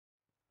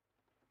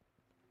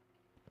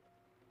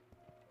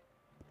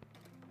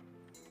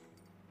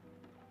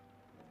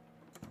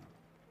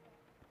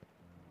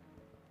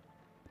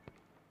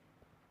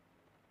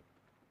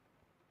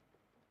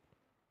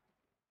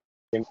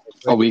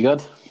Are we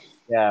good?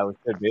 Yeah, we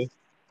should be.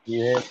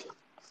 You hear?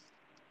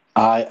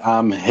 I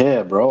am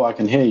here, bro. I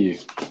can hear you.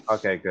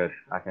 Okay, good.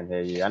 I can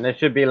hear you. And there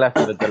should be less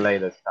of a delay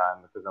this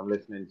time because I'm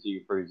listening to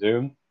you through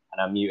Zoom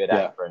and I muted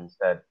Yeah. Anchor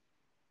instead.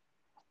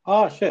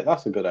 Oh shit,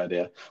 that's a good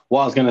idea.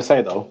 What I was gonna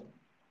say though,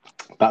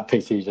 that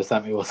picture you just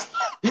sent me was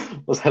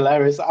was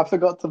hilarious. I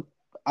forgot to.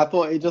 I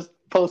thought he just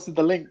posted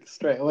the link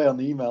straight away on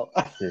the email.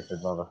 Stupid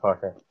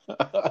motherfucker.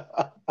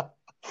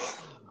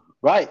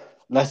 Right.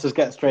 Let's just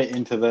get straight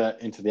into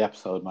the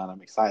episode, man.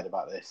 I'm excited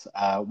about this.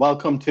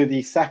 Welcome to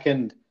the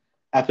second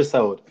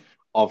episode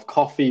of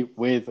Coffee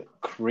with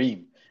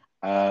Cream.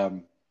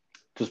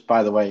 Just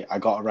by the way, I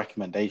got a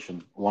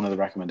recommendation. One of the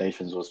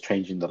recommendations was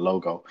changing the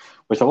logo,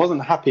 which I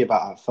wasn't happy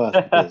about at first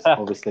because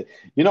obviously,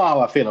 you know how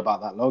I feel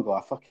about that logo.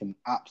 I fucking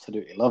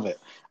absolutely love it.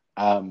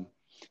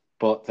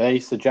 But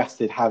they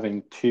suggested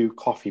having 2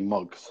 coffee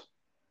mugs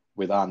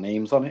with our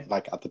names on it,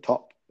 like at the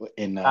top.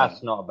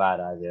 That's not a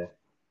bad idea.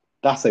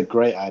 That's a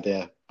great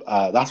idea.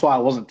 That's why I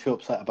wasn't too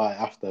upset about it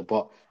after.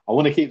 But I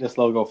want to keep this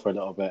logo for a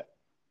little bit,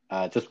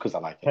 just because I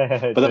like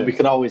it. But then we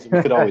could always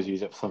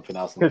use it for something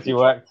else. Because you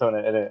worked on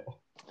it, innit?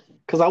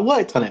 Because I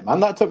worked on it, man.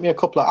 That took me a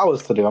couple of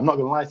hours to do. I'm not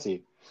going to lie to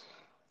you.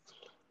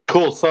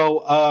 Cool.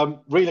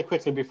 So, really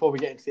quickly before we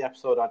get into the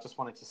episode, I just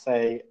wanted to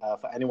say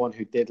for anyone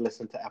who did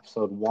listen to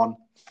episode 1,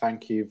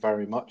 thank you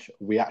very much.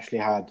 We actually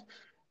had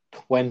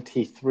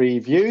 23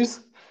 views.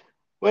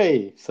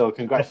 So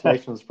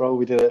congratulations, bro.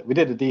 We did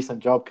a decent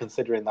job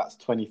considering that's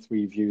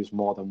 23 views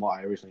more than what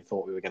I originally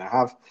thought we were going to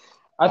have.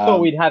 I thought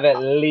we'd have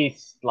at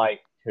least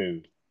like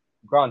 2.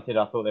 Granted,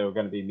 I thought they were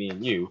going to be me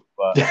and you,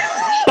 but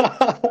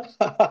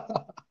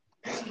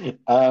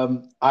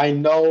I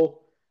know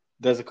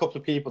there's a couple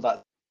of people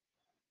that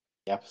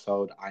the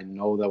episode. I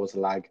know there was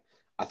a lag.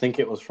 I think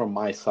it was from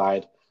my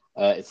side.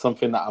 It's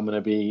something that I'm going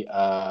to be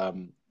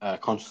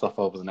conscious of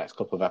over the next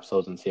couple of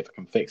episodes and see if I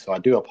can fix. So I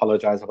do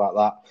apologize about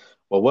that.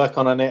 We're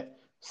working on it.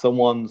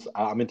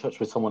 I'm in touch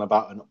with someone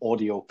about an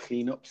audio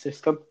cleanup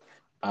system.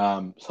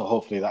 So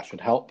hopefully that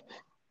should help.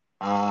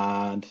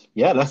 And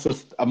yeah, let's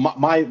just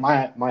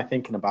my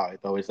thinking about it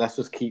though is let's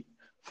just keep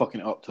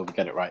fucking it up till we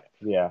get it right.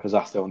 Yeah, because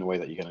that's the only way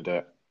that you're going to do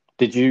it.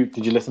 Did you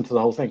listen to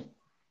the whole thing?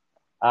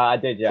 I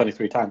did. Yeah,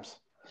 23 times.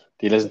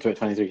 Do you listen to it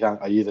 23 times?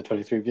 Are you the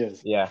 23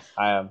 viewers? Yeah,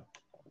 I am.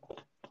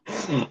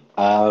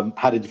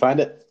 How did you find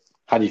it?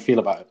 How do you feel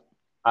about it?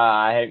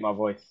 I hate my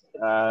voice.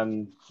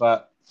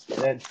 But to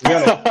be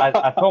honest,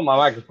 I thought my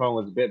microphone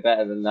was a bit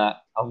better than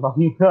that. I'm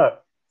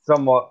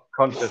somewhat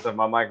conscious of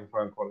my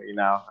microphone quality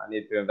now. I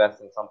need to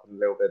invest in something a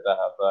little bit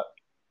better. But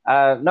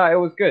no, it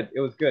was good. It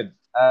was good.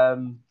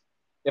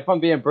 If I'm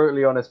being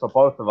brutally honest for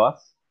both of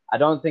us, I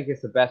don't think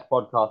it's the best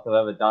podcast I've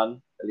ever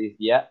done, at least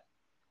yet.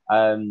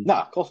 No,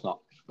 of course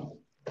not.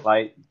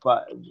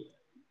 But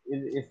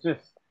it's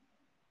just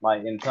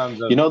like in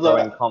terms of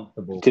growing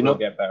comfortable, we'll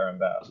get better and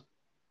better.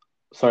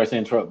 Sorry to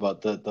interrupt,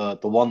 but the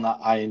one that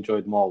I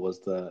enjoyed more was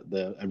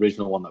the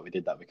original one that we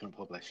did that we couldn't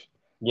publish.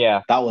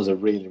 Yeah, that was a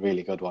really,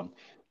 really good one.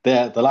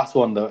 The last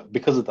one,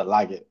 because of the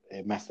lag, it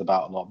messed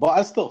about a lot. But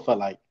I still felt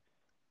like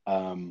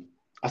it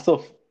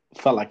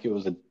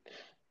was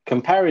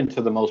comparing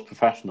to the most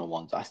professional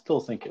ones. I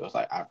still think it was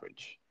like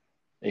average.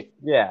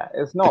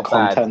 It's not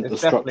bad.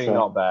 It's definitely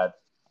not bad.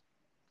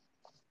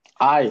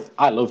 I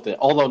loved it,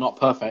 although not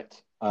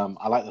perfect.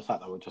 I like the fact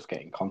that we're just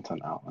getting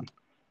content out, man.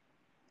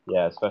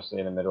 Yeah, especially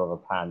in the middle of a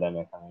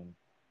pandemic. I mean,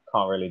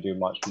 can't really do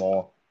much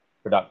more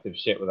productive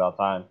shit with our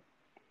time.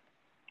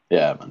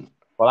 Yeah, man.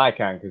 Well, I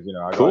can because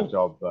I got a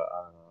job, but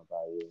I don't know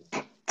about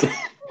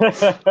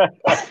you.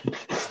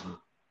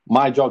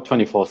 My job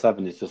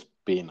 24/7 is just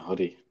being a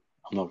hoodie.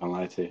 I'm not gonna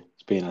lie to you.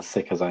 It's being as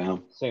sick as I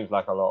am. Seems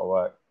like a lot of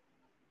work.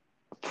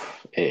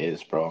 It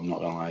is, bro. I'm not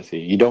gonna lie to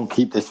you. You don't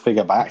keep this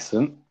figure by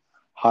accident.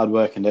 Hard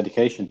work and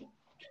dedication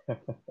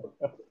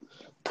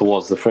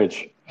towards the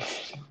fridge.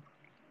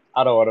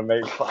 I don't want to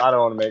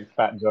make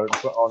fat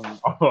jokes on a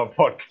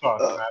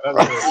podcast, man.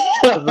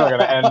 That's not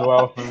gonna end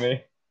well for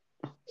me.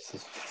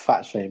 Just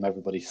fat shame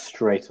everybody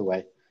straight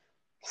away.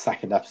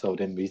 Second episode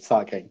in, we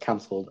start getting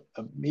cancelled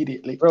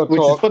immediately,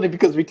 which is funny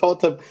because we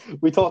talked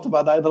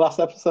about that in the last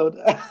episode.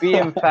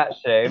 Being fat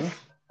shamed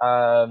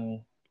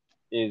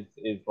is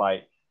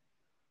like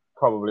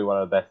probably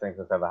one of the best things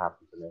that's ever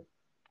happened to me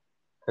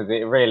because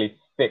it really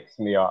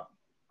fixed me up.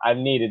 I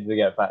needed to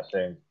get fat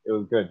shamed. It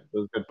was good. It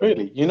was good.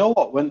 Really, me. You know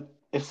what?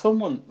 If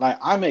someone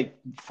I make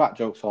fat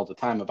jokes all the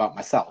time about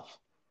myself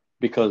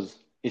because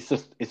it's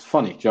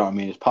funny. Do you know what I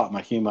mean? It's part of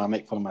my humor. I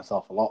make fun of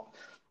myself a lot,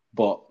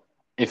 but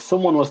if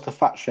someone was to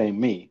fat shame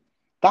me,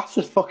 that's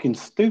just fucking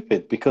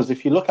stupid. Because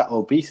if you look at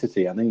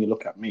obesity and then you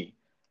look at me,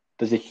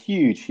 there's a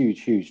huge,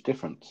 huge, huge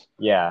difference.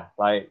 Yeah,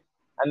 and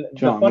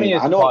the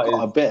funniest part is I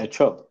got a bit of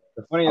chub.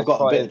 The funniest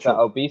part is that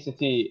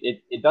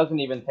obesity it doesn't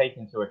even take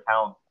into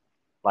account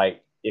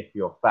like if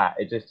you're fat.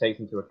 It just takes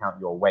into account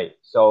your weight.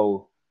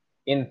 So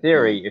in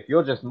theory, if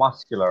you're just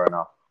muscular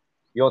enough,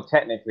 you're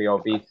technically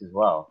obese as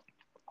well.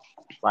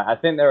 Like I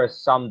think there are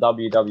some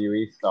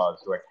WWE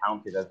stars who are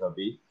counted as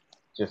obese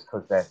just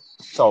because they're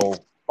so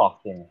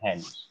fucking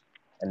hench.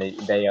 and they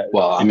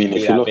Well, I seem to mean, be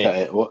if you that look big. at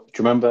it, what do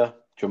you remember? Do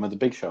you remember the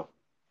Big Show?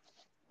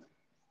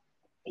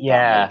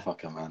 Yeah, That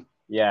motherfucker, man.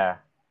 yeah.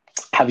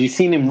 Have you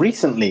seen him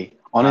recently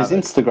on his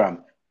Haven't.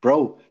 Instagram,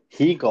 bro?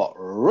 He got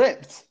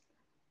ripped.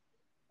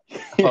 I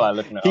feel like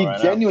looking at it He right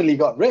now. genuinely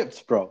got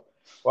ripped, bro.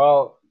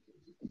 Well,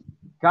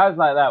 guys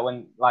like that,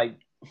 when like,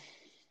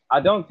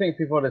 I don't think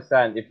people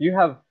understand. If you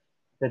have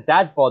the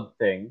dad bod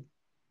thing,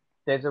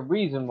 there's a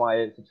reason why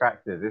it's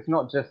attractive. It's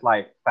not just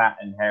like fat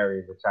and hairy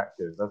is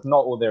attractive. That's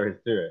not all there is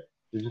to it.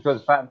 It's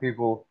because fat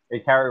people, they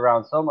carry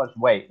around so much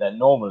weight that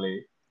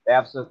normally they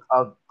have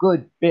a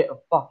good bit of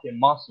fucking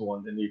muscle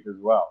underneath as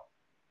well.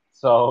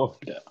 So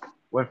Yeah.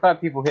 when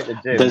fat people hit the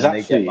gym There's and they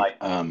actually, get like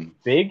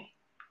big,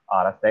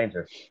 that's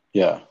dangerous.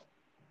 yeah.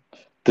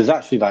 There's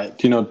actually like,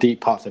 do you know deep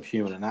parts of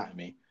human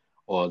anatomy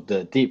or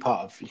the deep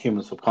part of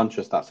human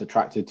subconscious that's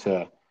attracted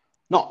to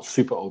not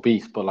super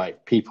obese, but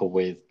like people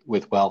with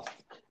wealth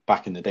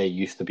back in the day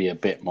used to be a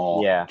bit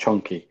more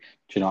chunky.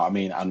 Do you know what I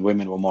mean? And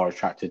women were more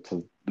attracted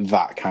to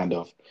that kind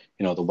of,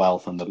 you know, the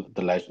wealth and the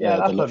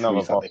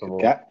luxuries that they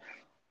could get.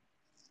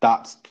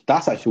 That's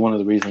actually one of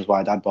the reasons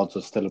why dad bods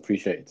are still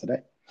appreciated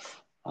today.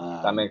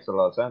 That makes a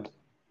lot of sense.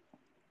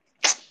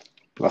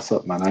 What's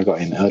up, man? I got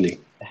in early.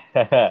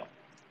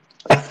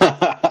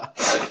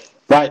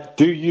 Right.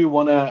 Do you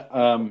want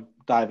to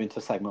dive into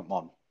segment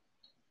one?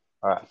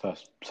 All right. The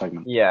first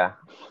segment. Yeah.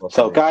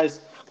 So, guys,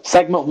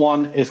 segment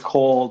one is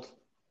called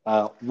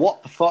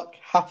What the Fuck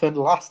Happened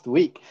Last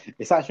Week?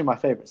 It's actually my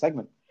favorite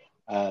segment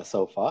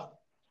so far.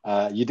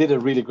 You did a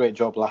really great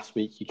job last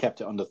week. You kept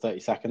it under 30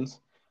 seconds.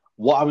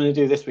 What I'm going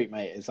to do this week,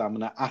 mate, is I'm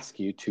going to ask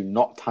you to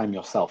not time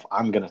yourself.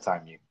 I'm going to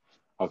time you.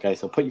 Okay,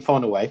 so put your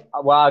phone away.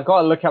 Well, I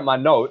got to look at my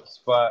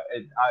notes, but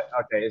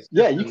it's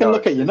yeah, you can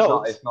look at your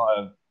notes. It's not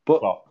a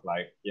clock,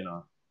 like, you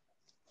know.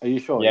 Are you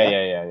sure?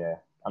 Yeah.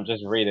 I'm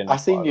just reading. I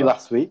seen you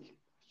last week.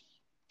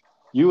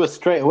 You were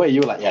straight away. You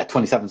were like,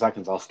 27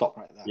 seconds. I'll stop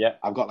right there. Yeah.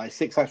 I've got like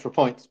 6 extra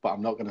points, but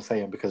I'm not going to say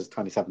them because it's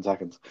 27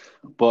 seconds.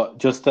 But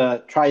just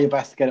try your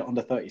best to get it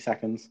under 30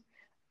 seconds.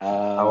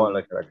 I won't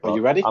look at it. Are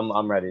you ready?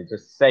 I'm ready.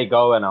 Just say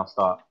go and I'll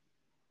start.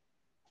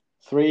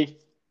 3,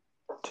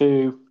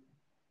 2.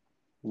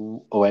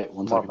 Oh wait,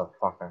 1 second.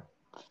 Motherfucker.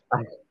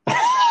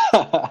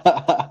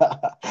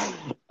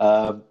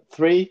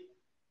 3,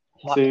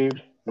 2,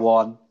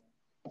 1,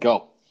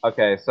 go.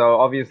 Okay, so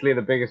obviously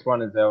the biggest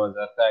one is there was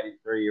a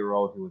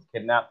 33-year-old who was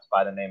kidnapped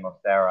by the name of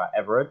Sarah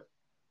Everard.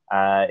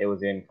 It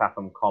was in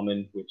Clapham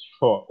Common, which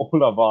for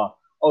all of our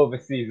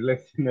overseas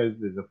listeners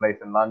is a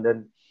place in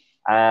London.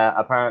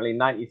 Apparently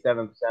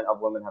 97% of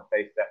women have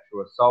faced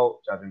sexual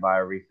assault, judging by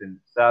a recent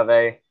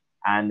survey.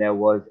 And there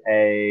was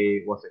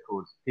a,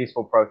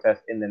 peaceful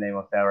protest in the name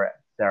of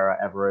Sarah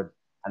Everard,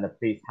 and the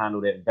police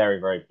handled it very,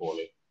 very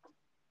poorly.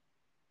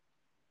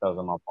 Those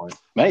are my points.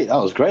 Mate, that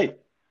was great.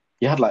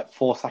 You had like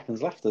 4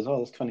 seconds left as well.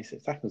 That's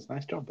 26 seconds.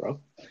 Nice job, bro.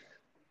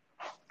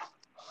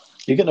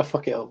 You're going to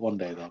fuck it up one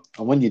day, though.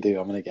 And when you do,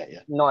 I'm going to get you.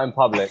 Not in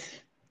public.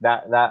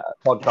 That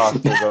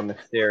podcast will go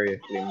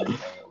mysteriously and it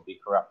will be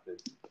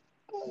corrupted.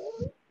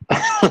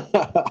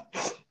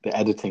 The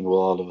editing will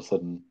all of a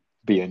sudden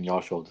be on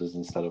your shoulders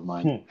instead of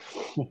mine.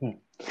 No,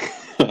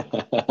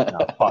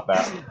 fuck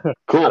that.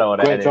 Cool. I don't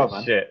want to Great edit job,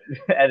 man. shit.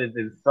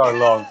 Editing so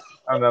long.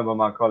 I remember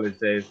my college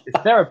days. It's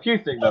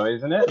therapeutic though,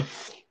 isn't it?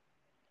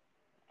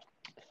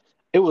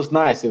 It was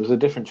nice. It was a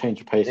different change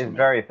of pace. It's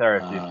very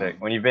therapeutic.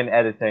 When you've been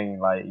editing,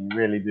 like, you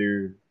really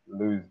do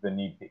lose the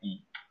need to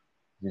eat.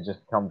 You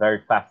just become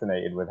very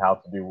fascinated with how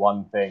to do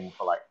one thing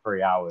for like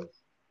 3 hours.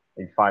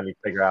 You finally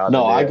figure out.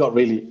 No, I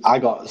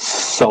got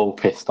so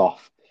pissed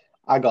off.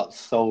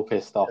 Because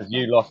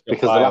you lost your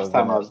because files the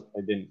last time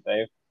they didn't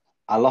save.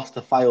 I lost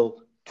a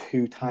file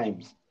 2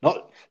 times.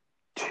 Not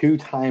 2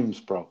 times,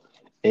 bro.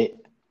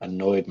 It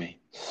annoyed me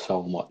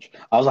so much.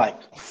 I was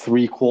like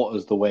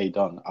 3/4 the way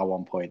done at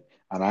one point,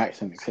 and I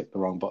accidentally clicked the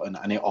wrong button,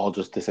 and it all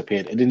just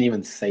disappeared. It didn't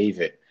even save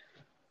it.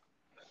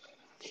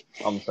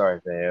 I'm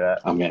sorry to hear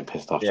that. I'm getting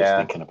pissed off just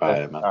thinking about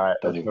it, man. All right,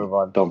 let's move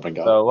on. Don't bring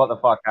it up. So what the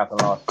fuck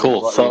happened last week?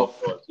 Cool. What So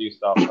you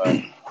start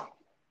first.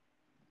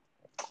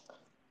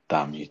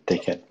 Damn you,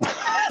 dickhead.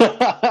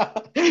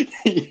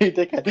 You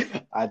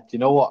dickhead. You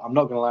know what? I'm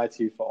not going to lie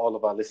to you, for all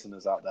of our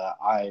listeners out there,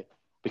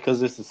 because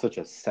this is such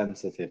a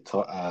sensitive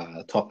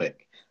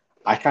topic,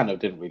 I kind of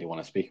didn't really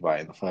want to speak about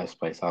it in the first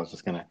place. I was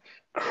just going to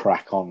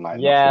crack on like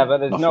but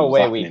there's no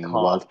way we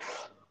can't.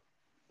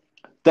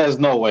 There's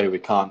no way we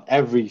can't.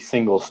 Every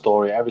single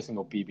story, every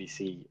single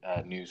BBC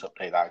news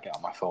update that I get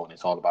on my phone,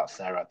 it's all about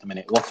Sarah at the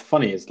minute. What's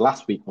funny is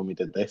last week when we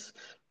did this,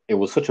 it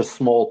was such a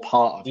small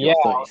part of your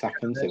 30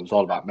 seconds. It was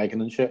all about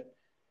Meghan and shit.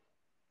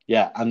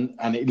 Yeah, and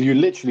you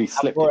literally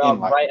slipped it in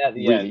right at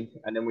the end,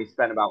 and then we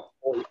spent about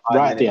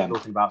 45 minutes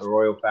talking about the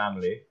royal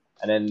family,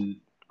 and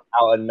then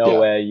out of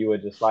nowhere you were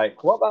just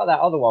like, "What about that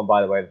other one,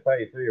 by the way, the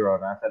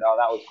 33-year-old?" And I said, "Oh,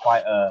 that was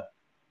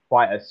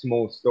quite a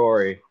small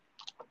story."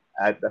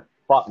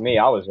 Fuck me,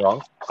 I was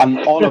wrong. And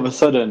all of a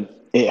sudden,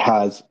 it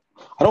has.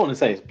 I don't want to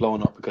say it's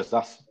blown up because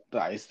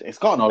it's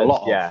gotten a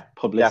lot of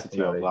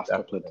publicity over the last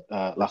couple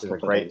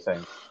of days.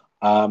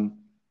 Thing.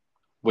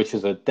 Which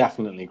is a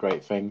definitely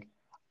great thing.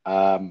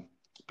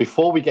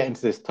 Before we get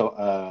into this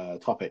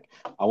topic,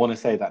 I want to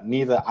say that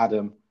neither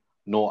Adam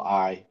nor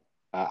I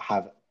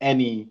have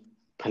any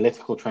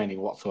political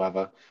training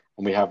whatsoever,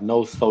 and we have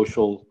no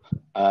social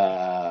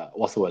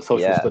social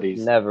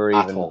studies never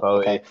at even all.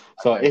 voted. Okay,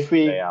 so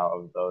Stay out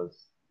of those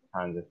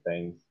kinds of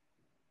things.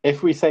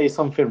 If we say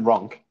something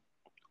wrong,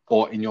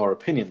 or in your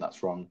opinion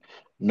that's wrong,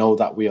 know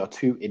that we are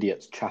two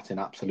idiots chatting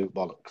absolute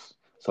bollocks.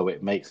 So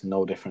it makes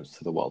no difference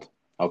to the world.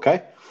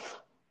 Okay?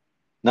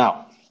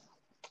 Now,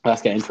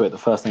 let's get into it. The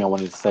first thing I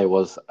wanted to say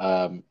was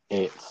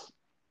it's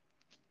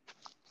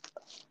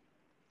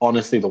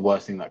honestly the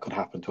worst thing that could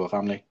happen to a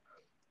family.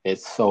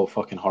 It's so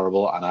fucking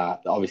horrible, and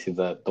obviously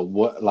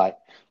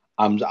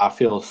I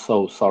feel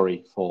so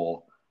sorry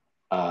for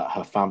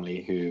her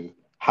family who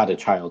had a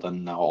child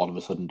and now all of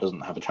a sudden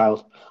doesn't have a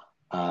child,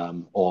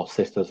 or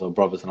sisters or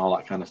brothers and all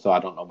that kind of stuff. I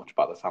don't know much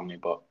about the family,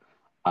 but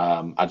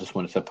I just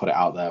wanted to put it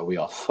out there. We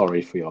are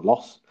sorry for your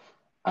loss,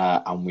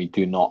 and we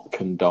do not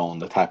condone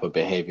the type of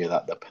behaviour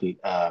that the police.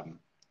 What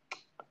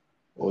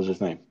was his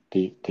name?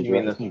 Did you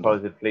mean the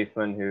supposed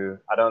policeman who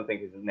I don't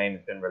think his name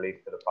has been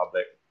released to the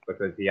public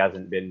because he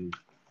hasn't been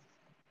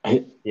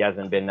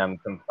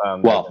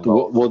confirmed. Well,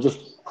 we'll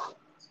just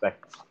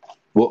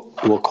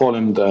we'll call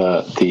him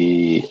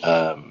the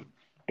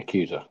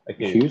accuser.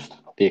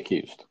 The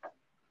accused.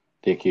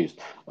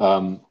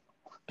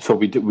 So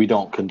we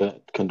don't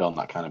condone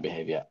that kind of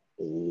behaviour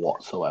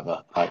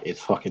whatsoever. Like,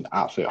 it's fucking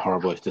absolutely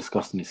horrible. It's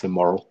disgusting. It's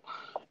immoral.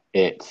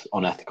 It's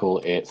unethical.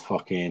 It's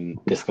fucking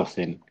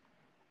disgusting.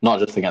 Not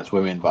just against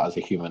women, but as a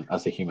human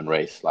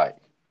race. Like,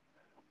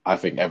 I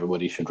think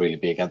everybody should really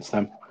be against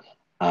them.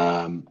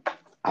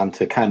 And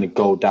to kind of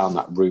go down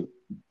that route,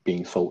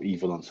 being so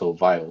evil and so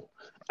vile,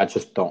 I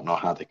just don't know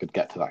how they could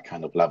get to that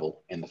kind of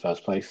level in the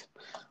first place.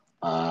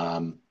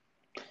 My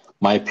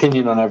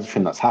opinion on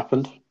everything that's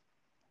happened,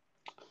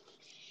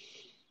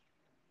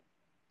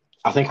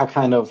 I think I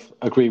kind of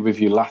agree with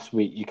you. Last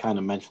week, you kind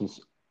of mentioned,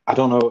 I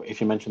don't know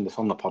if you mentioned this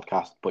on the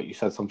podcast, but you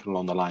said something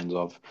along the lines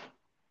of,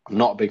 I'm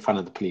not a big fan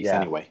of the police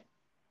anyway.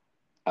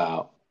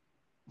 But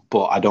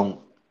I don't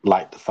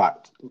like the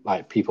fact,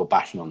 like, people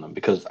bashing on them,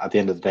 because at the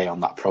end of the day, on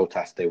that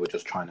protest, they were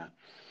just trying to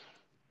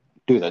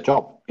do their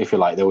job, if you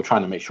like. They were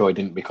trying to make sure it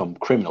didn't become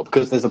criminal,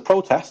 because there's a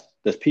protest,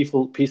 there's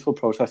peaceful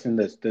protesting,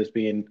 there's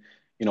being,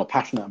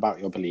 passionate about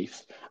your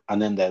beliefs, and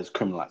then there's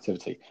criminal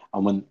activity.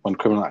 And when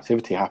criminal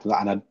activity happens,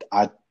 and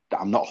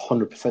I'm not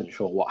 100%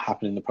 sure what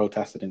happened in the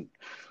protest. I didn't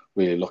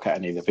really look at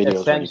any of the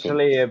videos.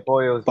 Essentially, it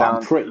boils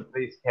down to the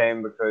police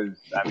came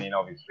because,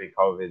 obviously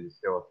COVID is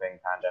still a thing,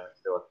 pandemic is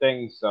still a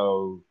thing,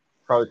 so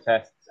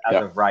protests as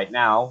of right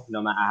now,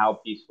 no matter how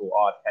peaceful,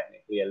 are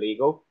technically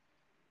illegal.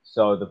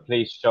 So the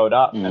police showed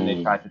up and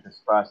they tried to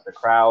disperse the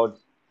crowd,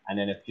 and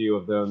then a few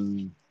of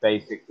them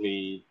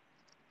basically,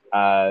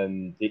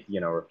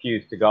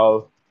 refused to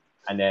go,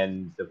 and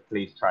then the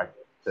police tried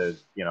to,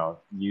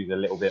 use a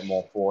little bit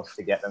more force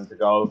to get them to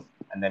go,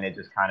 and then it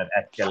just kind of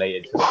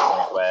escalated to the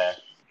point where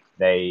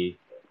they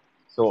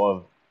sort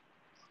of,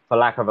 for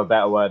lack of a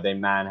better word, they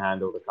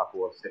manhandled a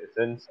couple of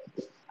citizens,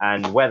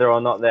 and whether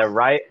or not they're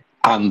right.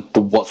 And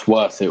what's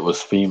worse, it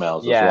was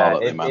females as well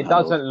that they manhandled. It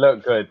doesn't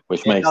look good.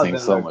 Which makes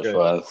things so much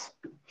worse.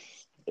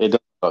 It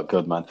doesn't look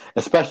good, man.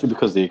 Especially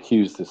because the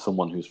accused is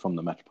someone who's from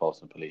the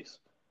Metropolitan Police.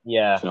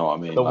 Yeah. Do you know what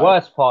I mean? The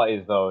worst part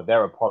is, though,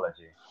 their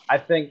apology. I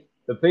think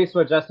the police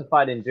were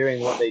justified in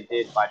doing what they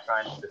did by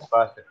trying to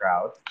disperse the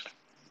crowd.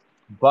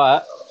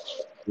 But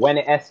when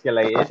it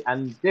escalated,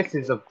 and this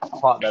is the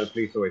part that the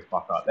police always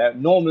fuck up.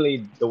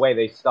 Normally, the way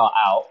they start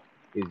out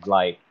is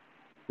like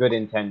good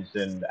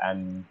intention,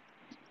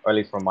 or at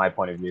least from my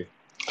point of view.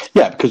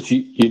 Yeah, because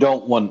you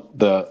don't want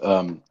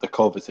the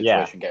COVID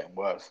situation getting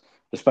worse,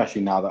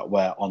 especially now that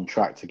we're on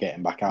track to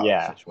getting back out of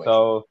the situation.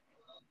 So,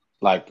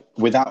 like,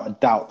 without a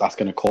doubt, that's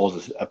going to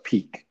cause a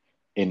peak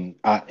in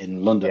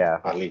London,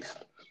 at least,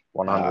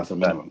 100%. as a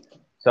minimum.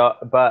 So,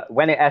 but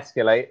when it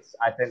escalates,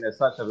 I think there's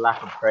such a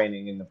lack of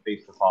training in the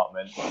police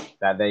department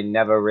that they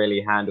never really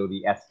handle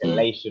the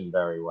escalation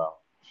very well.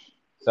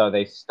 So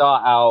they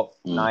start out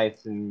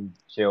nice and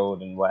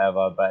chilled and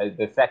whatever, but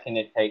the second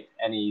it takes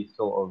any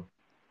sort of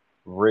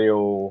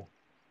real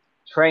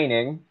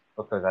training,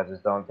 because I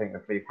just don't think the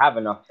police have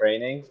enough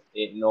training,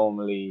 it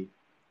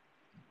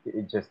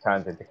just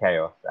turns into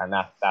chaos, and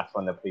that's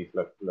when the police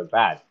look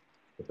bad,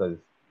 because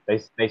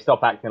they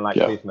stop acting like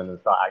policemen and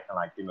start acting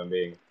like human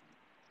beings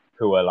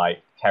who are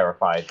like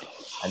terrified,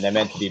 and they're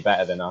meant to be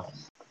better than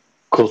us.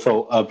 Cool.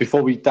 So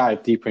before we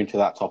dive deeper into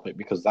that topic,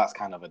 because that's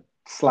kind of a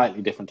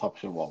slightly different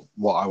topic than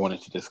what I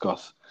wanted to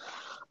discuss,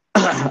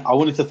 I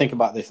wanted to think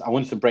about this. I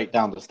wanted to break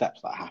down the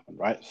steps that happened,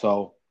 right?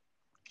 So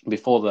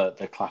before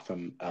the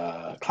Clapham,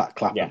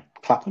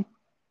 Clapham?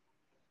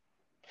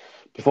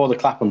 Before the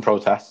Clapham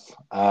protests,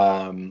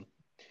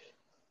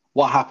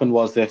 what happened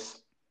was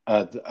this: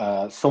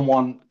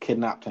 someone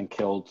kidnapped and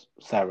killed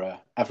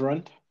Sarah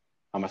Everard.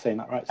 Am I saying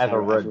that right?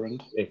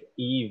 Everard. It's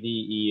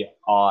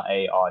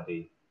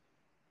Everard.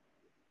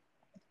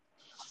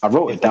 I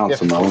wrote it down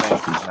somewhere. 1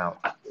 second.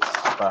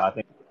 But I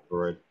think it's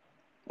Everard.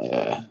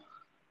 Yeah.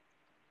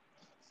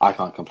 I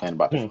can't complain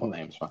about difficult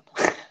names,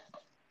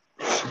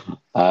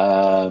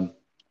 man.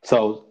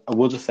 So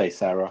we'll just say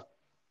Sarah.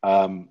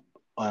 And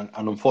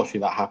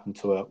unfortunately that happened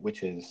to her,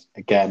 which is,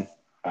 again,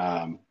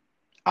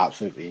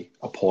 absolutely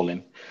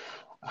appalling.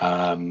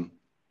 But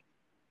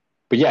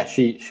yeah,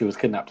 she was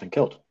kidnapped and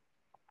killed.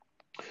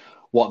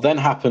 What then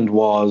happened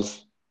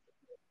was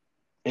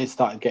it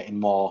started getting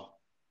more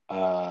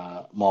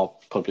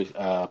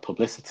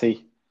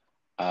publicity.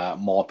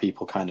 More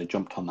people kind of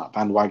jumped on that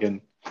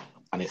bandwagon,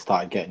 and it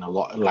started getting a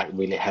lot, like,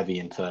 really heavy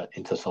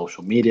into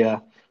social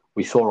media.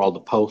 We saw all the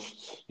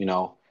posts,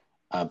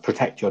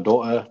 protect your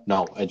daughter,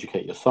 no,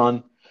 educate your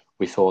son.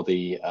 We saw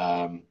the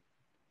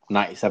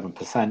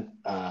 97%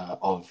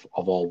 of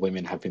all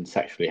women have been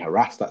sexually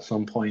harassed at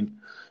some point.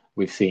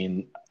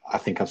 I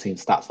think I've seen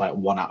stats like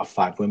 1 out of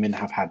 5 women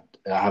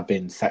have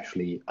been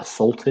sexually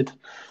assaulted,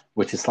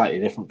 which is slightly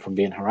different from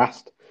being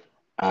harassed.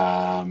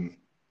 And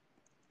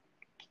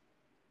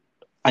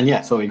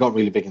yeah, so it got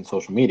really big in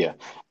social media.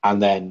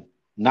 And then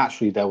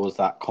naturally there was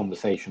that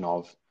conversation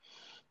of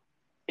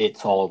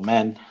it's all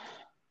men,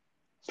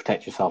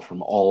 protect yourself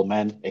from all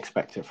men,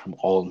 expect it from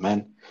all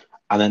men.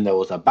 And then there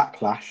was a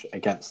backlash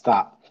against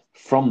that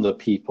from the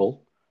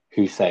people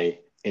who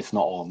say it's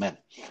not all men.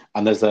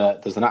 And there's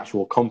an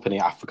actual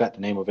company, I forget the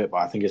name of it, but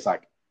I think it's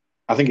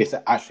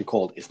actually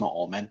called It's Not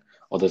All Men,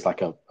 or there's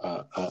like a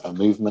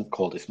movement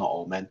called It's Not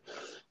All Men.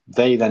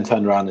 They then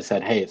turned around and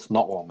said, hey, it's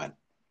not all men,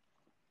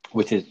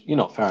 which is,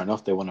 fair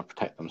enough. They want to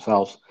protect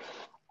themselves.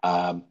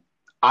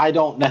 I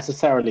don't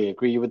necessarily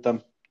agree with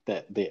them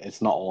that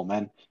it's not all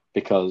men,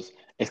 because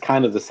it's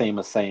kind of the same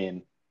as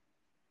saying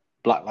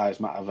Black Lives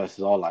Matter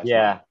versus All Lives Matter.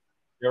 Yeah,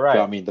 you're right. You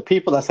know what I mean? The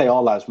people that say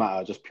all lives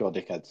matter are just pure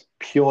dickheads.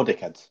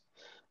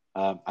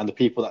 And the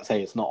people that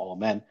say it's not all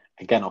men,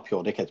 again, are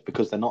pure dickheads,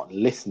 because they're not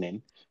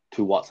listening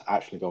to what's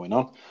actually going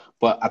on.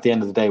 But at the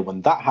end of the day,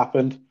 when that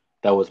happened,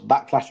 there was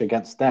backlash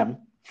against them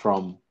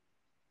from,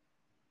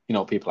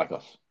 people like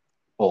us,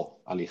 or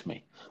at least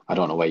me. I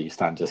don't know where you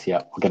stand just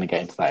yet. We're going to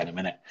get into that in a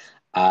minute.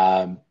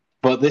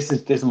 But this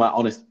is my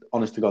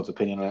honest to God's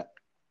opinion on it.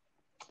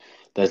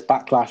 There's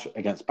backlash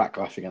against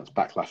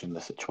backlash in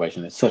this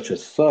situation. It's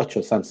such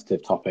a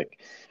sensitive topic.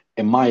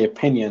 In my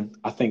opinion,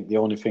 I think the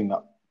only thing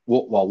that,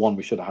 one,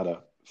 we should have had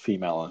a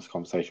female on this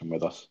conversation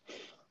with us,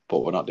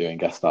 but we're not doing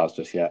guest stars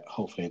just yet.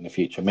 Hopefully in the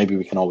future. Maybe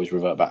we can always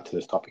revert back to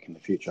this topic in the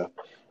future.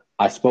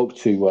 I spoke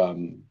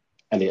to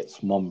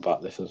Elliot's mum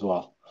about this as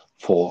well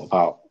for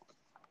about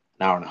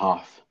an hour and a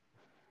half,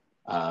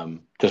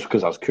 just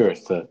because I was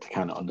curious to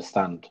kind of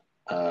understand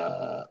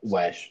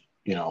where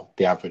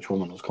the average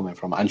woman was coming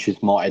from, and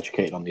she's more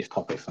educated on these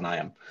topics than I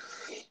am.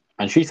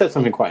 And she said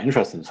something quite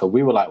interesting. So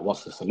we were like,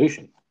 what's the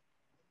solution?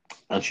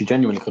 And she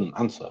genuinely couldn't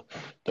answer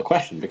the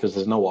question, because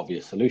there's no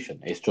obvious solution.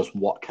 It's just,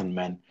 what can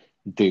men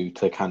do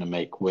to kind of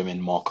make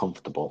women more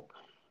comfortable?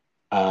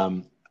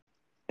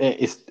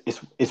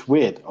 It's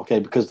weird, okay,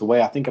 because the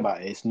way I think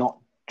about it, it's not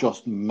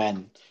just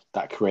men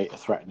that create a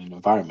threatening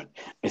environment.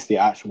 It's the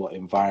actual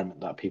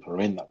environment that people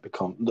are in that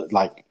become,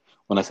 like,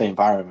 when I say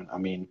environment, I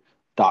mean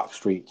dark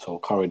streets or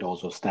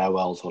corridors or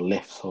stairwells or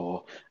lifts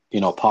or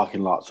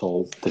parking lots,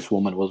 or this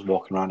woman was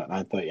walking around at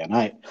 9:30 at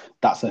night.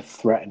 That's a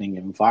threatening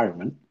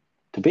environment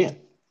to be in,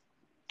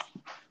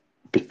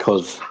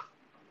 because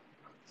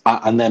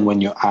and then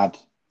when you add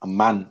a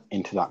man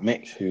into that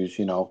mix who's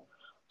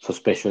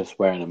suspicious,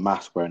 wearing a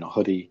mask, wearing a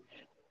hoodie,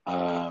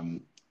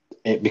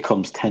 it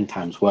becomes 10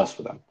 times worse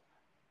for them.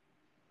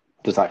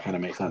 Does that kind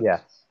of make sense?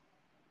 Yes.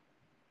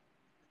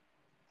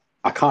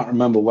 I can't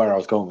remember where I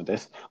was going with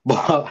this,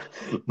 but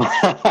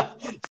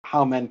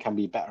how men can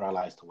be better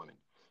allies to women.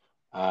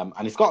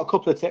 And it's got a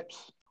couple of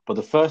tips, but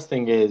the first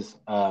thing is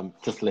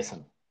just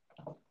listen.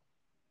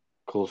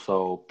 Cool.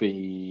 So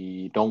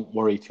don't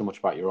worry too much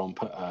about your own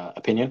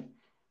opinion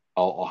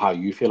or how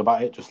you feel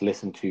about it. Just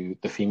listen to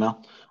the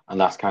female, and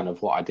that's kind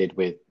of what I did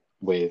with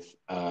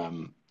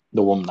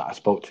the woman that I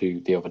spoke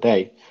to the other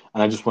day.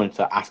 And I just wanted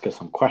to ask her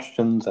some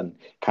questions and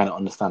kind of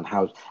understand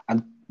how.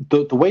 And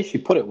the way she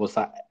put it was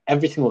that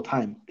every single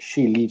time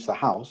she leaves the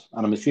house,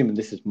 and I'm assuming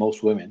this is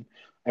most women,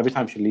 every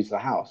time she leaves the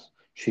house,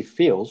 she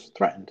feels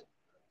threatened,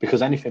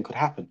 because anything could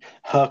happen.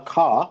 Her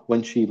car,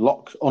 when she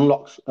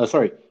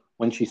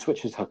when she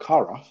switches her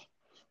car off,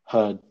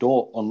 her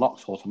door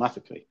unlocks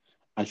automatically.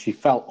 And she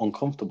felt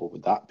uncomfortable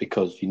with that,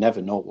 because you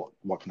never know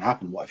what can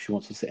happen. What if she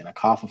wants to sit in a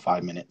car for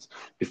 5 minutes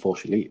before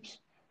she leaves?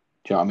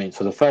 Do you know what I mean?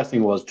 So the first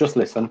thing was just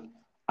listen.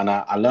 And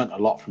I learned a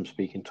lot from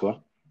speaking to her.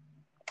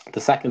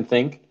 The second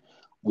thing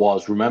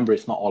was, remember,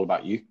 it's not all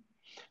about you.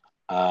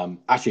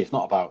 Actually, it's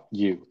not about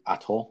you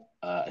at all,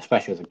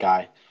 especially as a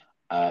guy.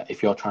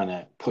 If you're trying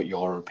to put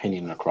your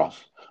opinion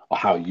across or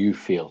how you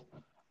feel,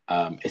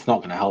 it's not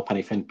going to help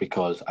anything,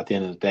 because at the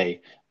end of the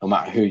day, no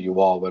matter who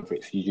you are, whether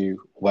it's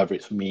you, whether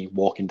it's me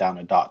walking down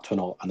a dark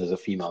tunnel and there's a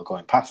female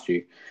going past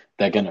you,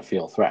 they're going to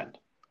feel threatened.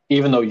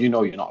 Even though you're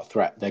not a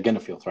threat, they're going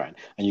to feel threatened.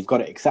 And you've got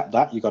to accept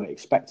that, you've got to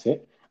expect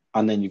it,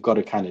 and then you've got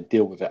to kind of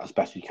deal with it as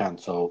best you can.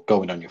 So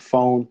going on your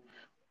phone,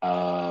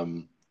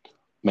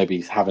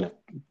 maybe having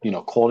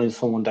calling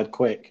someone dead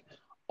quick,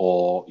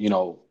 or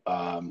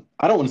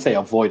I don't want to say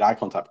avoid eye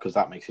contact because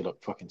that makes you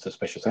look fucking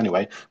suspicious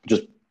anyway. But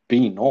just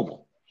be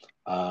normal.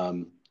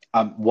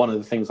 One of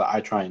the things that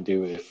I try and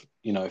do if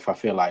I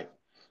feel like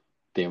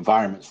the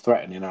environment's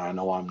threatening and I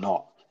know I'm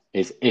not,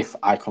 is if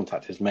eye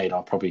contact is made,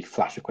 I'll probably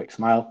flash a quick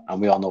smile,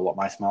 and we all know what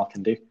my smile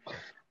can do.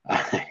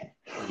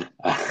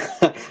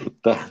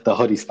 The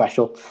hoodie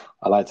special,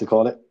 I like to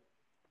call it.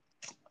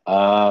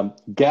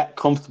 Get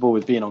comfortable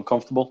with being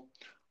uncomfortable.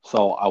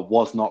 So I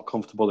was not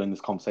comfortable in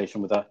this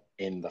conversation with her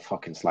in the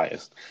fucking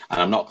slightest. And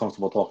I'm not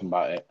comfortable talking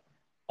about it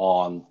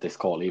on this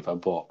call either,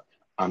 but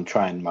I'm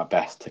trying my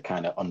best to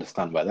kind of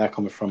understand where they're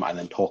coming from and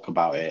then talk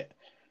about it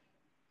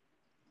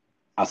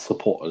as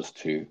supporters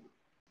too.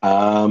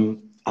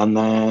 And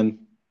then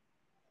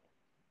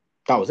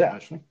that was it,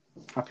 actually.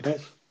 Happy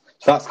days.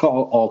 So that's got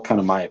all kind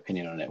of my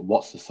opinion on it.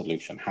 What's the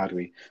solution? How do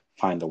we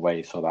find a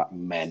way so that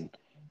men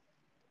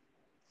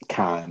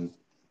can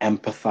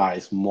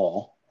empathize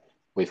more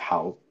with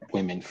how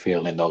women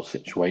feel in those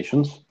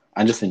situations,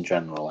 and just in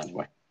general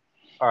anyway?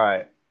 All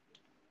right.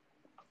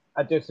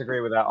 I disagree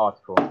with that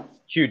article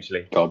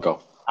hugely. Go.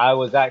 I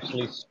was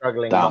actually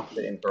struggling not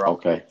to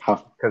interrupt. Okay.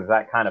 Because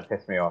that kind of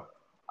pissed me off.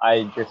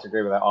 I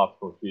disagree with that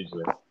article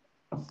hugely.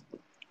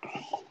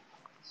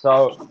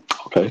 So,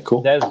 okay,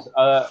 cool.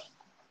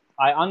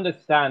 I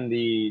understand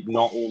the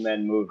not all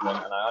men movement,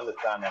 and I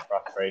understand their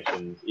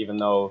frustrations, even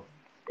though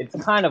it's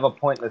kind of a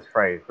pointless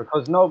phrase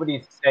because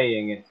nobody's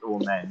saying it's all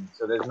men.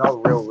 So there's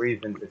no real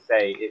reason to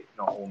say it's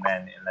not all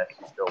men unless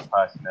you feel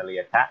personally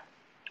attacked.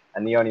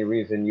 And the only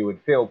reason you would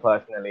feel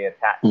personally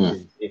attacked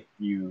is if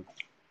you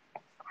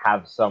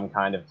have some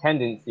kind of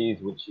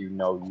tendencies which you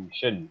know you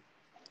shouldn't.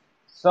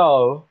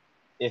 So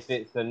if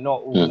it's a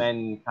not all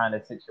men kind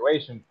of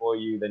situation for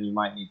you, then you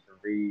might need to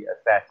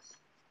reassess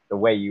the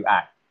way you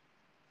act.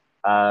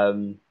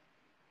 But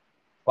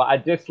I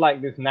dislike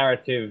this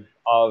narrative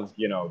of,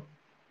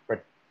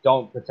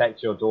 don't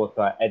protect your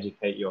daughter,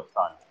 educate your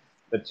son.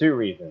 For two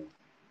reasons.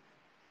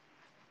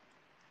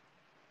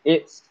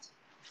 It's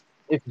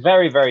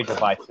very, very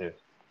divisive.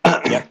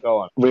 Yes, go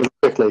on. Really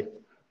quickly,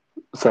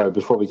 sorry,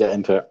 before we get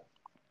into it,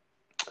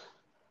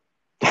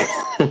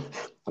 I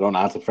don't know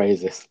how to phrase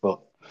this,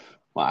 but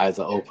my eyes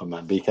are open,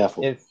 man. Be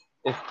careful.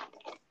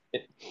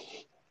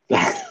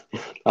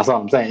 That's what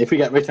I'm saying. If we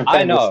get rich and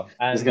famous, I know,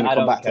 and it's going to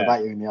come back to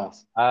bite you in the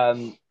ass.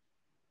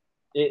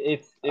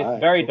 It's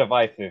very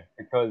divisive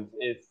because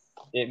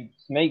it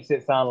makes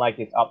it sound like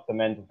it's up to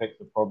men to fix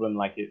the problem,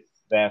 like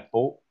it's their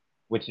fault,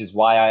 which is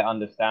why I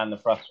understand the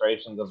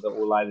frustrations of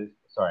the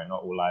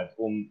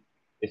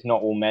it's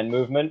not all men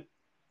movement.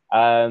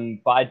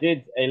 But I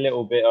did a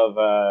little bit of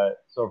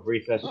sort of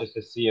research just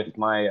to see if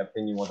my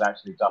opinion was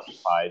actually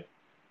justified.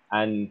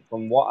 And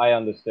from what I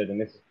understood, and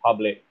this is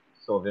public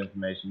sort of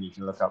information, you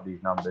can look up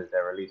these numbers,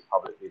 they're released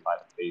publicly by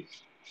the police.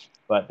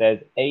 But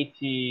there's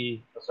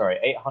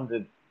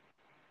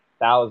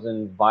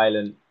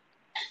 800,000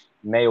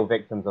 male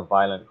victims of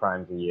violent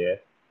crimes a year,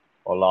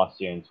 or last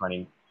year in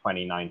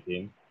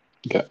 2019,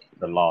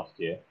 the last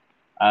year.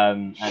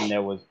 And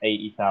there was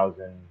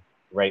 80,000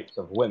 rapes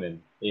of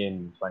women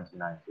in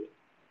 2019.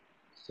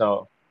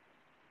 So,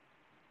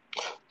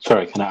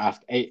 sorry, can I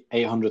ask,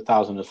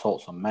 800,000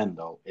 assaults on men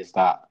though? Is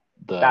that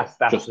that's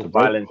just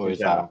violence in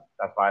general?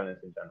 That's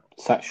violence in general.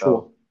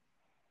 Sexual.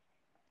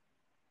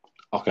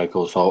 Okay,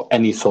 cool. So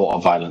any sort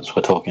of violence,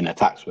 we're talking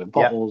attacks with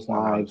bottles,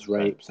 knives,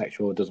 rape,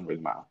 sexual, it doesn't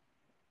really matter.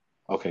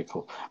 Okay,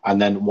 cool.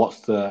 And then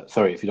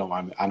sorry if you don't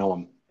mind, I know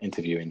I'm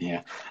interviewing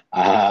here,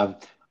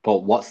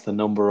 but what's the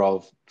number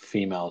of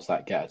females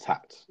that get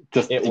attacked?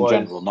 Just in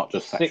general, not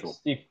just sexual.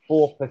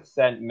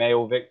 64%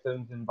 male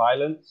victims in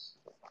violence.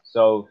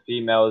 So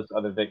females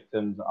are the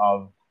victims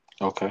of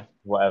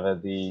whatever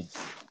the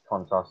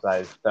contrast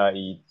that is,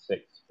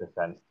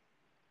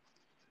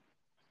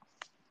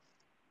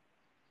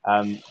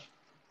 36%.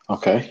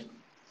 Okay.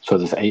 So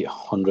there's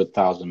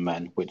 800,000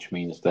 men, which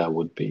means there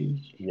would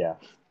be... Yeah.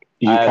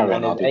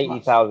 And there's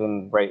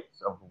 80,000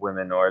 rapes of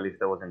women, or at least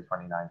there was in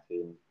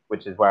 2019,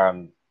 which is where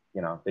I'm,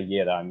 the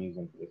year that I'm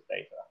using for this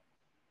data.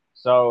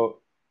 So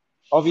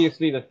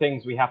obviously the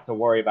things we have to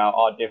worry about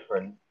are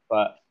different,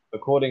 but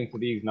according to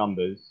these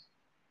numbers,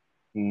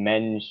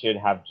 men should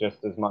have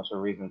just as much a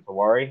reason to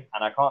worry.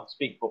 And I can't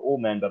speak for all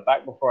men, but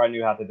back before I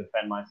knew how to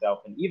defend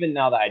myself, and even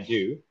now that I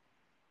do,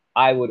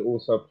 I would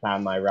also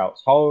plan my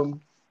routes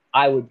home.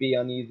 I would be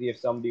uneasy if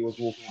somebody was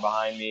walking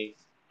behind me.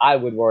 I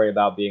would worry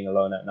about being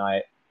alone at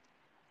night.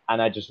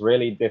 And I just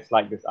really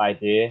dislike this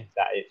idea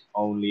that it's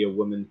only a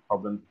woman's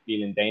problem to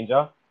feel in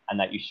danger and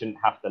that you shouldn't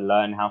have to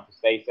learn how to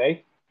stay safe.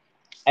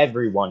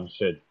 Everyone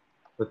should.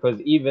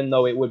 Because even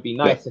though it would be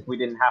nice if we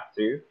didn't have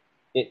to,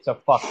 it's a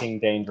fucking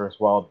dangerous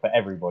world for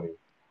everybody.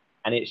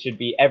 And it should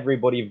be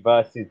everybody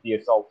versus the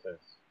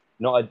assaulters,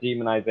 not a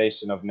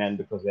demonization of men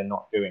because they're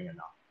not doing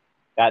enough.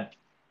 That,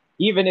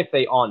 even if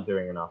they aren't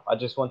doing enough, I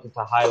just wanted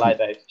to highlight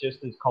that it's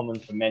just as common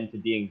for men to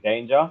be in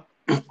danger,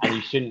 and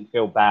you shouldn't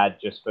feel bad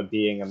just for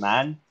being a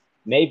man.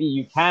 Maybe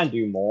you can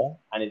do more,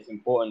 and it's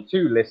important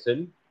to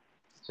listen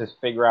to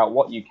figure out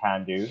what you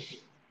can do.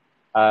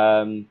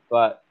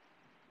 But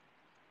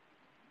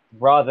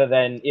rather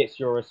than it's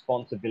your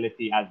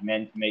responsibility as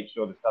men to make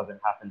sure this doesn't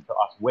happen to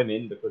us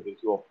women because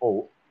it's your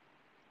fault.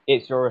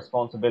 It's your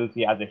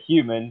responsibility as a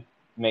human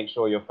to make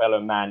sure your fellow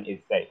man is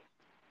safe.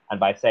 And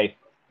by safe,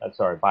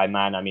 by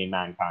man, I mean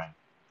mankind.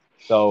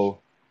 So,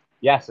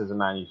 yes, as a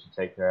man, you should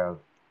take care of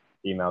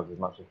females as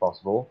much as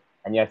possible.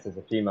 And yes, as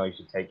a female, you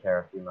should take care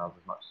of females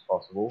as much as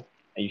possible.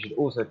 And you should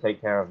also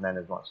take care of men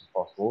as much as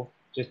possible.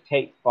 Just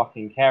take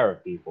fucking care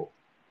of people.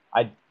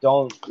 I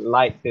don't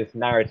like this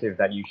narrative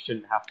that you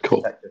shouldn't have to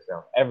protect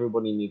yourself.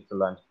 Everybody needs to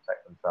learn to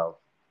protect themselves.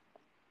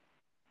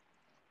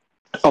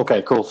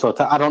 Okay, cool. So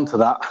to add on to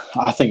that,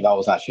 I think that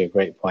was actually a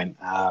great point.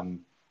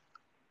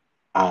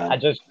 I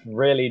just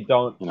really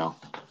don't.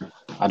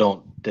 I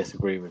don't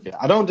disagree with you.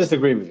 I don't.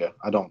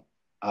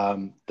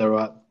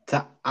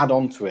 To add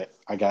on to it,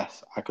 I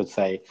guess I could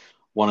say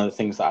one of the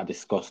things that I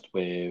discussed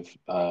with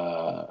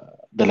the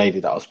lady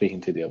that I was speaking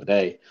to the other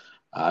day.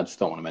 I just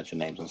don't want to mention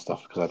names and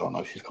stuff because I don't know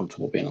if she's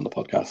comfortable being on the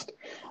podcast.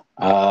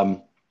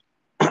 But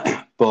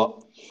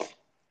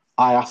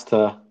I asked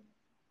her.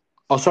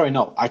 Oh, sorry,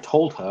 no. I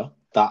told her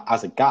that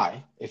as a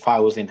guy, if I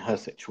was in her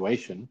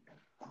situation,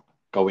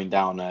 going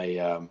down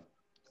a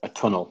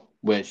tunnel,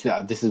 which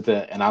this is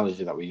the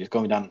analogy that we use,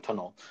 going down a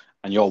tunnel,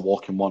 and you're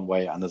walking one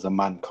way, and there's a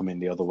man coming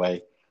the other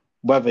way.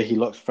 Whether he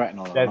looks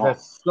threatening or not, a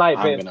slight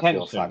I'm going to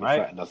feel slightly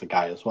threatened as a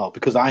guy as well,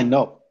 because I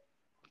know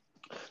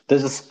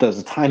there's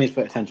a tiny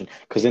bit of tension.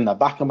 Because in the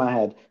back of my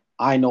head,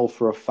 I know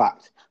for a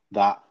fact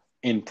that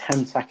in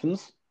 10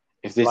 seconds,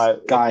 if this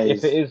guy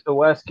if it is the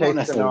worst case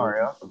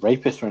scenario, a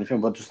rapist or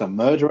anything, but just a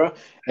murderer,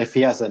 if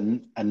he has a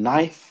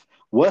knife,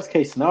 worst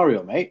case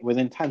scenario, mate,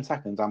 within 10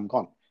 seconds, I'm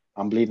gone.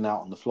 I'm bleeding out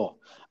on the floor.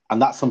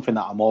 And that's something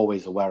that I'm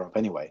always aware of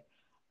anyway,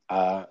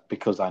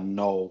 because I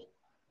know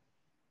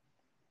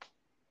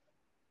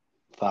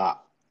that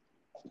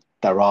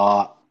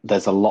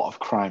there's a lot of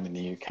crime in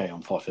the UK,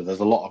 unfortunately.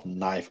 There's a lot of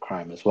knife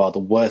crime as well. The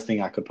worst thing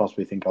I could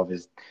possibly think of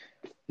is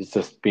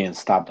just being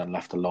stabbed and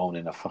left alone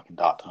in a fucking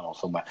dark tunnel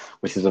somewhere,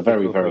 which is a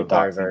very, very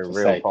dark thing to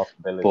say.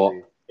 But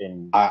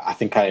I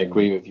think I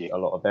agree with you. A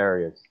lot of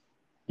areas.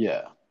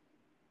 Yeah.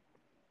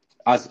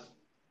 As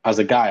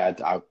a guy,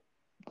 I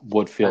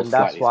would feel slightly threatened.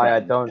 That's why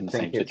I don't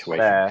think it's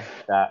fair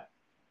that,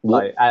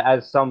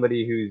 as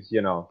somebody who's,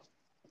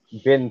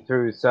 been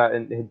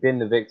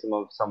the victim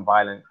of some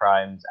violent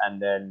crimes,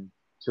 and then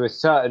to a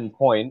certain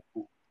point,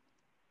 But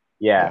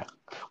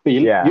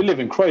you live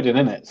in Croydon,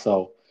 innit?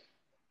 So,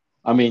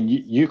 I mean,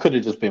 you could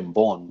have just been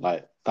born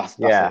like that's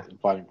it,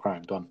 violent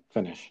crime done,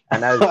 finish.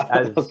 And as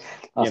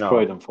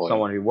Croydon for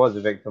someone who was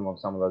a victim of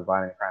some of those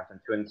violent crimes,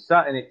 and to a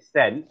certain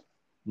extent,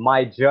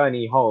 my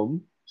journey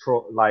home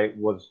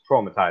was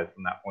traumatized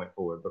from that point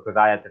forward, because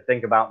I had to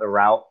think about the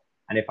route.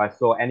 And if I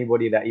saw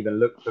anybody that even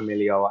looked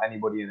familiar or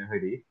anybody in a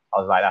hoodie, I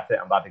was like, that's it,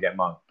 I'm about to get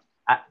mugged.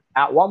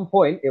 At one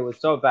point, it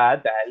was so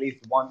bad that at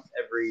least once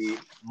every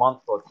month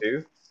or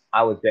two,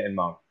 I was getting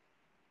mugged.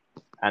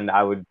 And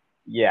I would,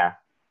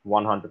 100%.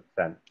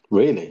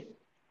 Really?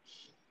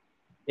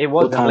 It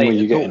wasn't what time late were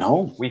you getting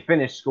home? We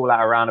finished school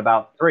at around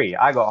about 3.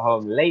 I got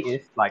home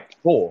latest,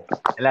 4,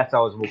 unless I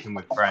was walking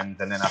with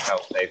friends, and then I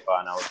felt safer,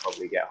 and I would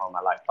probably get home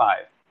at 5,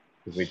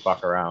 because we'd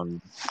fuck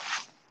around.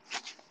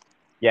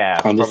 Yeah,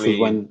 and probably this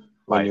was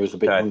when you was a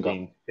bit 13,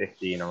 younger.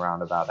 15,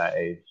 around about that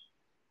age.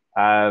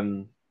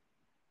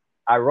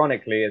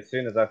 Ironically, as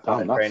soon as I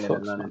started training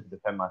and learning to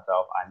defend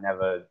myself, I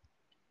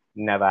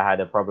never had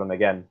a problem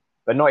again.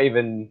 But not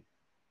even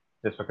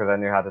just because I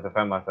knew how to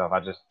defend myself. I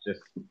just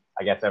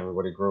I guess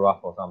everybody grew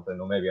up or something,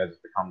 or maybe I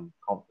just become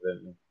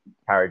confident and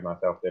carried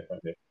myself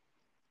differently.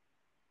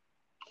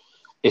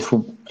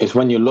 It's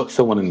when you look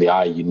someone in the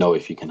eye, you know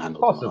if you can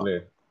handle them.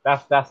 Possibly.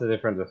 That's a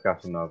different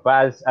discussion though.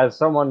 But as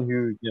someone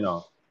who,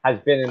 has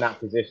been in that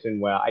position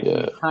where I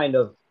can kind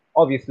of,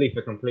 obviously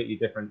for completely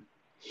different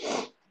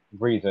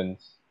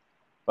reasons,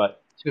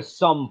 but to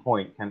some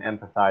point can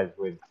empathize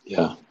with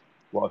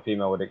what a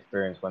female would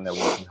experience when they're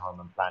walking home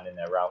and planning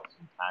their routes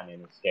and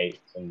planning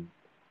escapes and,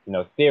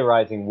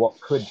 theorizing what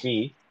could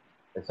be.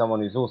 As someone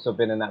who's also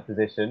been in that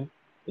position,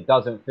 it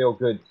doesn't feel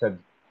good to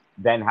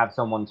then have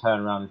someone turn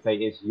around and say,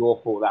 it's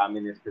your fault that I'm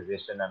in this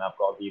position and I've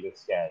got to be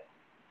this scared.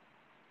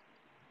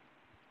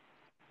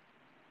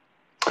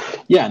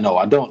 Yeah, no,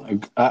 I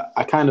don't.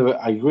 I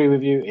agree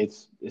with you.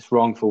 It's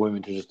wrong for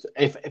women to just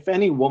if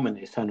any woman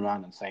is turning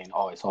around and saying,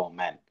 "Oh, it's all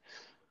men,"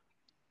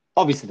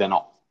 obviously they're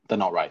not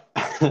right.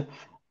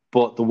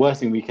 But the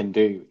worst thing we can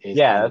do is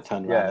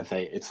turn around and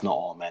say it's not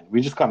all men.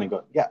 We just kind of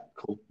go, "Yeah,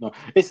 cool." No,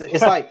 it's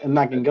like a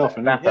nagging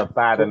girlfirlend. That's a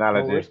bad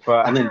analogy,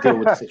 but and then deal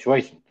with the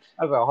situation.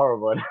 That's a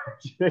horrible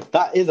analogy.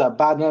 That is a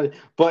bad analogy.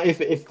 But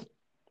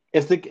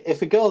if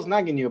the girl's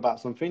nagging you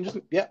about something, just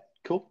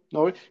cool,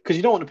 no worries, because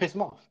you don't want to piss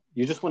them off.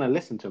 You just want to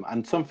listen to them.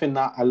 And something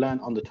that I learned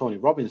on the Tony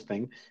Robbins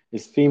thing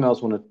is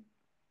females want to,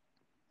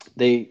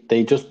 they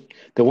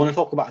want to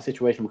talk about a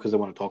situation because they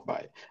want to talk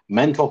about it.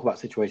 Men talk about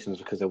situations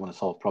because they want to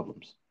solve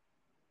problems.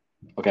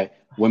 Okay,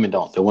 women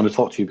don't. They want to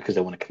talk to you because they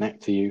want to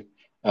connect to you,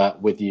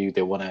 with you.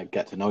 They want to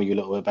get to know you a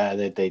little bit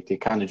better. They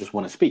kind of just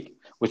want to speak,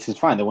 which is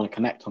fine. They want to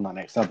connect on that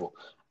next level.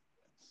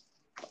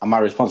 And my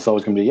response is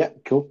always going to be, yeah,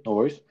 cool, no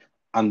worries.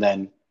 and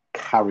then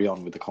carry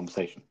on with the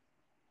conversation.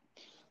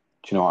 Do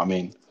you know what I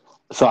mean?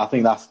 So I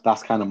think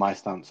that's kind of my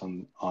stance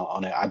on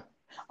it.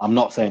 I'm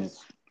not saying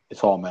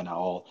it's all men at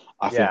all.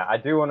 I think I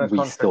do want to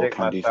we still contradict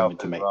can do myself something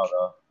to as make well,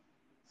 though.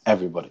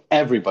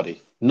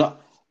 everybody,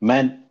 not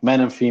men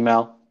and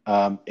female.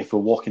 If we're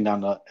walking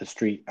down the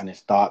street and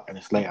it's dark and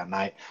it's late at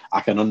night,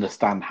 I can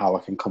understand how I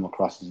can come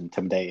across as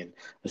intimidating,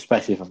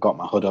 especially if I've got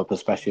my hood up,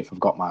 especially if I've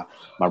got my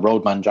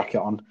roadman jacket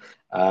on.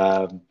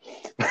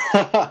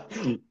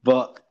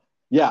 But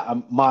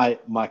yeah, my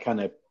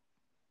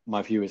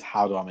view is,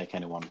 how do I make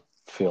anyone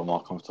feel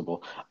more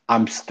comfortable?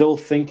 I'm still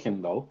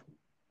thinking, though,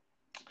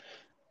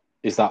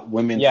 is that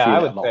women feel I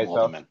it would a lot say more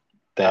so. than men.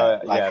 They're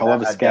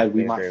however scared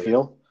we might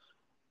feel.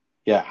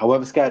 Yeah,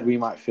 however scared we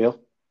might feel,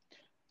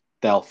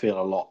 they'll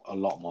feel a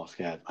lot more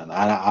scared. And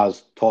I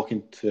was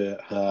talking to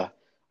her,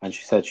 and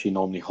she said she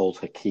normally holds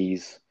her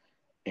keys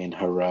in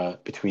her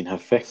between her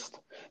fist,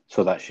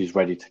 so that she's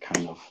ready to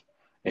kind of,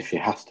 if she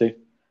has to,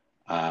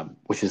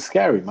 which is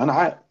scary, man.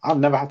 I've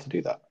never had to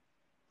do that.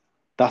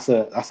 That's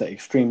an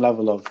extreme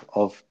level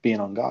of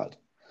being on guard.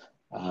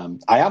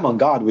 I am on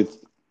guard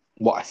with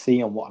what I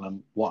see and what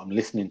I'm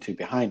listening to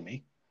behind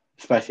me,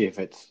 especially if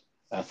it's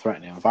a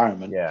threatening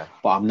environment. Yeah.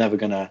 But I'm never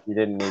gonna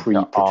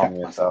pre-protect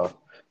myself,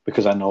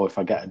 because I know if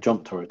I get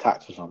jumped or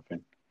attacked or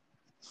something.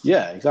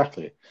 Yeah,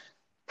 exactly.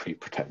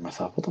 Pre-protect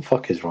myself. What the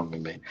fuck is wrong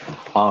with me?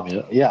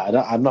 Army. Yeah,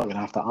 I'm not gonna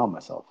have to arm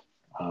myself.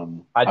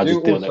 I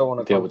do just also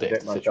want to deal with it contradict if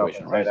the myself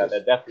situation and say that arises.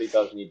 there definitely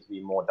does need to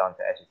be more done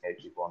to educate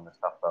people on this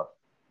stuff, though.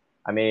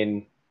 I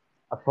mean,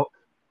 for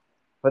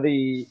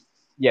the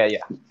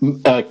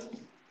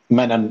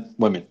men and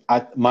women.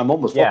 My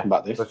mum was talking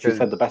about this. She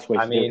said the best way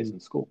to do it is in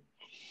school.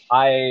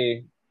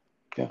 I'm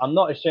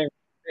not ashamed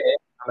of it.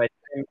 I'm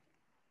ashamed.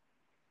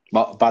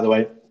 But by the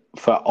way,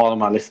 for all of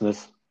my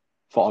listeners,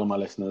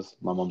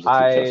 my mum's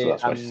a teacher, so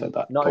that's why she said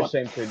that. I'm not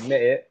ashamed to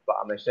admit it, but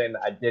I'm ashamed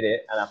that I did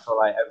it, and I feel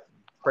like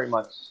pretty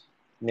much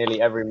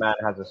nearly every man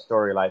has a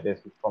story like this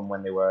from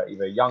when they were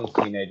either a young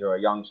teenager or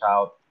a young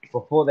child,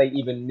 before they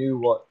even knew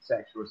what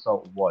sexual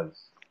assault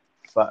was.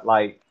 But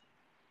like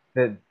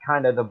the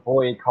kind of the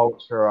boy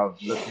culture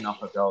of looking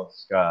up a girl's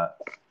skirt,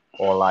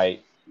 or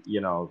like,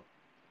 you know,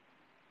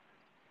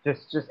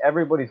 just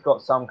everybody's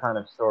got some kind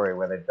of story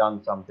where they've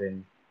done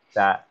something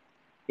that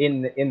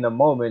in the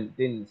moment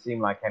didn't seem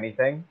like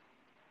anything,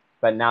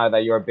 but now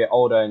that you're a bit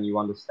older and you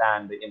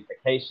understand the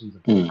implications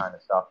of this kind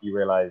of stuff, you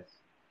realize,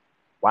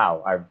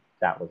 wow,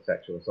 that was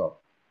sexual assault.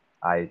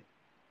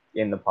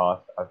 In the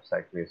past, I've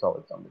sexually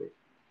assaulted somebody.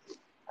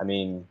 I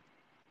mean,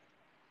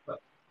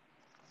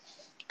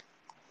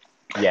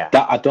 yeah.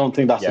 I don't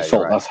think that's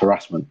assault. Right. That's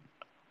harassment.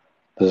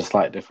 There's a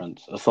slight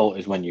difference. Assault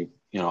is when you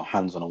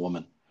hands on a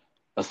woman.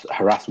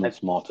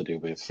 Harassment's more to do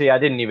with. See, I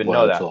didn't even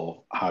know that.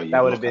 Or how you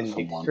that would have been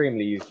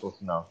extremely useful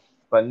to know.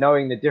 But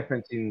knowing the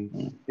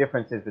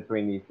differences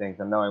between these things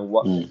and knowing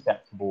what's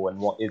acceptable and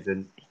what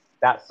isn't,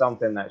 that's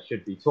something that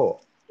should be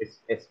taught.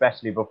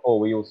 Especially before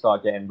we all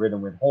start getting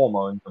ridden with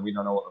hormones and we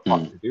don't know what the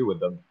fuck to do with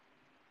them.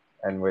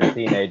 And we're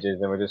teenagers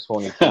and we're just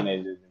horny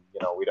teenagers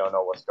and we don't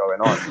know what's going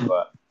on.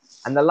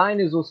 And the line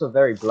is also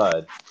very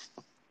blurred.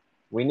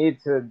 We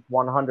need to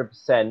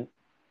 100%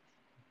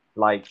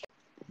 like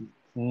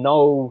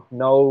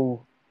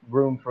no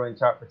room for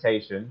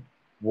interpretation.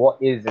 What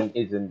is and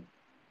isn't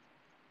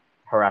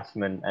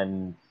harassment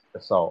and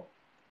assault?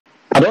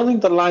 I don't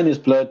think the line is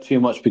blurred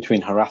too much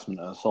between harassment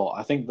and assault.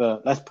 I think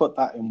let's put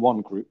that in one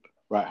group,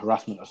 right?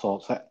 Harassment,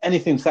 assault,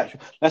 anything sexual.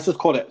 Let's just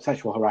call it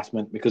sexual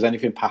harassment, because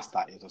anything past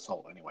that is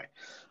assault anyway.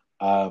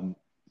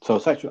 So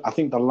sexual. I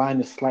think the line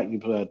is slightly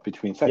blurred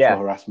between sexual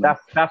harassment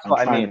that's and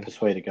what trying I mean. to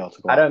persuade a girl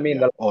to go I don't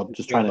mean or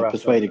just trying to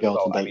persuade a girl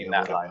to date you or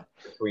whatever.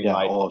 Between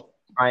or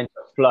trying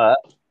to flirt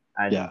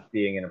and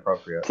being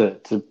inappropriate.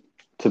 To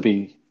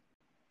be,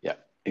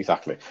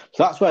 exactly.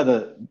 So that's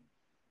where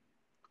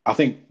I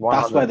think 100%.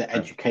 That's where the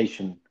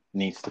education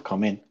needs to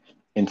come in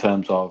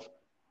terms of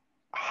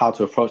how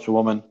to approach a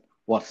woman,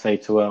 what to say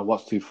to her,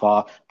 what's too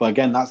far. But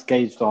again, that's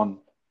gauged on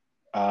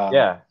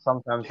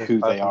sometimes who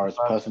they are as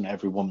a person.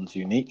 Every woman's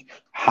unique.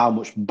 How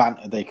much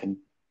banter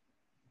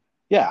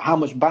how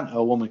much banter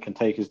a woman can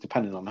take is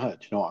dependent on her.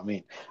 Do you know what I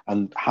mean?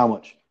 And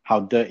how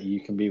dirty you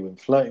can be when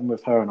flirting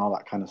with her and all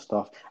that kind of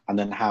stuff. And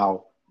then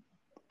how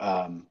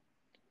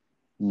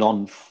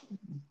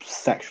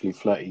non-sexually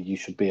flirty you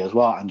should be as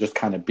well, and just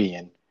kind of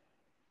being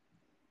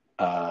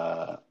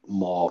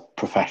more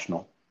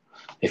professional,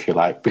 if you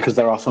like, because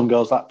there are some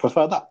girls that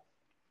prefer that.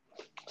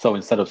 So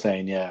instead of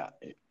saying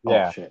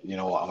shit, you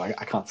know what,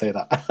 I can't say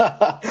that.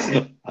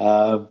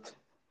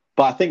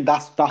 But I think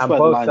that's where the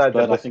line's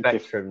blurred. I think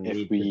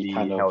if we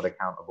kind of held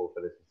accountable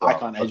for this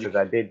as well, because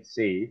I did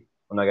see,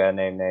 I'm not going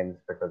to name names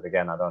because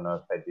again I don't know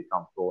if they'd be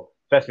comfortable,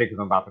 especially because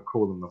I'm about to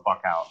call them the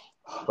fuck out,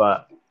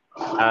 but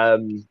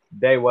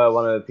they were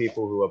one of the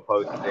people who were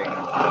posting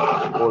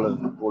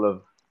all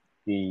of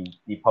the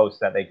posts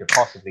that they could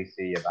possibly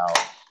see about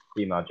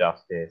female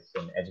justice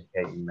and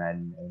educating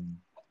men, and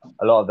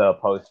a lot of the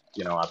posts,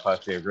 I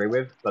personally agree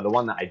with, but the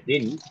one that I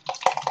didn't.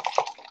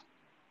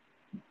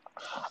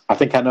 I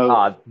think I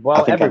know.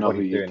 Well, I think I know who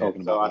everybody's you're doing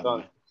talking it, so about. By the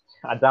way.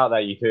 I doubt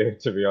that you do,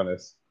 to be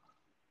honest.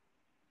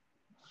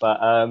 But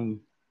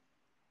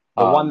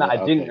the one that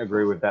I didn't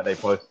agree with that they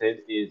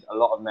posted is a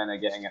lot of men are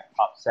getting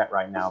upset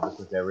right now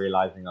because they're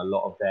realizing a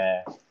lot of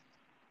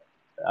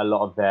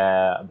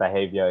their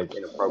behavior is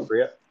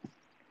inappropriate.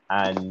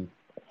 And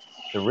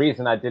the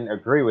reason I didn't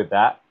agree with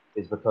that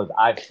is because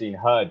I've seen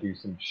her do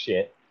some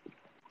shit,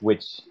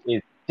 which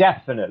is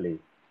definitely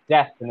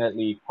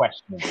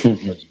questionable,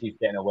 but she's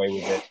getting away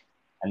with it,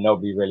 and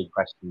nobody really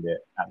questioned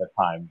it at the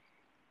time.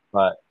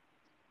 But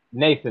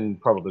Nathan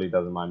probably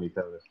doesn't mind me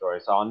telling the story,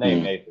 so I'll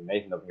name Nathan.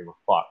 Nathan doesn't give a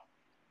fuck.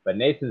 But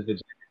Nathan's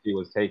virginity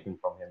was taken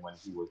from him when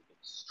he was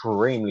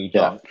extremely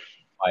drunk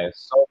by a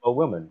sober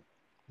woman.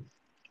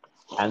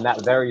 And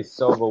that very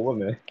sober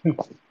woman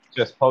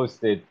just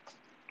posted,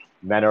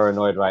 men are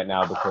annoyed right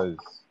now because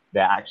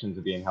their actions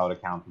are being held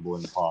accountable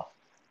in the past.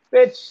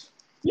 Bitch,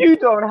 you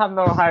don't have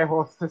no high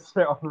horse to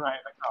sit on right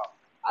now.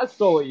 I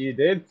saw what you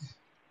did.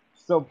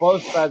 So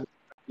both sides...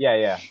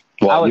 Yeah.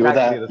 What, I was you were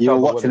actually there? the You were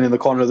sober watching woman. in the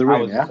corner of the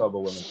room, I was the sober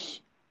woman.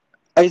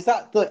 Is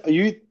that the... Are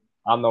you...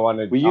 I'm the one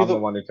who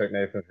took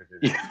Nathan's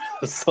virginity.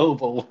 The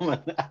sober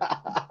woman.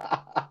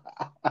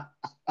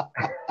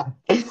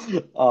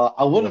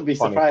 I wouldn't be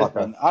surprised,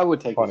 man. I would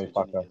take his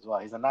virginity as well.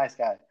 He's a nice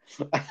guy.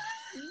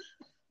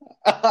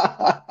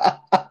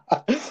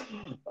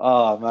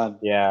 Oh, man.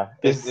 Yeah.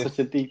 This is such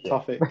a deep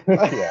topic.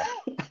 Yeah.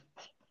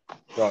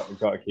 Got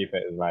to keep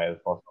it as light as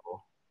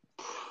possible.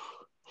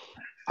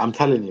 I'm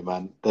telling you,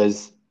 man.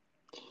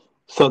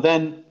 So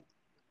then...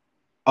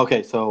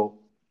 Okay, so...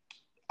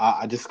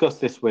 I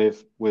discussed this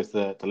with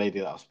the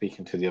lady that I was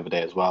speaking to the other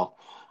day as well.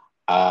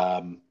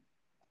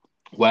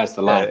 Where's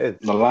the line? Yeah,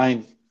 the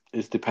line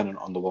is dependent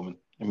on the woman,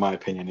 in my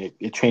opinion.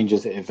 It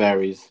changes, it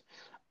varies.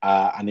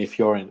 And if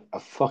you're a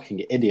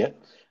fucking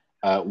idiot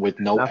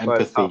with no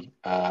empathy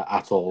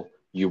at all,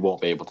 you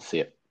won't be able to see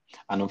it.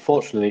 And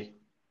unfortunately,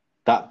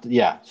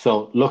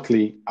 so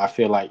luckily, I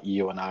feel like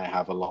you and I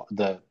have a lot.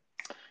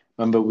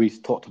 Remember we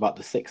talked about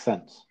the sixth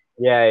sense?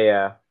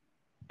 Yeah.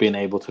 Being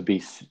able to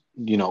be,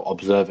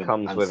 observant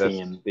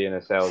and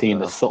seeing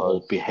the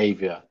subtle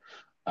behavior.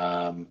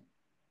 Yeah.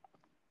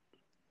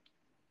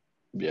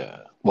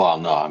 Well,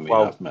 no, I mean,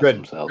 I've met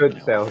some salesmen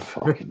who are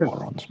fucking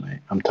morons,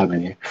 mate. I'm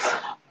telling you.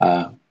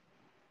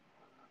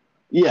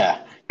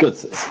 Yeah, good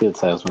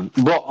salesman.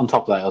 But on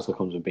top of that, it also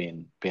comes with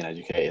being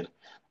educated.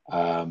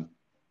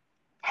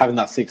 Having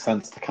that sixth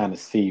sense to kind of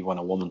see when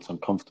a woman's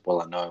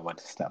uncomfortable and knowing when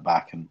to step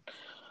back and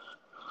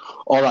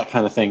all that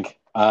kind of thing.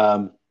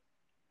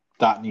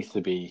 That needs to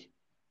be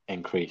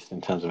increased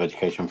in terms of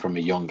education from a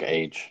young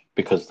age,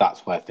 because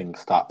that's where things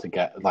start to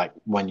get, like,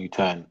 when you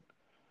turn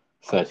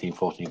 13,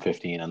 14,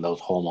 15 and those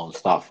hormones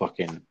start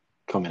fucking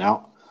coming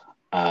out,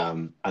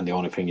 and the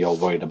only thing you're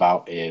worried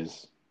about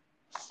is,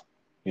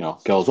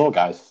 girls or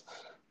guys,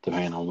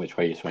 depending on which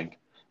way you swing.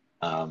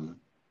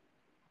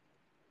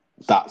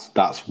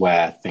 That's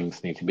where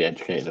things need to be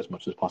educated as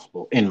much as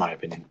possible, in my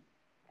opinion.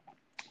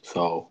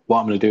 So what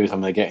I'm going to do is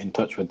I'm going to get in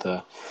touch with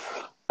the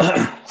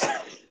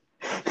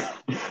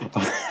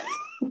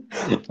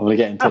I'm going to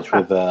get in touch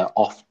with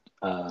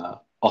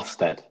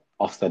Ofsted.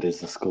 Ofsted is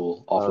the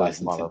school of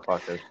licensing.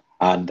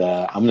 And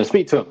I'm going to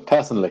speak to him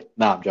personally.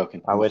 Nah, I'm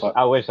joking. I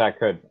wish I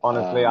could.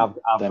 Honestly, I've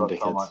got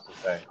so much to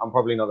say. I'm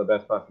probably not the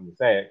best person to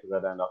say it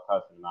because I'd end up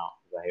cursing them out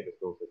because I hate the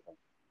school system.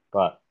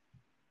 But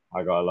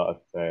I got a lot to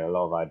say, a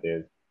lot of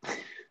ideas.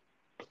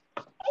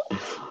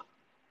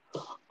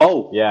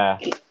 Oh, yeah.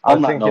 I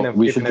was thinking of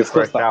keeping it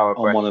for a shower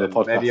question. One of the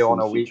podcasts, maybe on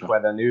a week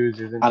where the news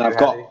isn't too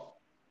heavy.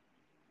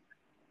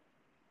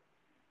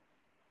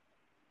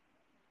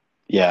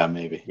 Yeah,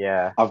 maybe.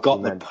 Yeah. I've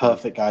got the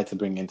perfect guy to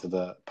bring into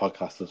the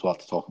podcast as well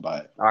to talk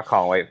about it. I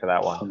can't wait for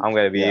that one. I'm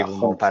going to be even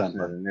more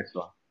passionate than this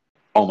one.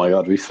 Oh my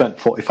God, we spent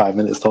 45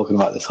 minutes talking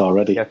about this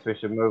already. Guess we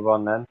should move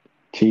on then.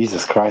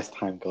 Jesus Christ,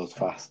 time goes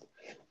fast.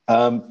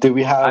 Do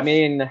we have... I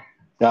mean,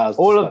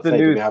 all of the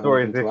news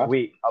stories this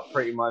week are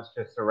pretty much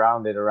just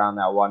surrounded around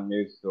that one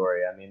news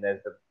story. I mean,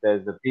 there's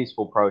the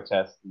peaceful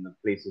protest and the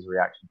police's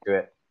reaction to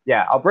it.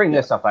 Yeah, I'll bring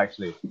this up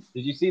actually.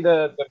 Did you see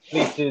the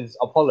police's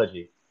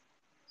apology?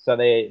 So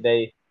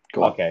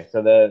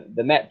so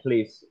the Met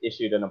Police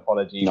issued an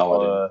apology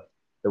for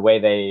the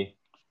way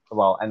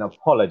an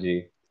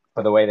apology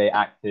for the way they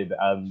acted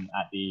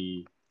at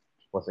the,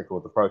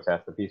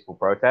 the peaceful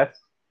protest.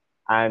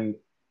 And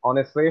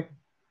honestly,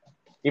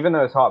 even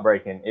though it's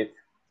heartbreaking, it's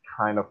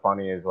kind of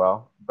funny as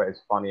well, but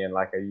it's funny in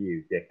like a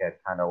you dickhead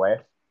kind of way,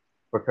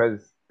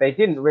 because they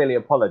didn't really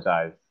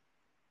apologize.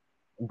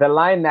 The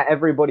line that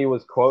everybody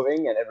was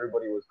quoting and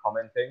everybody was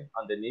commenting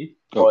underneath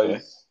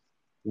was,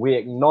 "We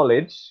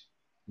acknowledge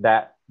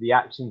that the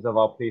actions of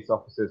our police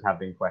officers have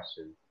been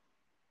questioned.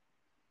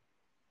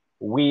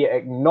 We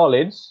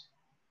acknowledge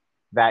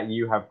that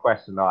you have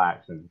questioned our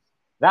actions."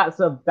 That's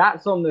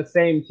on the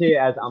same tier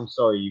as "I'm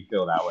sorry you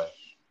feel that way."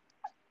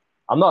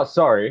 I'm not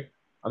sorry.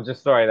 I'm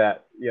just sorry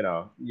that,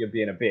 you're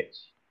being a bitch.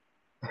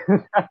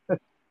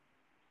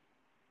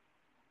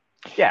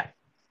 Yeah.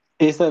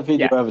 Is there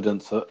video Yeah.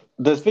 evidence?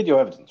 There's video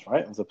evidence,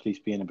 right, of the police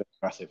being a bit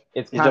aggressive.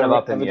 It's Is kind there of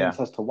up in the evidence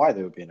air. as to why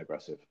they were being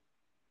aggressive?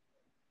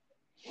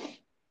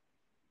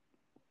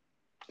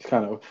 It's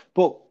kind of.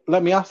 But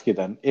let me ask you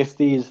then: if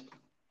these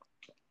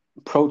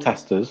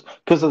protesters,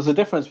 because there's a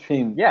difference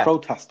between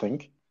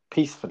protesting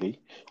peacefully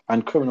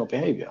and criminal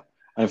behavior,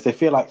 and if they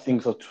feel like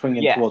things are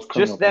swinging towards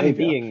criminal just them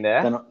behavior, being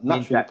there then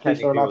means naturally that the police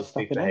are technically allowed was to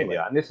step police in behavior.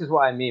 anyway. And this is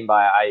what I mean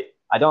by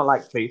I don't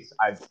like police.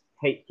 I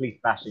hate police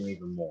bashing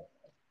even more.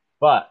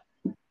 But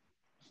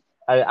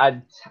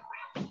I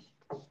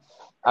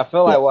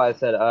feel like what I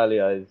said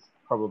earlier is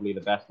probably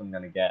the best I'm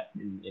going to get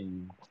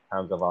in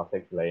terms of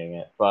articulating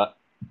it. But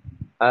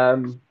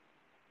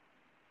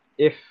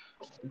if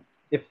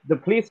the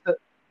police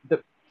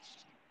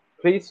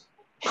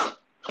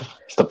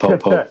It's the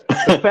po-po.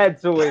 the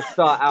feds always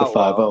start out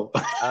well.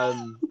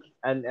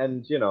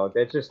 and you know,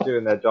 they're just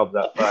doing their jobs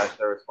at first.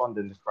 They're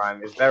responding to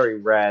crime. It's very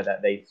rare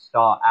that they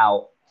start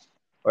out,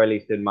 or at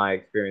least in my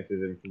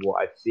experiences and from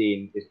what I've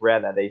seen, it's rare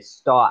that they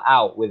start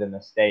out with a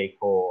mistake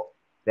or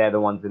they're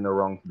the ones in the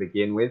wrong to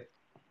begin with.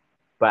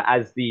 But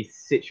as the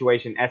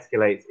situation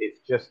escalates,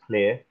 it's just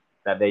clear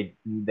that they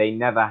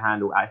never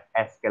handle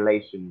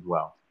escalations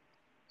well.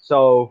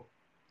 So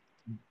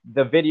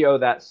the video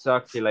that's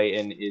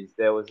circulating is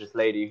there was this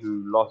lady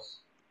who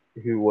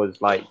was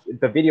like,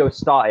 the video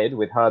started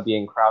with her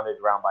being crowded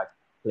around by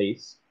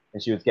police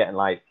and she was getting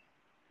like,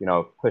 you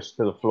know, pushed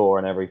to the floor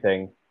and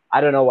everything. I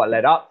don't know what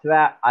led up to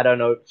that. I don't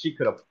know. She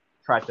could have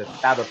tried to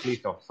stab a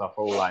police officer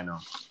for all I know.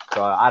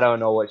 So I don't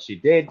know what she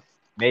did.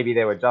 Maybe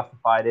they were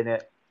justified in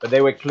it, but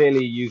they were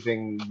clearly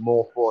using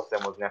more force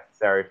than was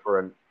necessary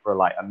for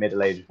like a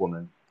middle-aged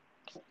woman.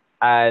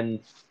 And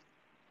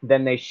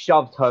then they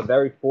shoved her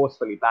very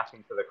forcefully back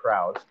into the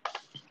crowd,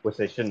 which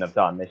they shouldn't have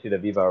done. They should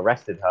have either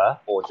arrested her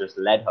or just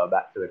led her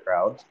back to the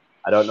crowd.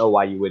 I don't know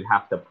why you would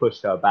have to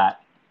push her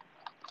back.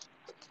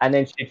 And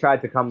then she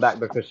tried to come back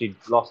because she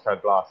lost her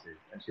glasses.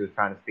 And she was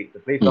trying to speak to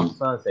the police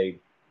officer and say,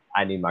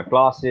 I need my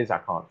glasses. I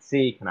can't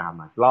see. Can I have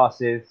my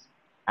glasses?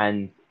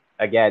 And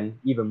again,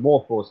 even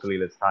more forcefully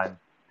this time,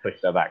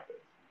 pushed her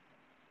backwards.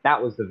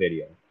 That was the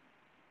video.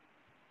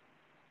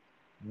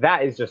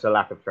 That is just a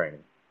lack of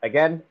training.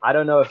 Again, I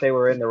don't know if they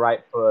were in the right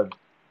for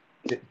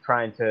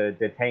trying to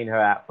detain her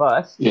at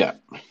first. Yeah.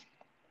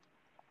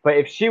 But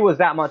if she was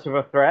that much of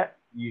a threat,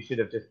 you should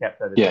have just kept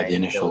her detained. Yeah, the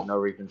initial. There was no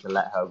reason to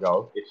let her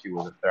go if she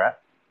was a threat.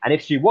 And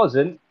if she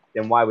wasn't,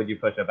 then why would you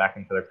push her back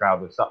into the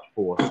crowd with such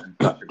force and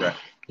such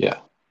aggression? Yeah.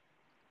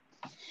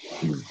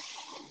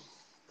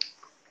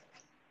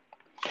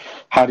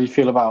 How do you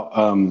feel about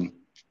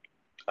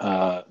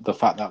the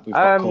fact that we've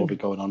got COVID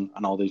going on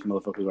and all these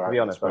motherfuckers are out? To be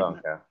honest, I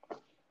don't care.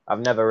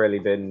 I've never really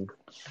been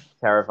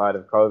terrified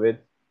of COVID.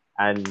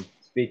 And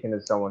speaking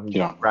as someone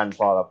whose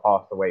grandfather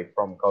passed away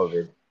from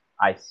COVID,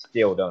 I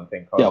still don't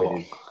think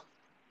COVID is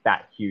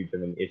that huge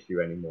of an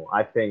issue anymore.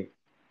 I think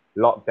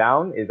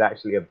lockdown is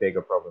actually a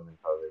bigger problem than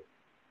COVID,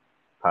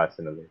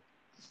 personally.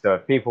 So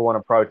if people want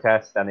to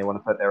protest and they want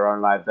to put their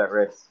own lives at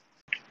risk,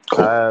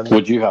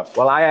 would you have?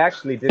 Well, I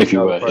actually didn't if you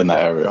know were in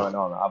that area going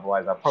on.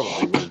 Otherwise, I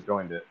probably would have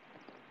joined it.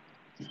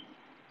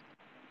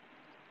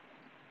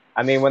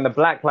 I mean, when the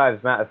Black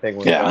Lives Matter thing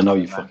was I know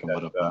you fucking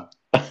would have.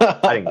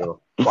 I didn't give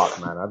a fuck,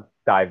 man. I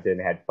dived in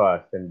head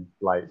first, and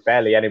like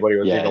barely anybody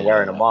was even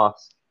wearing a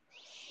mask.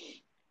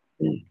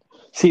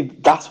 See,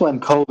 that's when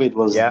COVID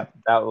was. Yeah,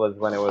 that was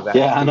when it was.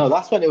 Actually, I know.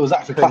 That's when it was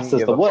actually classed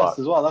as the worst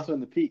as well. That's when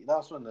the peak.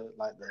 That's when the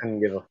couldn't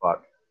give a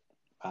fuck.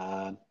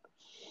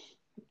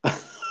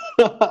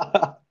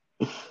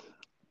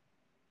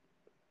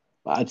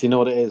 Do you know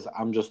what it is?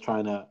 I'm just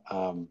trying to.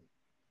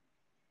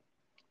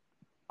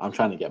 I'm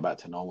trying to get back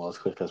to normal as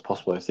quick as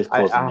possible. If this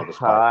causes another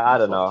spike, I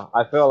don't know.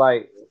 I feel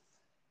like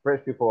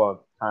British people are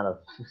kind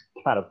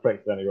of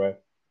pricks anyway.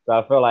 So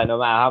I feel like no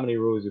matter how many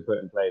rules you put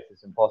in place,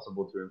 it's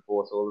impossible to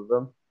enforce all of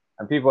them,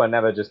 and people are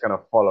never just going to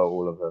follow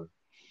all of them.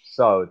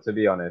 So to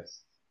be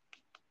honest,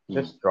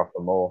 just drop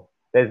them all.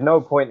 There's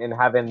no point in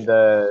having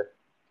the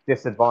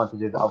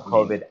disadvantages of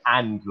COVID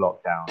and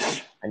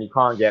lockdown, and you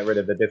can't get rid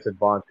of the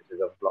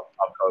disadvantages of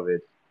COVID.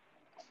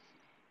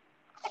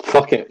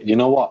 Fuck it. You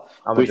know what?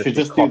 We should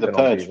just do the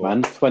purge,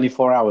 man.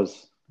 24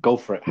 hours. Go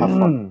for it. Have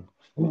fun.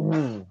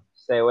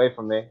 Stay away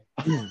from me.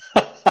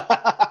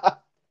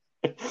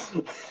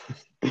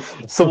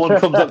 Someone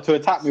comes up to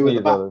attack me with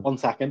a bat. 1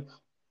 second.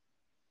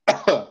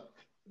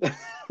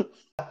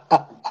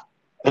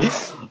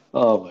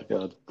 Oh my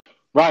god.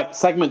 Right,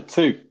 segment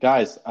 2,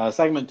 guys.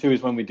 Segment 2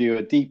 is when we do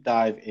a deep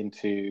dive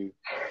into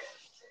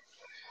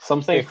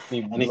something,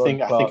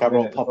 anything. I think I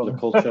wrote popular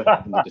culture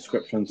in the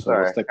description, so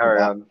we'll stick with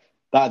that.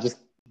 That just.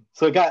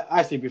 So, guys,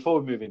 actually,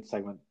 before we move into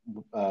segment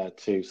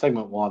 2,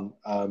 segment 1,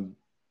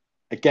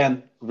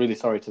 again, really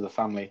sorry to the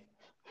family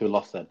who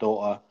lost their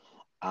daughter.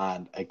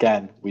 And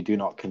again, we do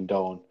not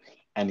condone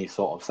any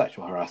sort of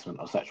sexual harassment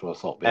or sexual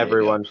assault behavior.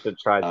 Everyone should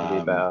try to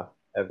be better.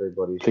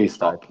 Everybody should please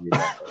try stop. to be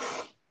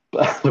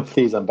better.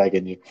 Please, I'm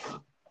begging you.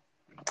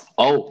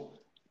 Oh,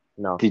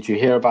 no. Did you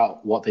hear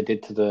about what they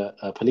did to the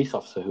police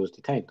officer who was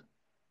detained?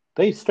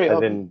 They straight As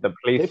up, in the they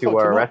police who fucked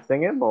were him up.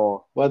 arresting him,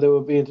 or Where they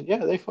were being,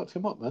 yeah, they fucked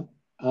him up, man.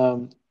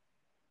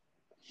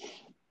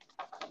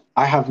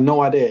 I have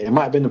no idea. It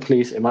might have been the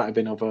police, it might have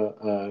been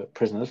other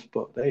prisoners,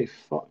 but they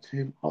fucked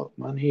him up,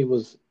 man. He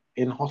was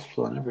in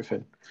hospital and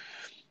everything.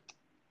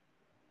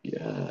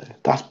 Yeah,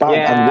 that's bad.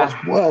 And what's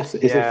yeah, worse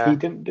is if he yeah.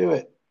 didn't do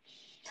it.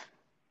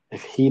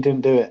 If he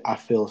didn't do it, I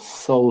feel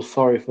so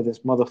sorry for this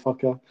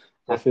motherfucker.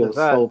 I Just feel so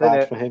desserts, didn't bad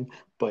it? for him.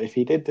 But if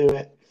he did do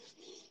it,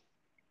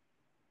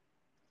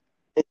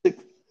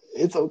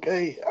 it's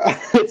okay.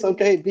 It's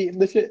okay. Beat him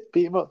the shit.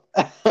 Beat him up.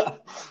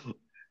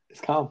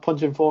 It's calm.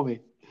 Punch him for me.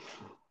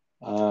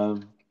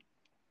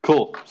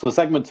 Cool. So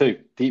segment 2,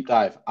 deep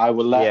dive. I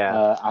will let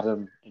Yeah.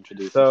 Adam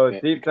introduce So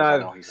this bit deep because I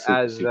dive know he's super,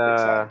 as super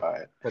excited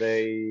about it.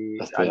 today.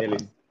 Let's do I it, nearly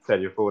man.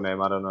 said your full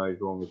name. I don't know if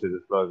you want me to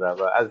disclose that,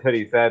 but as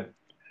Hoodie said,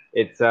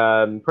 it's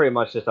pretty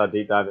much just our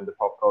deep dive into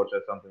pop culture,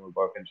 something we're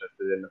both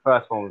interested in. The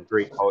first one was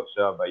Greek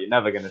culture, but you're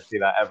never going to see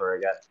that ever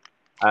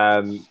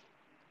again.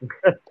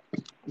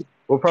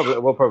 We'll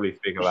probably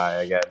speak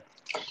about it again.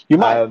 You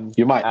might.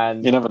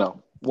 And You never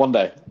know. One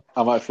day,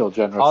 I might feel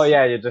generous. oh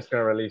yeah, you're just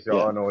going to release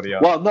your own audio.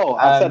 Well, no,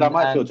 I said I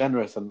might feel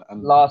generous and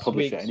last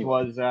publish it week's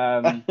anyway. was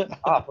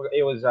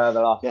it was the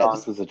last yeah, dance,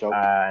 just as a joke.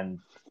 and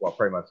well,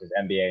 pretty much just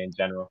NBA in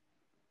general.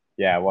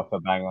 Yeah, what's a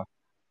banger?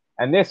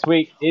 And this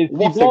week is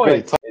What's The a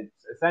Boys. great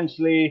It's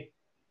essentially,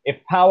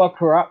 if power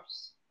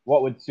corrupts,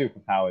 what would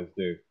superpowers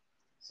do?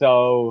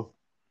 So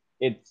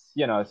it's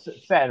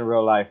set in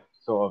real life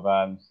sort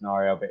of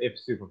scenario, but if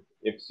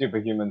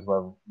superhumans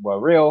were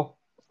real,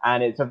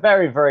 and it's a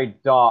very, very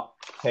dark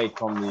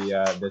take on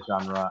the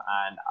genre,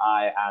 and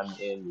I am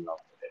in love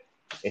with it,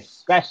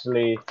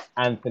 especially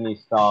Anthony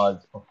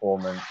Starr's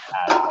performance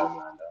as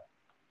Homelander.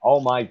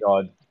 Oh my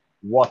god,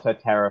 what a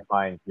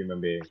terrifying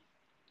human being!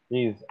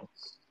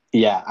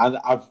 Yeah, and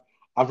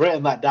I've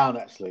written that down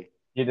actually.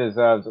 He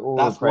deserves all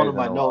That's the praise one of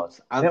my in the world.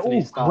 notes. They're Anthony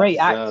all Starr great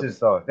deserves actors,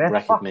 though. They're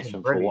recognition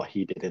fucking for brilliant. what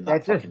he did in They're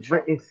that fucking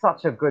show. It's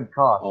such a good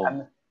cast, Oh.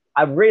 and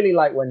I really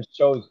like when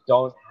shows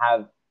don't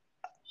have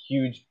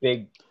huge,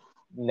 big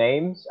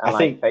names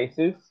and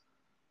faces.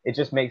 It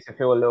just makes it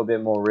feel a little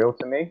bit more real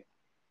to me.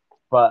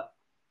 But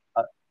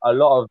a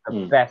lot of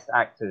the best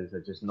actors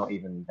are just not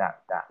even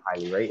that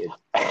highly rated.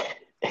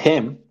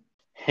 Him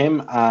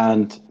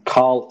and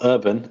Carl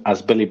Urban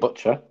as Billy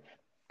Butcher,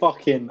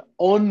 fucking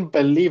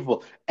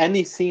unbelievable.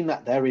 Any scene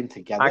that they're in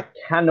together, I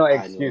cannot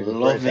excuse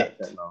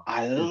it.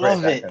 I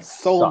love it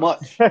so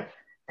much.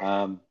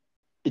 Do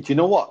you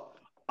know what?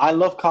 I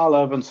love Carl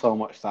Urban so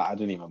much that I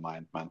didn't even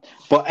mind, man.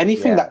 But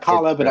anything that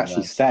Carl Urban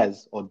actually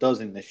says or does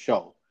in this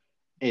show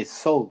is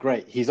so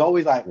great. He's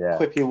always like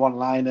quippy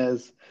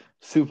one-liners,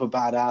 super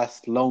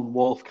badass, lone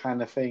wolf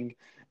kind of thing.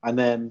 And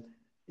then,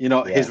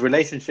 his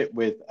relationship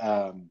with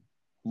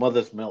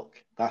Mother's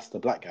Milk, that's the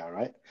black guy,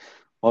 right?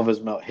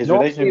 Mother's Milk. His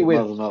relationship with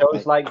Mother's Milk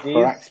shows like these,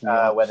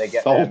 where they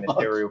get their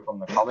material from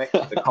the comics.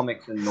 The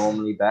comics are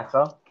normally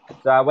better.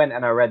 So I went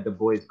and I read the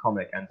Boys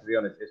comic, and to be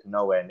honest, it's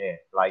nowhere near.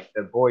 Like,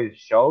 the Boys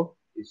show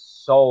is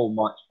so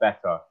much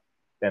better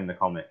than the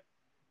comic.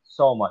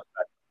 So much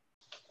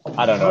better.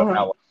 I don't know if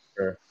that was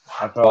true.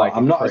 I feel like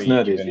I'm not as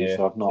nerdy as you,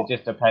 so I've not. It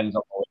just depends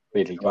on what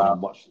really gone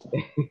and watched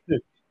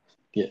it.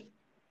 Yeah.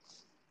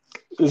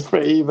 It's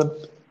pretty even.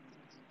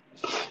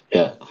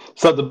 Yeah.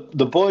 So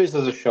the Boys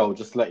as a show,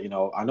 just to let you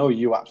know, I know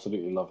you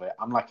absolutely love it.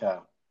 I'm like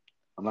a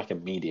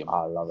medium.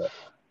 I love it.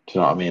 Do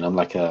you know what I mean? I'm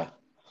like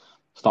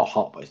it's not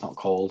hot, but it's not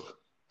cold.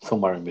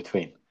 Somewhere in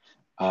between.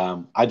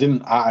 I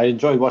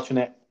enjoyed watching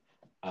it.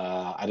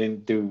 I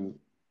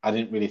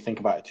didn't really think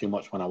about it too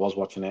much when I was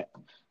watching it.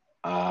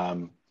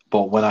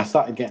 But when I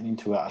started getting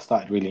into it, I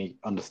started really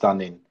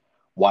understanding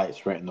why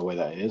it's written the way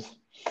that it is.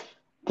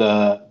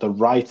 The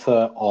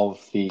writer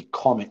of the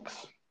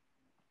comics,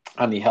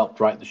 and he helped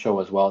write the show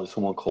as well, is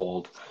someone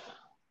called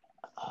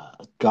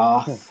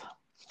Garth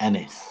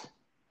Ennis.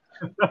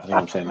 I think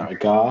I'm saying that.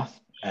 Garth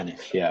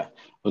Ennis, yeah.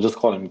 We'll just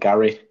call him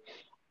Gary.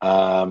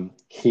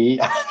 He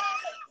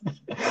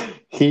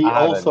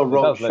also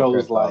wrote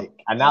shows like...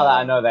 And now that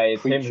I know that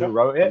it's Preacher. him who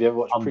wrote it,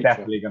 I'm Preacher?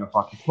 definitely going to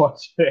fucking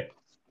watch it.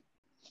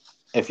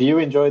 If you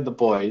enjoyed The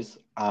Boys,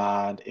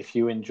 and if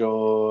you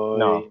enjoy...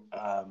 No.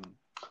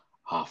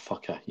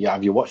 Yeah,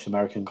 have you watched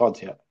American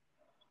Gods yet?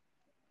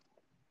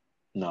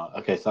 No.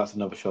 Okay, so that's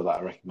another show that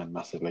I recommend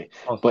massively.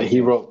 But he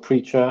wrote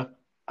Preacher.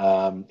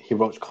 He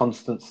wrote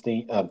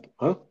Constantine.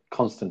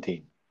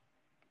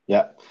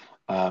 Yeah.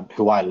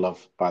 Who I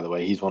love, by the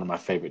way. He's one of my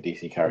favorite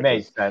DC characters.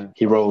 Makes sense.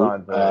 He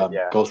wrote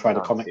Ghost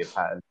Rider comics.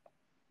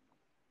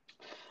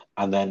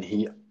 And then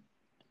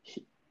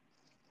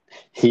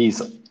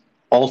he's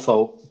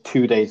also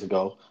 2 days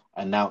ago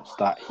announced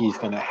that he's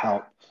going to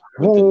help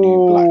with the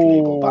new Black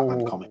Label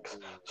Batman comics.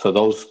 So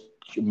those,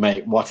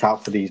 mate, watch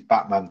out for these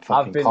Batman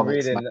fucking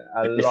comics.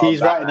 If he's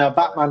writing a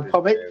Batman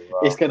comic,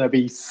 it's going to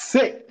be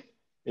sick.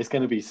 It's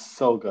going to be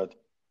so good.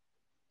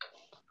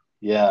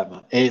 Yeah,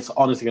 man. It's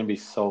honestly going to be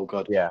so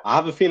good. Yeah. I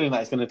have a feeling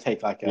that it's going to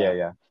take like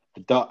a...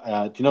 do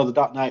you know the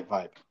Dark Knight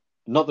vibe?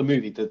 Not the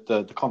movie,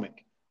 the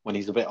comic, when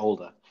he's a bit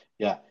older.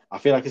 Yeah. I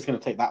feel like it's going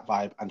to take that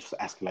vibe and just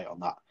escalate on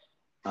that.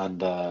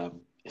 And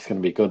It's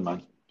going to be good,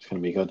 man. It's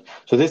going to be good.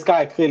 So this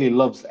guy clearly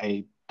loves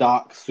a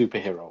dark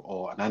superhero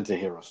or an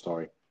anti-hero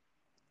story.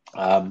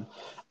 And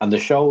the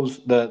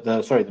shows,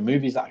 the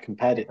movies that I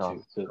compared it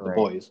to, the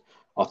boys,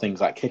 are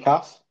things like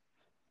Kick-Ass,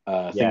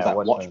 things like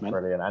Watchmen,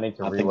 brilliant. I need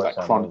to and things rewatch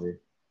like that movie.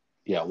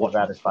 Yeah,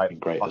 Watchmen's fucking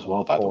great as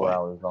well, by the 4 way.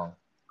 hours long.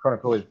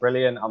 Chronicle is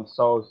brilliant. I'm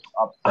so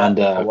upset And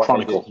for what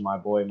Chronicle. they did to my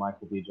boy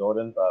Michael B.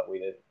 Jordan, but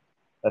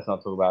let's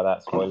not talk about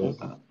that. Spoilers.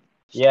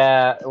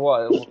 Yeah,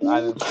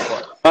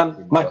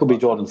 Michael B.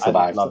 Jordan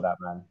survived. I love that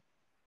man.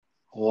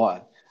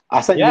 What? I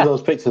sent you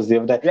those pictures the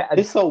other day. Yeah,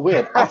 it's so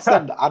weird. I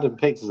sent Adam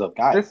pictures of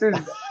guys.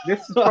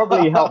 This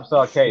probably helps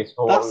our case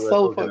for what we were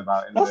talking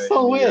about in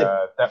weird.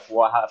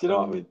 What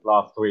happened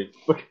last week.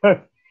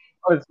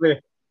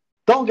 Honestly,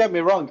 don't get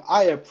me wrong.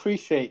 I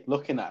appreciate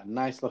looking at a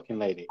nice-looking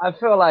lady. I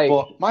feel like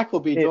but Michael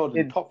B.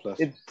 Jordan topless.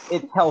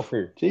 It's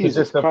healthy to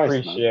just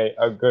appreciate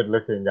a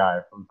good-looking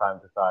guy from time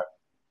to time.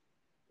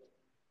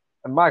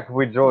 And Michael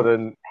B.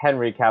 Jordan,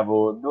 Henry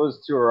Cavill,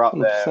 those two are up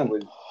there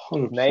with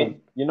 100%.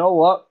 Mate, you know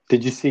what?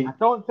 Did you see? I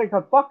don't think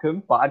I'd fuck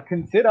him, but I'd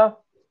consider.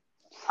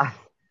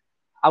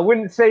 I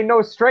wouldn't say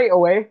no straight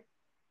away.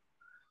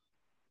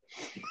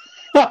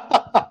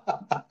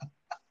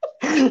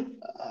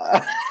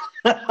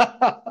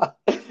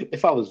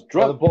 If I was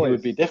drunk, it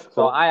would be difficult.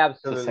 So I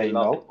absolutely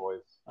love the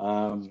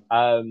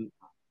boys.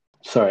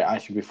 Sorry,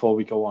 actually, before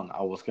we go on,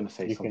 I was going to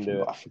say something,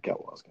 but I forget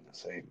what I was going to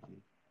say,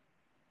 man.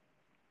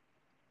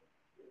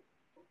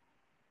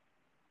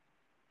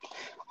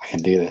 I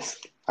can do this.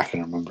 I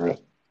can remember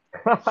it.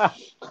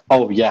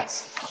 Oh,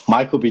 yes.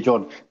 Michael B.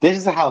 Jordan. This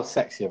is how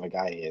sexy of a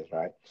guy he is,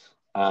 right?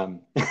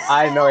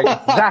 I know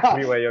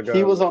exactly where you're going.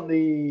 He was on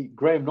the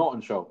Graham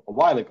Norton show a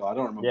while ago. I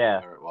don't remember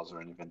where it was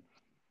or anything.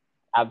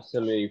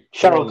 Absolutely.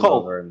 Cheryl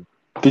Cole.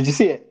 Did you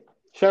see it?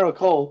 Cheryl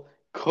Cole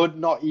could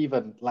not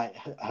even,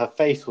 her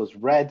face was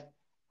red.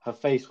 Her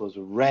face was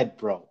red,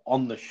 bro,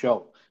 on the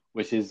show,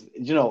 which is,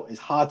 it's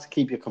hard to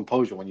keep your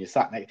composure when you're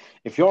sat next.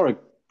 If you're a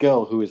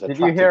girl who is attracted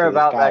to this guy, did you hear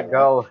about that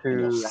girl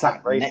who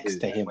sat next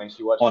to him when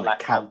she watched on Black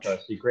a couch?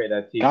 Panther, she gritted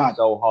her teeth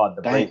so hard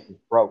the braces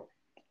broke.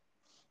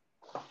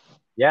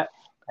 Yeah,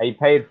 he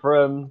paid for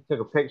him,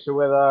 took a picture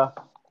with her.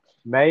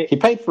 Mate, he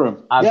paid for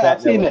him. I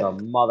bet there was a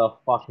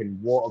motherfucking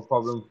water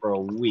problem for a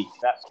week.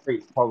 That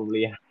street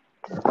probably...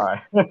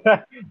 Right.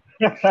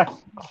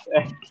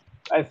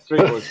 That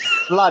street was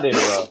flooded,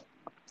 bro.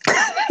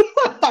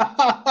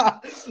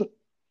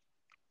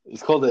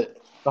 It's called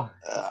it...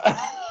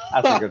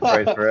 That's a good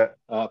phrase for it.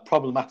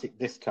 Problematic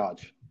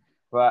discharge.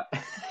 But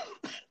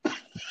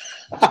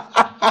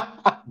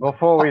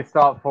before we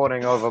start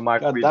fawning over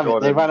Michael B.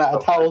 Jordan, they ran out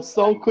of towels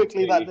so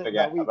quickly that they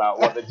forget about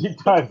what the deep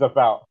dive's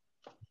about.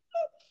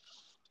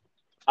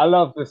 I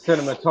love the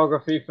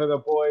cinematography for the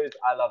boys.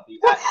 I love the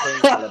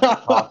acting. I love the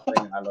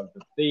casting. I love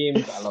the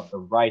themes. I love the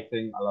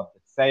writing. I love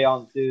the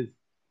seances.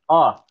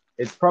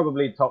 It's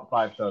probably top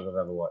 5 shows I've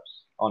ever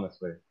watched.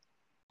 Honestly.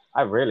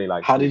 I really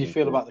like. How did you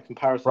feel about the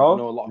comparison? Bro, I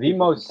know a lot of the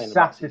most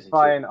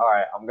satisfying. All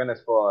right, I'm gonna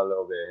spoil a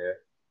little bit here,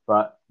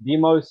 but the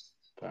most.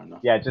 Fair enough.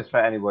 Yeah, just for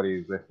anybody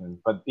who's listening,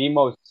 but the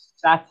most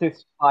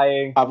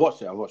satisfying. I've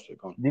watched it. Go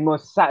on. The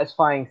most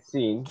satisfying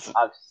scene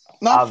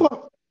I've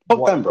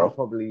watched for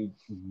probably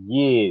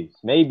years,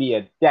 maybe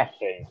a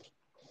decade,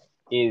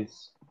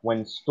 is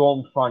when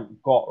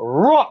Stormfront got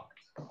rocked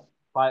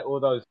by all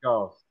those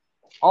girls.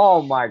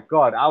 Oh my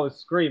God, I was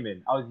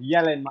screaming. I was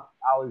yelling.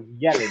 I was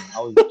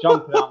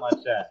jumping out my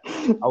chair.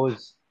 I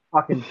was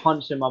fucking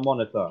punching my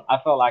monitor. I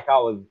felt like I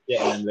was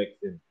getting them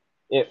licked in.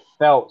 It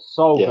felt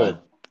so good.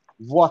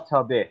 What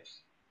a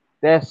bitch.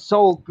 They're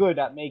so good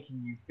at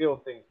making you feel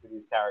things for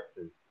these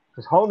characters.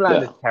 Because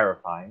Homeland is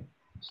terrifying.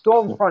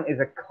 Stormfront is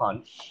a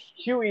cunt.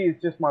 Huey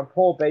is just my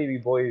poor baby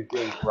boy who's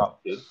being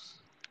corrupted.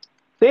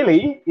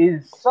 Billy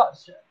is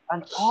such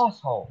an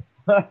asshole.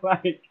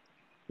 Like,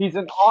 he's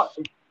an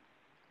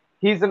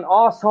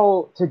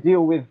asshole to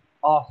deal with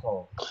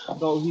asshole.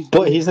 So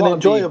he's an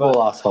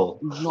enjoyable asshole.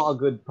 He's not a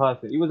good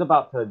person. He was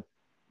about to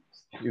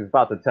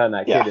turn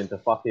that kid into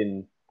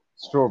fucking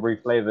strawberry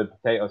flavored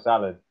potato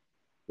salad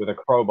with a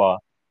crowbar.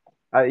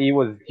 He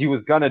was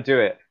gonna do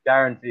it,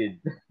 guaranteed.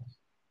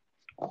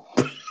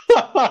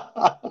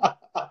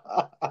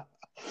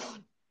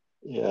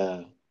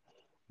 Yeah.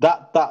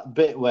 That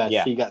bit where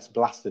she gets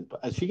blasted,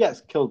 but she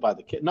gets killed by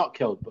the kid. Not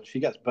killed, but she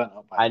gets burnt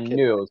up by the kid. I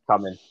knew it was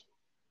coming.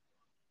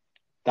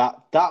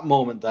 That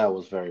moment there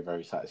was very,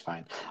 very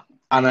satisfying.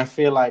 And I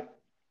feel like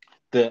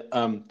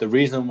the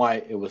reason why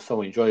it was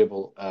so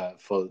enjoyable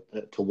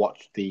to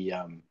watch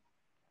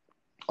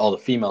all the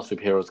female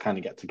superheroes kind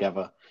of get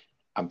together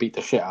and beat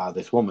the shit out of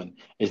this woman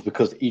is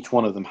because each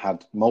one of them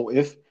had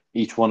motive.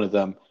 Each one of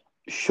them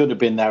should have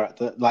been there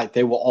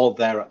they were all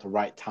there at the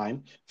right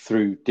time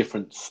through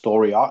different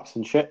story arcs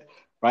and shit,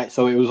 right?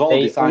 So it was all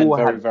designed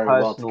very, very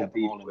well to get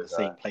them all in the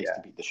same place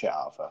to beat the shit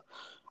out of her.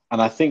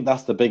 And I think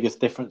that's the biggest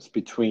difference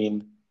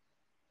between.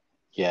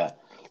 Yeah,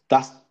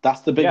 that's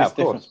the biggest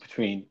difference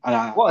between. And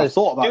I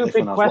thought about this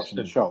when I was watching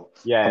the show.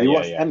 Yeah, have you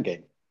watched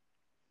Endgame?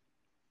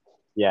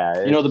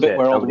 Yeah, you know the bit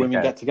where all the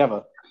women get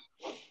together.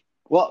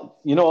 Well,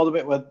 you know all the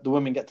bit where the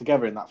women get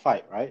together in that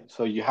fight, right?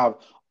 So you have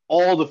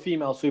all the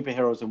female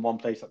superheroes in one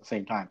place at the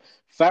same time.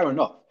 Fair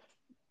enough.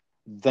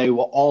 They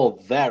were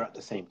all there at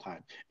the same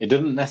time. It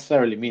didn't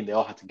necessarily mean they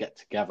all had to get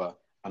together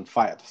and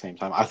fight at the same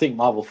time. I think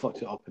Marvel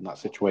fucked it up in that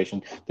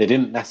situation. They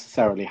didn't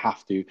necessarily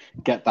have to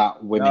get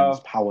that women's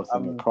power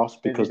thing across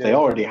because they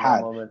already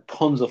had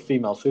tons of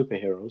female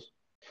superheroes.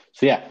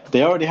 So yeah,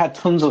 they already had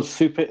tons of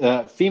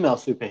female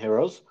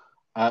superheroes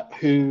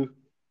who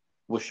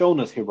were shown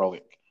as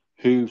heroic,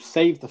 who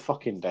saved the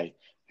fucking day,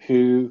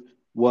 who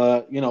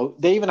were,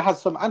 they even had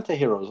some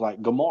anti-heroes like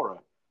Gamora.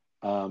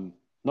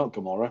 Not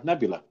Gamora,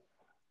 Nebula.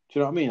 Do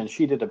you know what I mean? And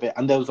she did a bit.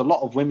 And there was a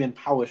lot of women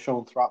power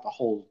shown throughout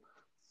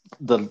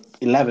the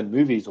 11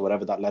 movies or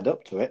whatever that led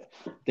up to it.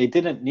 They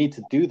didn't need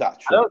to do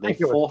that shit. They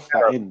forced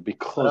that in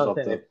because of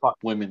the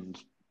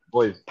women's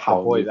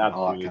power movement and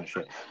all that kind of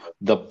shit.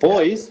 The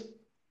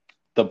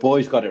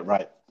boys got it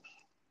right.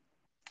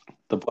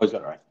 The boys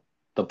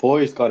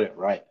got it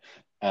right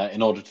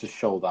in order to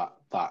show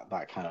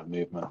that kind of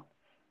movement.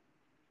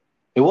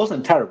 It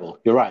wasn't terrible.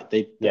 You're right.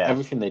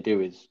 Everything they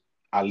do is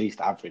at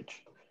least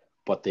average,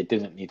 but they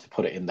didn't need to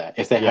put it in there.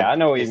 If they had, I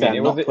know what you mean.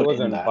 It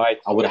wasn't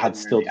vital. I would have had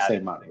still really the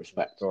same amount of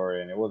respect.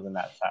 Story, and it wasn't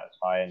that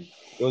satisfying.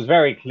 It was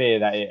very clear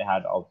that it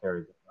had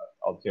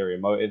ulterior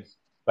motives,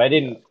 but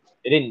it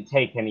didn't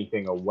take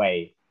anything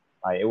away.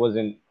 Like it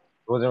wasn't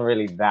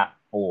really that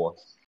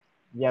forced.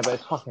 Yeah, but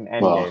it's fucking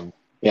Endgame. Well,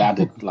 it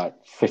added like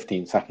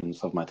 15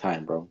 seconds of my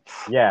time, bro.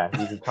 Yeah,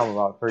 you can come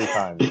about 3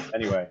 times.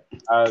 Anyway,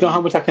 you know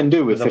how much I can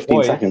do with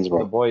 15 seconds, bro.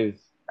 The boys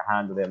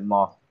handled it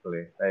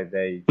masterfully.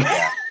 They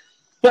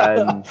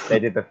and they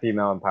did the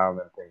female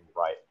empowerment thing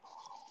right.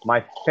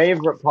 My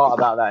favorite part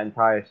about that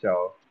entire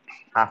show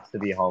has to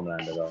be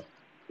Homelander, though,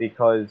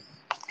 because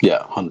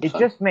 100%. It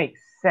just makes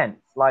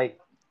sense. Like,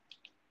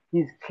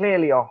 he's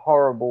clearly a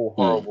horrible.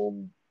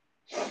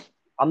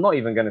 I'm not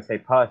even going to say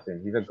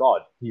person. He's a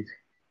god.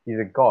 He's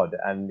a god,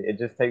 and it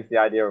just takes the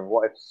idea of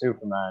what if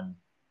Superman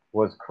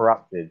was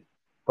corrupted.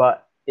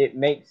 But it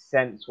makes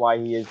sense why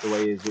he is the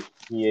way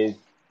he is.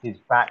 His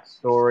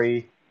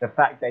backstory. The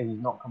fact that he's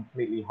not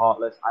completely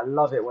heartless. I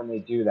love it when they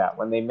do that.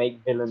 When they make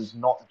villains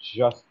not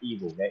just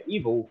evil. They're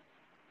evil,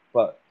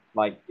 but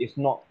like it's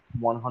not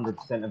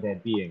 100% of their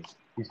being.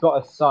 He's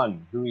got a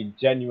son who he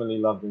genuinely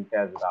loves and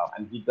cares about,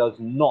 and he does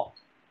not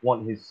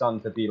want his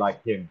son to be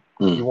like him.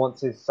 He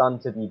wants his son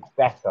to be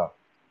better.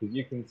 Because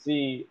you can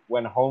see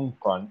when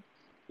Homefront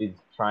is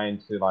trying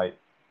to like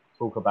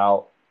talk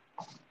about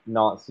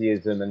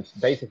Nazism and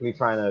basically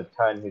trying to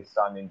turn his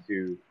son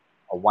into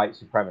a white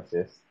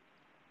supremacist,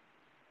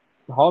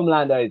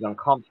 Homelander is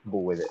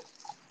uncomfortable with it.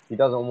 He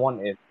doesn't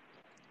want it.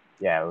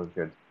 Yeah, it was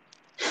good.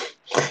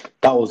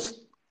 That was,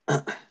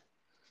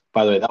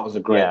 by the way, that was a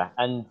great. Yeah,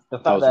 and the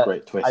fact that was a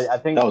great twist. I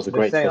think that was a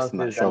great twist in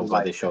that show.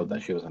 Where they showed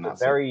that she was a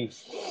Nazi. Very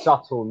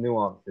subtle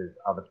nuances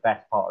are the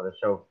best part of the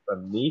show for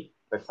me.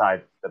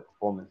 Besides the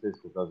performances,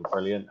 because those are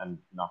brilliant and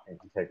nothing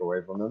to take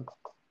away from them.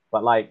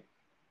 But like,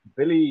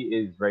 Billy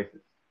is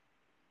racist,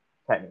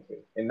 technically.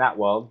 In that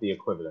world, the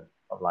equivalent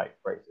of like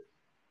racist.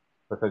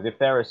 Because if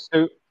they're a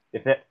suit,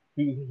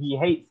 he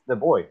hates the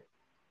boy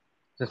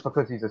just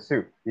because he's a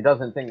suit. He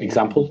doesn't think he's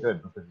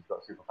good because he's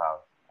got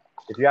superpowers.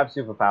 If you have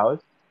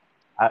superpowers,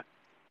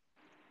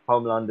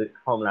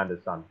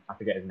 Homelander's son, I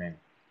forget his name.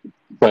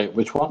 Wait,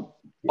 which one?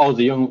 Oh,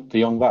 the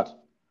young lad.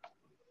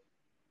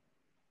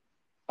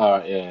 All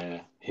right,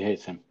 yeah, he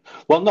hates him.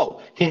 Well,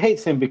 no, he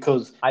hates him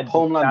because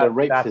Homelander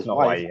raped his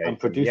wife and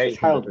produced a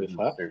child with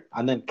her,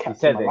 and then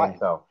kept him alive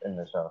himself in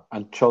the show,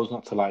 and chose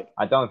not to like.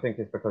 I don't think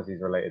it's because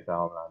he's related to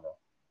Homelander.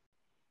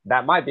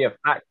 That might be a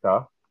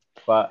factor,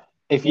 but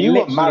if you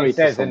were married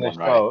to someone,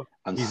 right,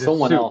 and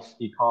someone else,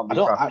 he can't be I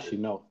don't trusted. actually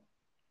know.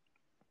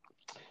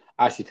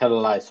 Actually, tell a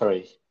lie.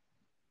 Sorry,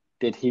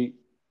 did he?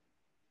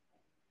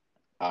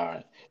 All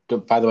right.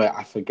 By the way,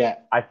 I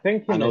forget. I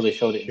know they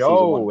showed it in season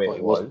 1, but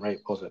it wasn't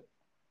rape, was it?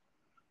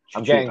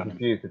 I'm getting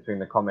confused between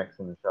the comics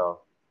and the show.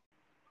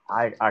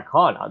 I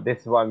can't. This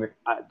is what I'm.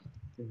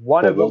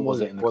 One of them was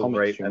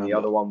rape, and the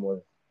other one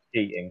was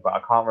cheating, but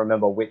I can't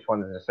remember which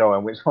one is the show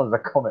and which one's the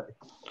comic.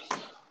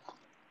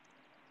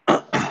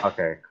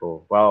 Okay,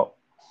 cool. Well,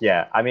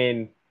 yeah. I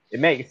mean, it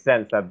makes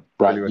sense that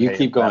right. You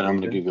keep going. I'm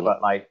gonna Google it.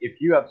 But like,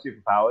 if you have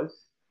superpowers,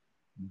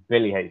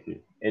 Billy hates you.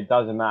 It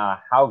doesn't matter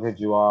how good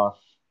you are.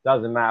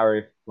 Doesn't matter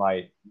if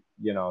like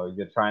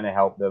you're trying to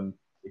help them.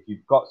 If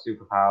you've got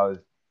superpowers,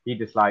 he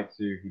dislikes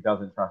you. He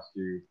doesn't trust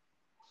you.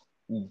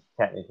 He's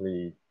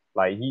technically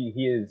like he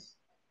is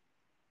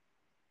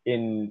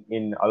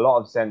in a lot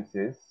of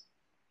senses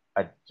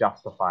a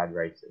justified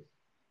racist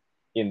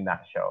in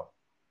that show.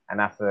 And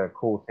that's a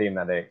cool theme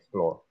that they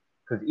explore.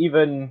 Because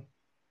even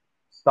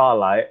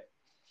Starlight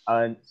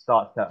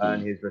starts to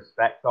earn his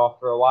respect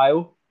after a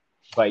while,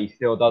 but he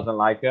still doesn't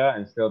like her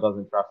and still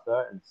doesn't trust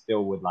her and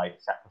still would like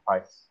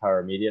sacrifice her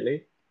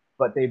immediately.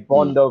 But they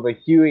bond over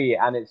Huey,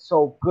 and it's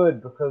so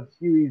good because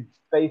Huey's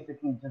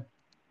basically just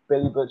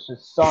Billy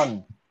Butcher's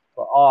son.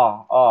 But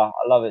I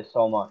love it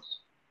so much.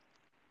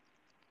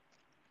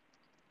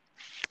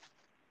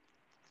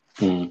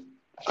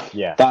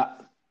 Yeah.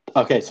 That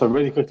Okay, so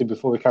really quickly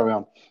before we carry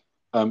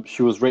on,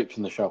 she was raped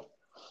in the show.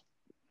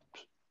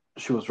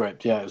 She was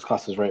raped. Yeah, it was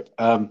classed as rape.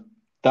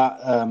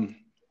 That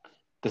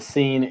the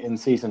scene in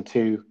season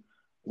 2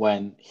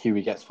 when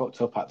Huey gets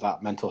fucked up at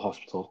that mental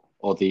hospital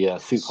or the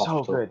soup So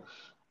hospital, good.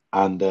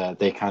 and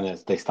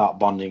they start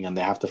bonding and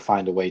they have to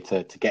find a way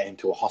to get him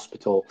to a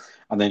hospital,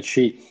 and then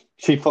she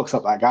fucks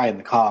up that guy in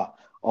the car.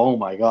 Oh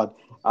my god!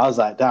 I was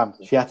like, damn,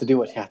 she had to do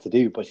what she had to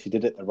do, but she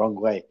did it the wrong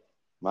way,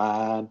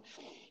 man.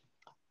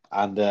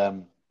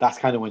 And that's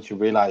kind of when she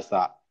realized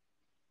that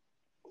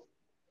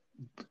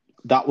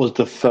that was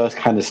the first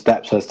kind of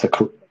steps as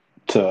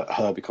to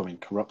her becoming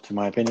corrupt, in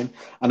my opinion.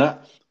 And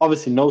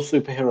obviously, no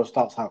superhero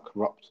starts out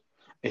corrupt.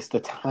 It's the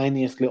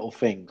tiniest little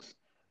things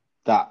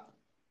that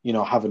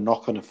have a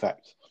knock-on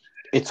effect.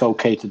 It's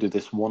okay to do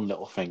this one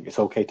little thing. It's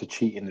okay to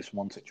cheat in this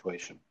one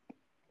situation.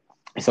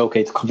 It's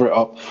okay to cover it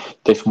up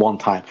this one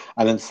time,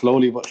 and then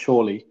slowly but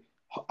surely,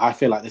 I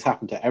feel like this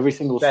happened to every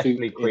single soup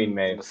Especially Queen in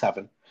Maeve. the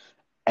seven.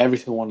 Every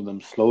single one of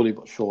them, slowly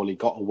but surely,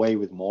 got away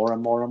with more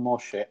and more and more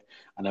shit,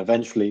 and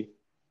eventually,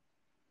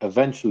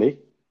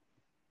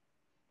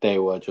 they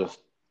were just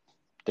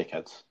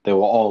dickheads. They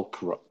were all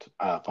corrupt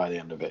by the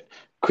end of it.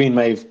 Queen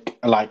Maeve,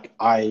 I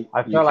you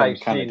feel can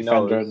like kind she of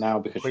defend her knows, now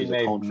because Queen she's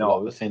Maeve atoned for a lot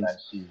of the knows sins. that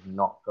she's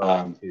not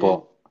going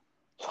But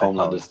to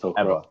Homelander's atone still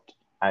ever. corrupt.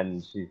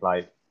 And she's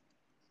like,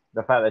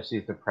 the fact that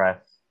she's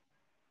depressed,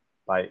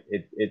 like,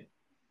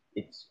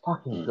 it's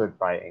fucking Mm. good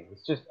writing.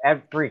 It's just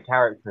every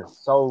character is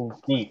so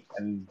deep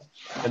and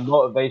the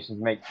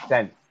motivations make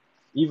sense.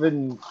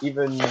 Even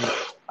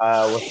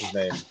what's his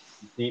name?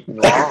 Deep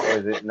Noir, or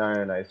is it no,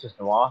 it's just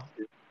Noir.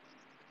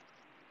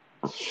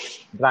 It's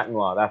Black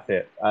Noir, that's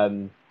it.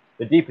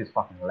 The Deep is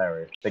fucking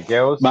hilarious. The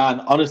girls, Man,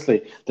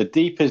 honestly, the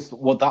deepest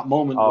that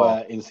moment oh,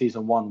 where in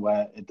season 1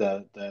 where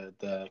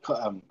the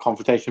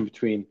confrontation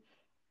between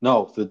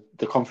the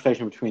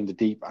confrontation between the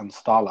Deep and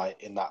Starlight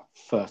in that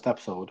first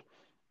episode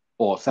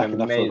or an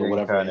second episode or amazing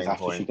whatever it is turning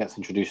after she point. gets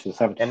introduced to the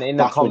seven. And in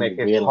the That's when comic,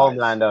 you it's realize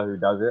Homelander who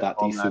does it. that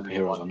these Homelander's the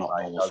superheroes one are who not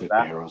like normal does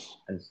that, superheroes.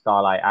 and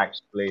Starlight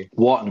actually,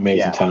 What an amazing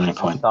yeah, turning and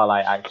point.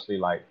 Starlight actually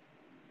like,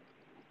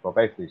 well,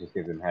 basically just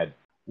gives him head.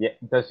 Yeah,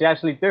 does she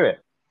actually do it?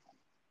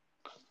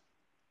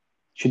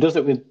 She does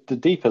it with the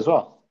Deep as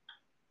well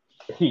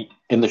Heat.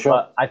 in the show.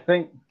 But I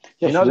think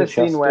Yeah, you know she the does.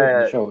 She has scene to do it in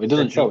the where show. It the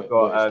doesn't show Deep it,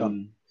 but got it's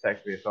done.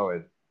 sexually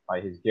assaulted,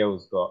 like his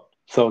gills got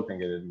So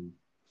fingered, and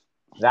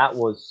that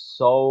was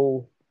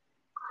so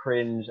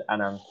cringe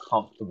and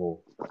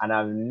uncomfortable. And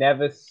I've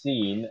never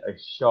seen a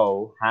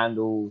show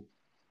handle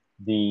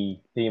the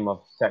theme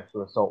of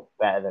sexual assault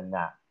better than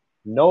that.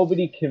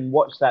 Nobody can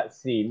watch that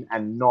scene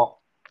and not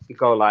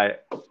go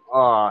like,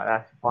 "Oh,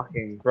 that's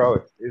fucking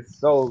gross." It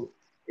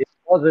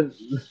doesn't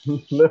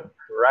look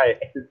right.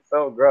 It's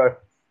so gross.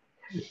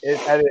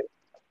 And it,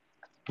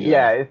 yeah,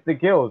 yeah, it's the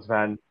gills,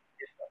 man.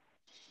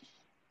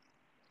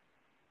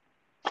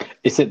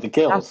 is it the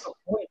That's girls? the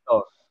point,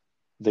 though.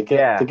 The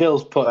Yeah,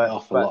 girls put it but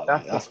off a but lot. Like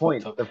that's the that's fucked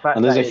point. up. The And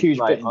fact there's that a it's huge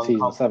bit like in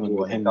season 7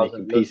 uncomfortable with and it him making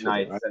doesn't look peace with it,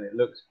 nice right? and it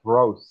looks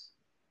gross.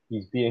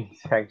 He's being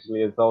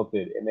sexually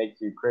assaulted. It makes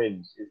you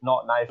cringe. It's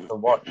not nice to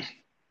watch.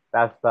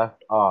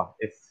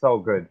 It's so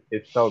good.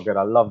 It's so good.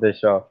 I love this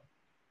show.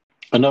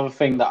 Another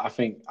thing that I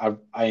think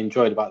I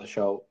enjoyed about the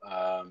show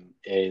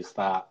is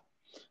that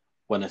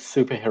when a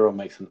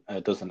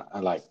superhero doesn't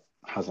like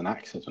has an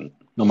accident,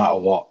 no matter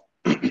what,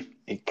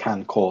 it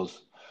can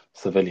cause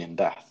civilian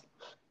death.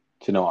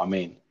 Do you know what I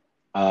mean?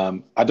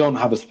 I don't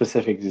have a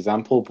specific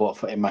example,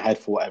 but in my head,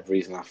 for whatever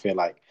reason, I feel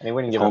like And he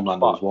wouldn't if give a Homelander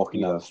was fuck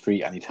walking down the either.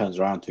 street and he turns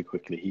around too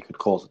quickly, he could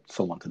cause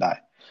someone to die.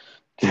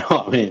 Do you know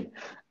what I mean?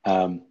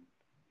 Um,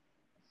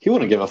 he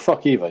wouldn't give a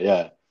fuck either.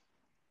 Yeah.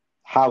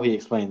 How he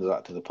explains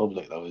that to the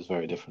public, though, is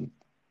very different.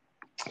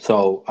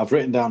 So I've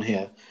written down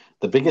here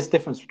the biggest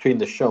difference between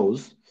the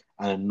shows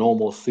and a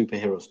normal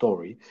superhero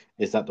story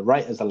is that the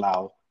writers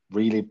allow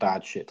really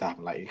bad shit to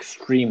happen, like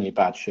extremely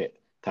bad shit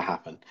to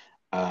happen,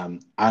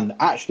 and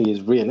actually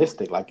is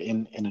realistic. Like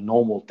in a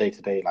normal day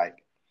to day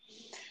like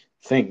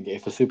thing,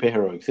 if a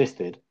superhero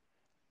existed,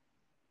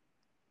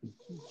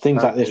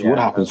 things like this would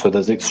happen. So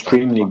there's That's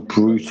extremely fucking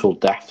funny. brutal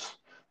deaths.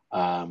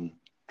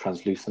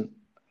 Translucent.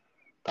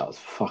 That was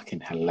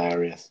fucking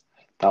hilarious.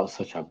 That was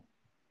such a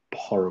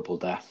horrible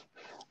death.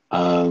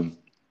 Um,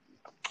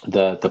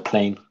 the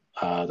plane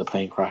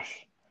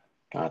crash.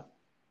 God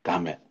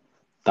damn it,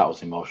 that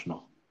was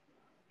emotional.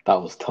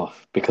 That was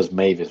tough because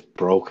Maeve is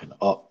broken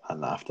up,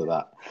 and after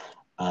that,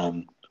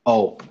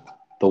 oh,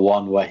 the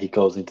one where he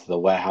goes into the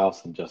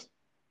warehouse and just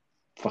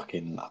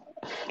fucking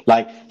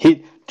like he.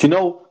 Do you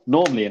know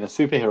normally in a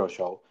superhero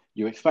show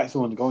you expect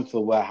someone to go into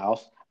the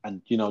warehouse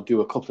and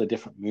do a couple of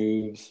different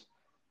moves,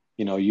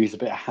 use a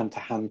bit of hand to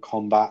hand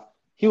combat.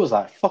 He was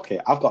like, "Fuck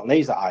it, I've got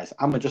laser eyes.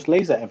 I'm gonna just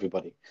laser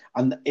everybody."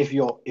 And if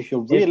you're If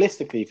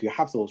realistically, if you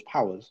have those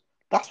powers,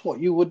 that's what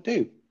you would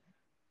do. Do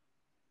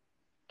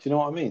you know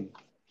what I mean?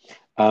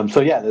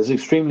 So yeah, there's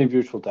extremely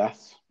brutal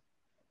deaths.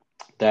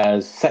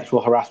 There's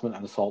sexual harassment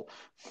and assault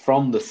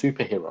from the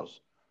superheroes,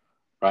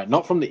 right?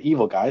 Not from the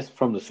evil guys,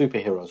 from the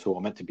superheroes who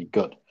are meant to be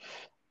good.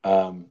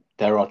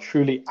 there are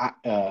truly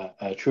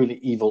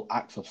evil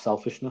acts of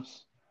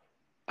selfishness,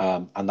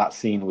 and that's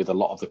seen with a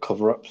lot of the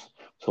cover-ups.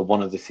 So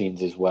one of the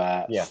scenes is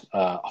where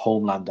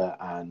Homelander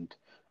and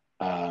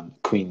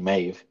Queen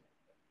Maeve,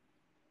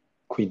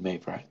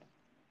 right?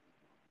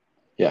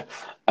 Yeah,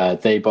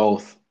 they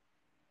both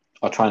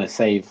are trying to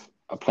save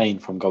a plane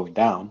from going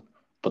down,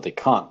 but they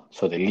can't,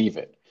 so they leave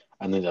it,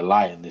 and then they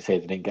lie and they say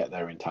they didn't get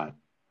there in time.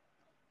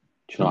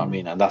 Do you know what I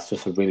mean? And that's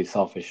just a really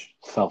selfish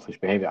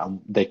behavior.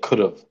 And they could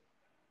have,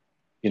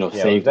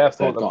 saved it if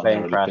they'd gotten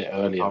there a little bit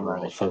earlier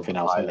or something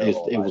else.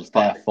 It was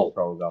their fault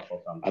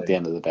at the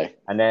end of the day.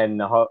 And then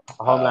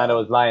Homelander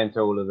was lying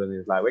to all of them. He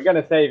was like, "We're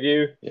gonna save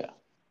you." Yeah.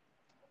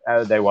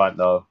 They weren't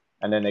though.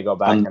 And then they got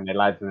back and they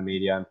lied to the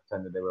media and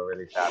pretended they were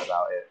really sad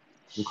about it.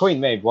 And Queen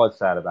Maeve was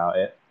sad about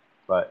it,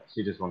 but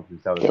she just wanted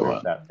to tell the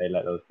truth that they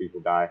let those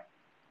people die.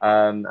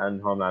 And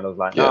Homelander was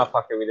like, "No,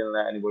 fuck it, we didn't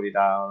let anybody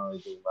die. I don't know what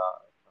you're talking about.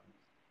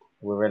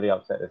 We're really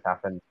upset this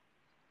happened."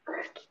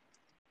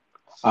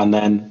 And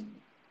then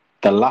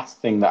the last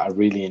thing that I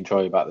really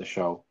enjoy about the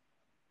show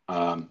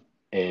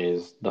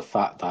is the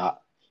fact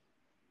that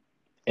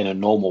in a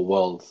normal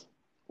world,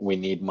 we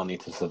need money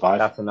to survive.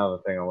 That's another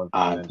thing I want to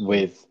mention. And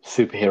with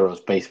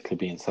superheroes basically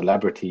being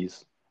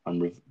celebrities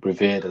and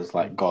revered as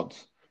like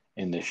gods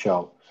in this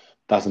show,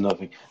 that's another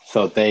thing.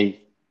 So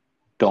they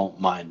don't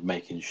mind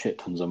making shit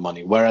tons of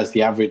money. Whereas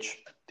the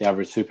average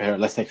superhero,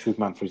 let's take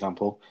Superman for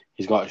example,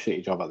 he's got a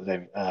shitty job at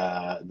the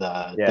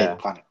Daily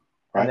Planet,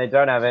 right? And they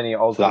don't have any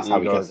alter that's how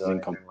he egos gets his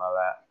income. like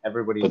that.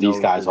 Everybody. But knows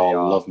these guys who they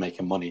all are. love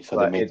making money, so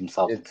they made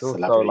themselves into also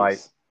celebrities. Like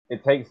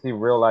it takes the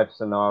real life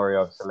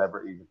scenario of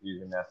celebrities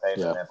abusing their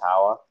fame and their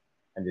power,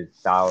 and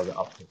just dials it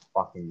up to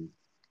fucking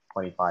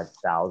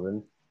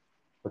 25,000.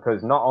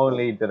 Because not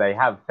only do they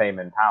have fame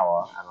and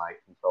power and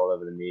like control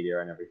over the media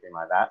and everything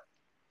like that,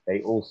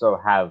 they also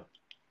have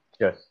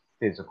just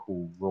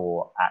physical,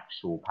 raw,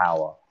 actual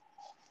power.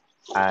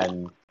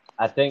 And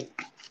I think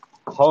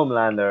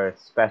Homelander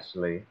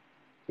especially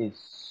is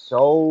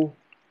so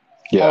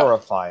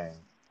horrifying.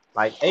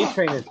 Like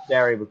A-Train is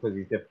scary because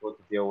he's difficult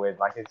to deal with.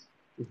 Like it's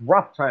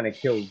rough trying to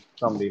kill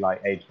somebody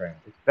like A-Train.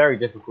 It's very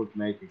difficult to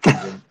make a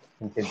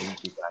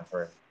contingency plan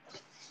for him.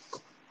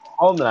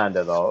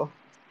 Homelander though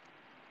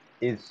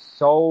is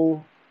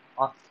so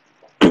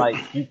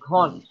like you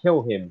can't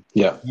kill him.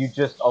 Yeah. You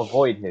just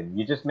avoid him.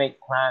 You just make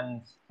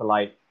plans to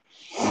like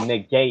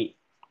negate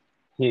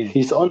his.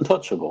 He's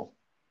untouchable.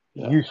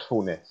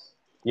 Usefulness.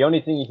 The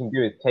only thing you can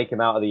do is take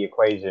him out of the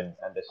equation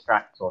and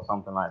distract or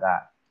something like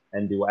that,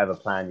 and do whatever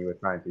plan you were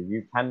trying to.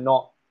 You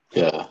cannot.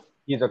 Yeah.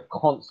 He's a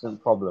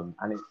constant problem,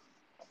 and it's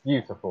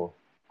beautiful.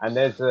 And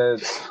there's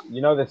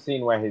the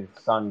scene where his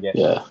son gets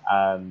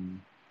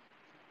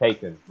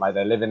taken. Like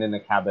they're living in the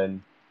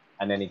cabin,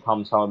 and then he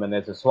comes home and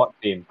there's a SWAT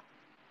team.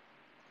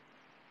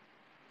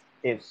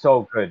 It's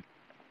so good.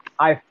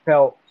 I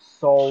felt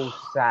so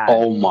sad.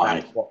 Oh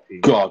my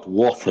God,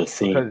 what a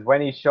scene. Because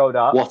when he showed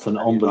up... What an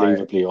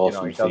unbelievably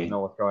awesome he scene. doesn't know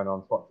what's going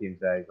on. SWAT team's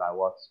there. He's like,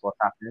 what's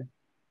happening?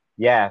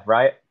 Yeah,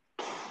 right?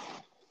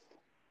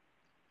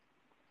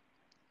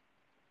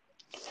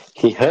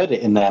 He heard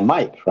it in their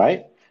mic,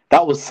 right?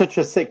 That was such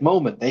a sick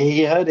moment.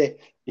 He heard it.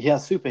 He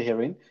has super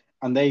hearing.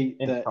 And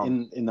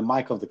in the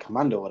mic of the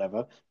commando or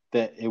whatever,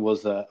 that it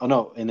was...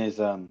 in his...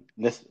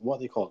 list, what are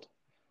they called?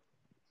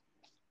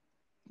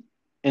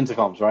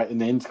 Intercoms, right? In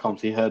the intercoms,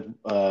 he heard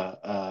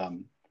a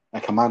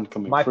command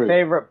coming through. My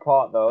favorite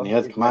part, though, and he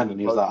heard the command, and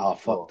he was like, "Oh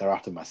fuck, they're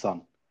after my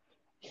son."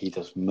 He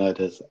just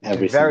murders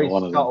every single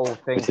one of them. Very subtle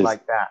things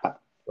like that.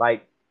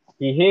 Like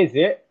he hears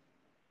it,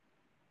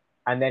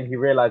 and then he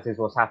realizes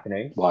what's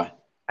happening. Why?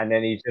 And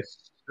then he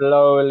just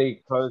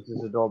slowly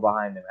closes the door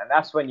behind him, and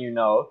that's when you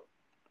know,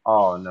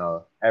 oh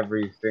no,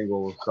 every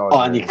single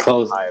soldier in the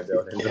entire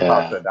building is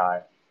about to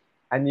die.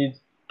 And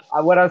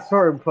when I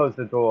saw him close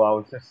the door, I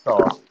was just so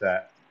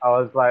upset. I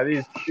was like,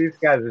 these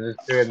guys are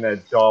just doing their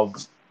job.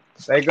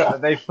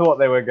 They thought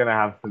they were gonna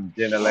have some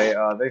dinner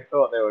later. They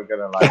thought they were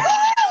gonna like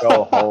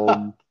go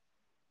home.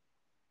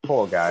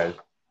 Poor guys.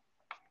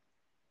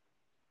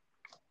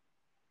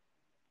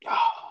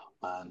 Oh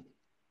man.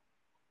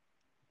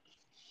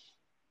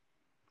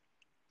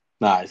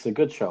 Nah, it's a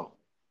good show.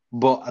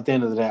 But at the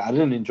end of the day, I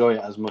didn't enjoy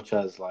it as much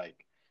as like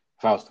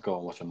if I was to go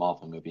and watch a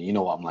Marvel movie. You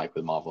know what I'm like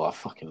with Marvel. I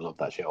fucking love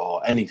that shit.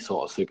 Or any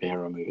sort of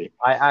superhero movie.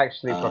 I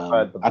actually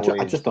preferred the Boys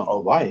I just don't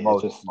know why.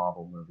 Most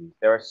Marvel movies.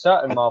 There are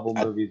certain Marvel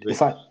movies which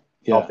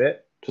top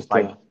it. Just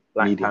like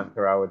Black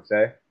Panther, I would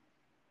say.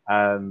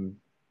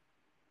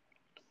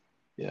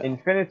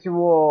 Infinity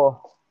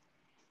War.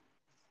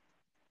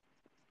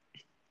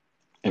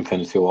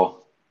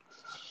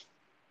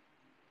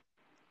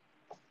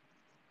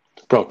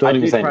 Bro, don't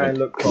even say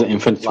anything, because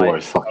Infinity War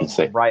is fucking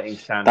sick.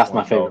 That's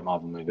my favorite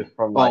Marvel movie. Just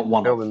from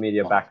film and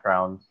media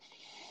background,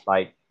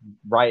 like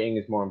writing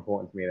is more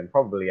important to me than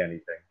probably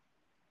anything.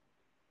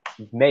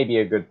 Maybe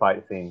a good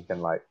fight scene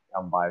can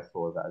I'm biased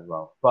towards that as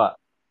well. But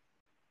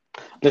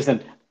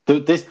listen,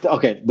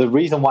 the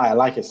reason why I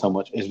like it so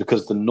much is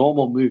because the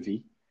normal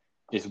movie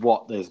is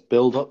there's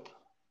build up,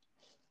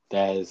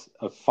 there's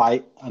a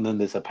fight, and then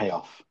there's a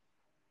payoff,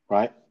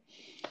 right?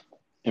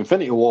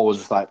 Infinity War was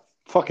just like,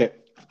 fuck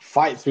it,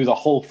 fight through the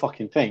whole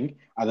fucking thing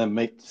and then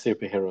make the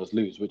superheroes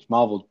lose, which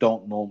Marvel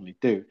don't normally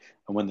do.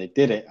 And when they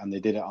did it, and they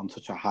did it on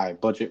such a high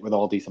budget with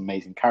all these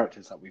amazing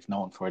characters that we've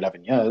known for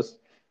 11 years,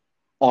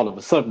 all of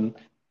a sudden,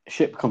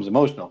 shit becomes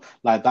emotional.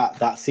 Like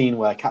that scene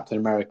where Captain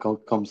America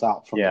comes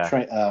out from the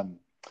train,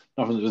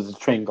 not from the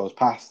train goes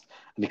past,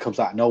 and he comes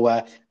out of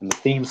nowhere, and the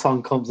theme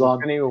song comes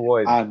on,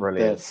 and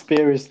brilliant. the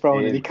spear is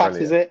thrown, and he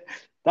catches it.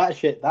 That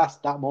shit,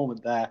 that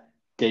moment there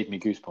gave me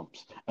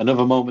goosebumps.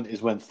 Another moment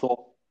is when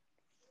Thor,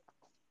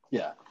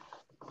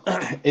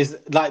 is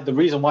like the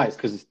reason why is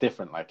because it's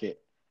different. Like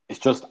it's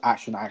just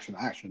action.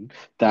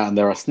 Then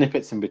there are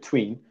snippets in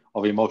between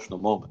of emotional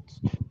moments.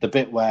 The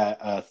bit where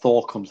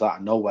Thor comes out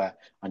of nowhere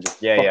and just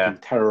fucking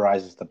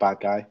terrorizes the bad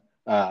guy.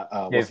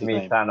 What's his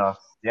name? Thanos.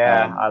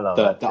 Yeah, I love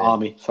the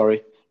army. Sorry,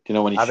 do you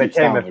know when he shoots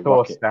down with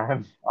Rocket?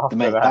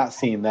 That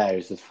scene there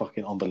is just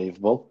fucking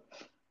unbelievable.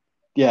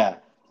 Yeah,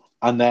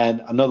 and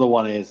then another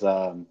one is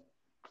 100%,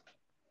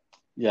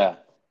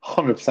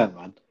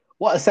 man.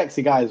 What a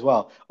sexy guy as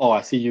well. Oh,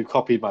 I see you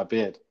copied my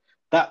beard.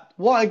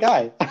 What a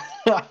guy.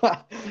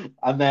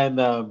 And then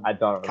I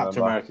don't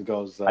Captain remember. America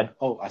goes, I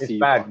see you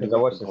got a new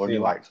weapon or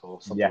new axe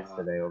or something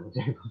yesterday or the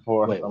day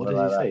before. Wait, what did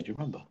he say? Do you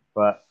remember?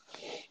 But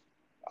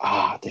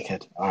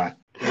dickhead. All right.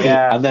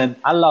 Yeah. And then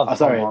I love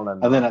Tom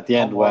Holland. And then at the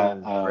end Tom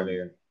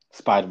where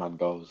Spider-Man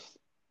goes.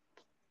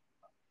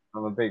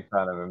 I'm a big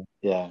fan of him.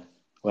 Yeah.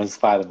 When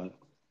Spider-Man.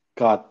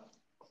 God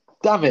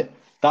damn it.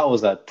 That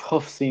was a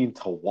tough scene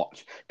to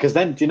watch. Because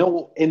then, do you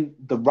know, in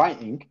the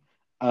writing,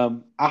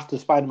 after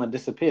Spider-Man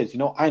disappears,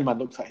 Iron Man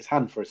looks at his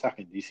hand for a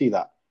second. Do you see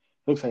that?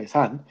 Looks at his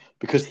hand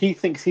because he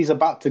thinks he's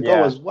about to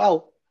go as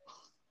well.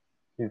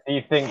 He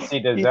thinks he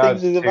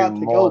deserves he's about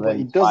to go, but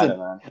he doesn't.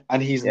 Spider-Man.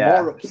 And he's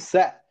more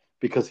upset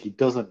because he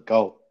doesn't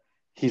go.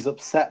 He's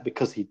upset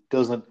because he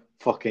doesn't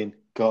fucking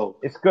go.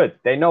 It's good.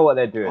 They know what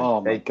they're doing.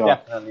 Oh my God.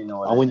 Definitely know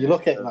what and when you doing.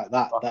 look at it like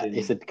that,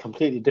 it's a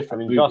completely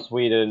different movie. Joss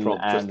Whedon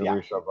and the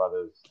Russo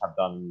brothers have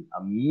done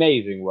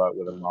amazing work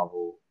with the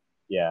Marvel,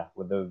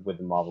 with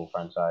the Marvel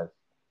franchise.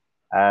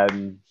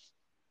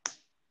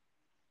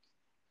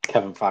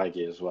 Kevin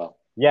Feige as well.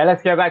 Yeah,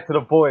 let's get back to the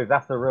boys.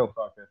 That's the real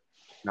focus.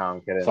 No,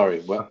 I'm kidding. Sorry,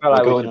 I feel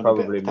like we should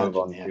probably move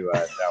on to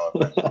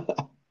Shower.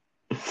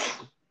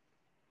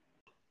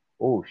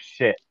 Oh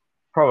shit!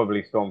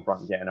 Probably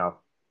Stormfront getting her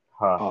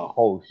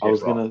whole shit. I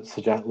was gonna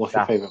suggest, what's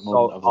your favorite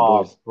moment of the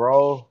boys,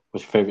 bro?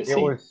 What's your favorite scene?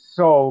 It was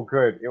so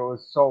good. It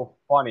was so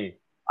funny.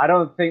 I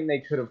don't think they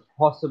could have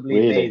possibly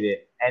made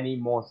it any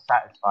more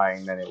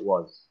satisfying than it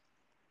was.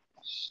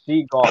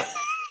 She got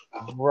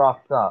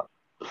roughed up.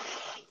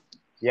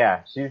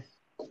 Yeah, she's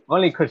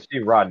only because she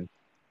run.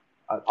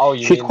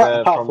 She's quite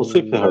a powerful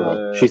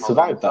superhero. She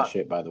survived that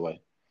shit, by the way.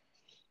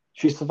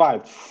 She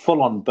survived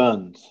full-on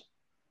burns.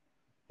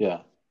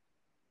 Yeah.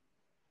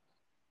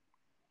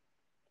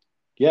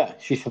 Yeah,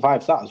 she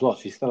survives that as well.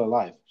 She's still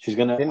alive. She's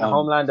gonna.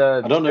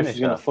 Homelander? I don't know if she's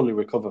gonna fully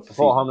recover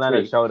before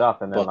Homelander showed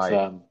up and then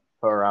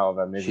put her out of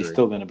her misery. She's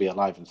still gonna be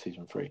alive in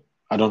season 3.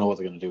 I don't know what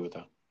they're gonna do with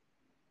her.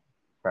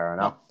 Fair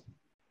enough.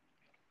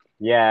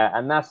 Yeah,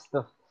 and that's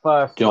the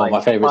first. Do you know what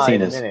my favorite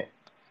scene is?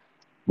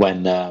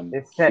 When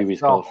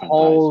Huey's girlfriend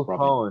dies,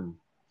 Robin.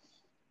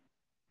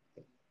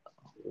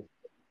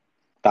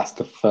 That's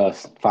the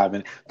first 5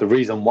 minutes. The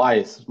reason why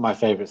it's my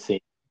favorite scene.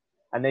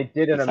 And they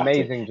did an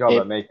amazing job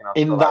at making us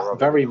in that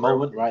very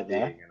moment right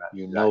there.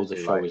 You know the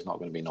show is not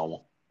going to be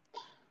normal.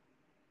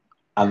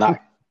 And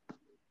that.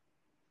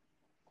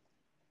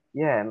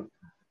 Yeah,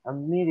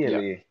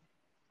 immediately. Yeah.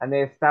 And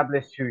they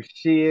established who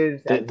she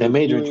is. They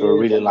made her into a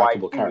really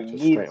likable character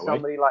straight away.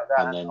 Somebody like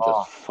that. And then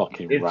just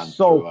fucking ran through her. It's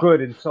so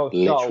good and so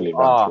literally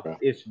ran through her.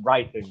 It's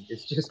writing.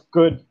 It's just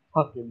good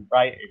fucking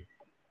writing.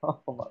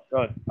 Oh my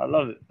God. I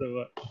love it so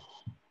much.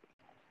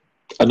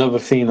 Another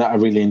scene that I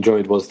really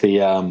enjoyed was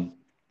the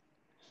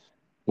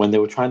when they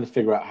were trying to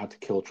figure out how to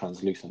kill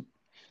Translucent.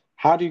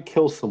 How do you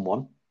kill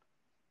someone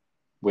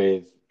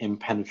with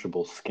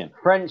impenetrable skin?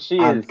 Frenchie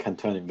can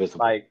turn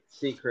invisible. Like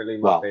secretly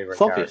my favorite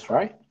it's obvious, character.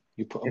 Right?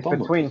 You put it's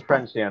between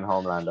Frenchie and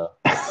Homelander.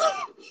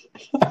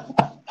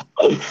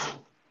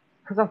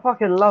 Because I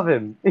fucking love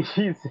him.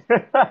 He's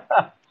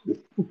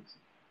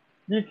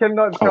you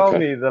cannot tell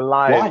me the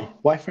line.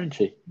 Why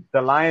Frenchie?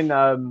 The line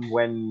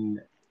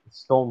when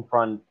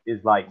Stormfront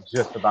is like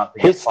just about to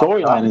get his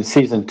storyline in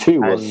season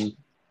 2 was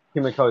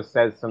Kimiko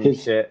says some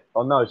shit.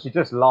 Oh no, she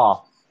just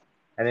laughs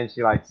and then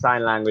she like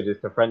sign languages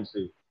to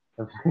Frenchie.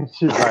 And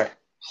she's like,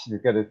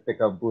 she's gonna stick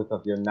a boot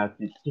up your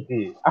nasty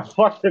kitty. I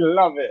fucking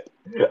love it.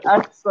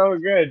 That's so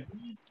good.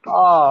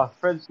 Oh,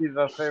 Frenchie's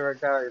my favorite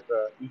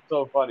character. He's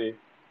so funny.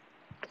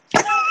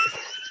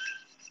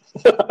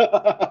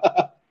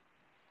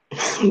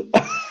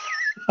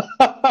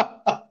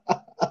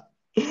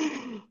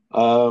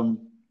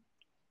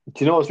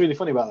 Do you know what's really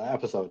funny about that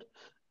episode?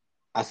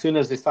 As soon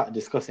as they started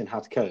discussing how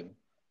to kill him,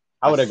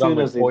 I would have gone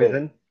with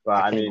poison,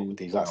 but I mean, with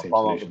the exact same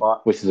solution,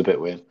 which is a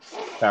bit weird.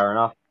 Fair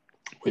enough.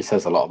 Which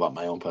says a lot about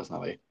my own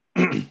personality.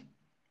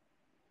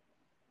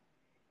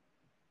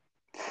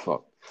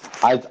 Fuck.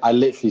 I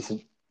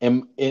literally I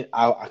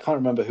can't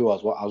remember who I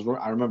was.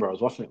 I remember I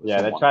was watching it with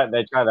Yeah, someone.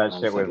 they tried that And I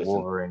shit was like, with listen,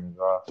 Wolverine as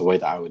well. the way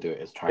that I would do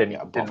it is try and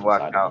get a Didn't bomb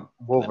work inside out. of him.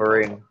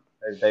 Wolverine,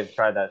 they've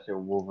tried that shit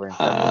with Wolverine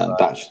several times.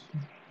 That's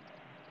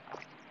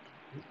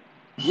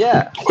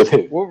Yeah, with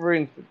who?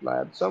 Wolverine.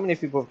 Like, so many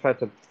people have tried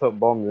to put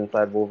bombs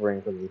inside Wolverine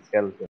because of the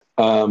skeleton.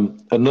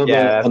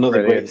 Another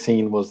great brilliant.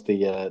 scene was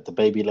the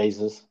baby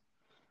lasers.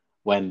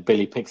 When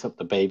Billy picks up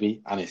the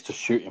baby and it's just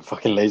shooting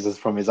fucking lasers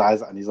from his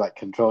eyes and he's like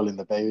controlling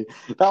the baby.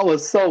 That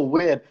was so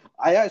weird.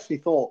 I actually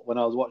thought when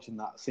I was watching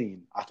that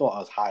scene, I thought I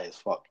was high as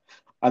fuck.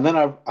 And then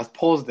I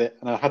paused it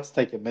and I had to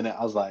take a minute.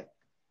 I was like,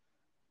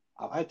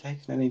 have I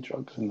taken any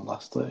drugs in the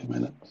last 30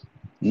 minutes?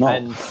 No.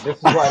 And this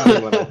is what I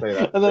mean when I say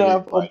that. And then I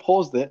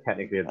unpaused it.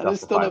 Technically, and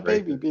it's still a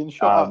baby being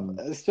shot up.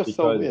 It's just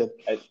so weird.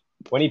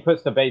 When he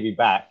puts the baby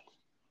back,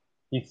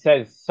 he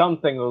says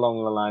something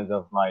along the lines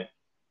of like,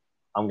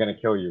 I'm going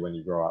to kill you when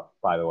you grow up,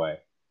 by the way.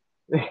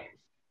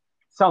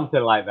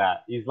 Something like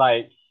that. He's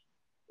like,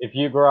 when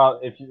you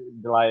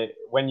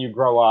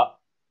grow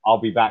up, I'll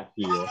be back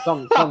for you. Or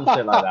some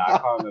shit like that. I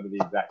can't remember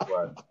the exact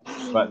word.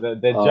 But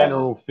the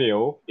general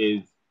feel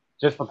is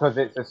just because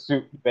it's a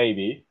soup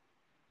baby,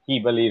 he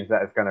believes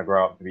that it's going to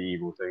grow up to be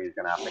evil, so he's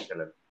going to have to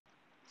kill him.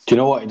 Do you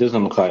know what? It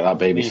doesn't look like that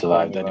baby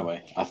survived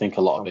anyway. I think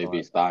a lot of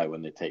babies die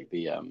when they take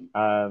the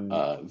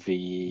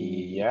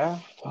V... Yeah?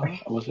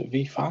 Was it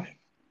V5?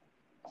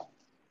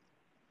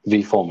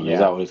 V formula, is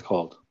that what it's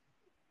called?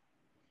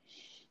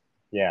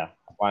 Yeah,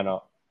 why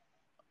not?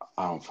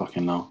 I don't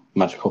fucking know.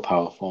 Magical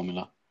power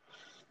formula.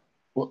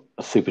 What?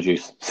 Super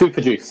juice.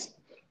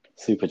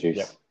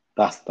 Yep.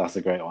 That's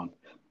a great one.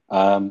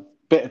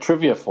 Bit of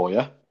trivia for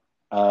you.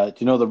 Do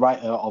you know the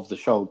writer of the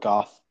show,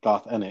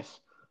 Garth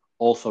Ennis,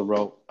 also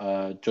wrote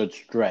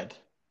Judge Dredd?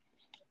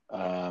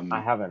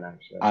 I haven't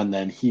actually. And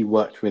then he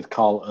worked with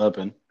Carl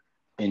Urban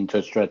in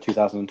Judge Dredd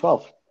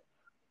 2012.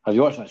 Have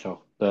you watched that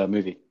show, the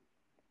movie?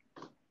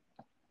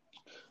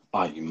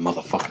 Oh, you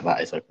motherfucker,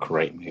 that is a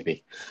great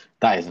movie.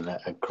 That is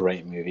a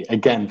great movie.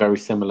 Again, very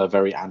similar,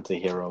 very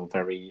anti-hero,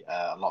 very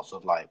lots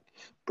of like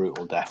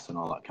brutal deaths and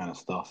all that kind of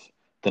stuff.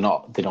 They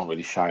don't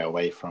really shy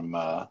away from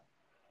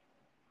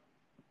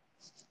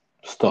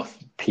stuff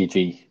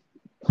PG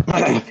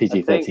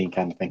 13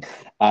 kind of thing.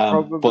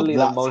 But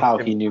that's how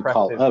he knew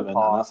Carl Urban,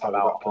 and that's how he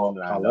got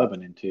Carl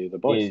Urban into The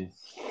Boys.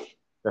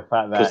 The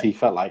fact that because he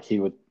felt like he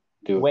would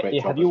do a great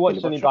job. Have you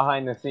watched any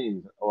behind the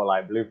scenes or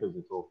like bloopers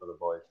at all for The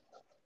Boys?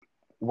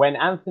 When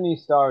Anthony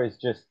Starr is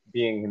just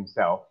being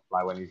himself,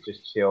 like when he's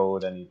just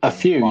chilled and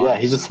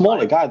he's a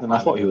smaller guy than I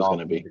thought he was going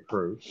to be. The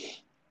crew,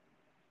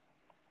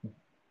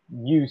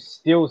 you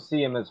still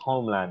see him as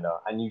Homelander,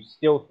 and you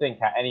still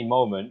think at any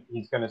moment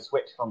he's going to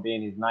switch from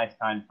being his nice,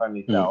 kind,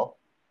 friendly self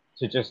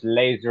to just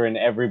lasering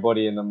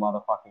everybody in the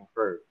motherfucking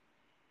crew.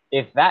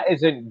 If that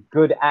isn't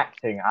good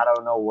acting, I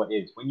don't know what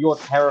is. When you're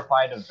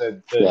terrified of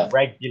the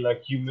regular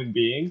human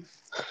being,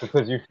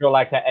 because you feel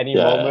like at any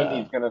moment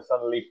he's going to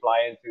suddenly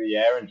fly into the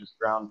air and just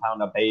ground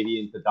pound a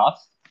baby into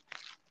dust.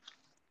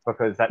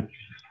 Because that's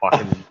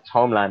fucking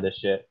Homelander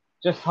shit.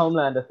 Just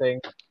Homelander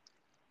thing.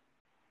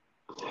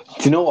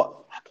 Do you know what?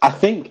 I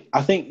think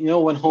you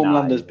know when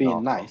Homelander's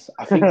being nice,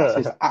 I think that's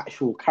his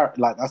actual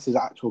character. Like that's his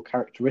actual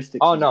characteristics.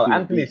 Oh no,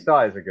 Anthony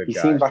Starr is a good guy. He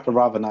seems like a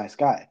rather nice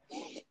guy.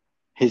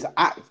 His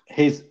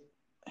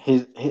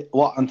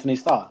what, Anthony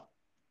Starr?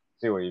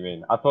 See what you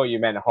mean. I thought you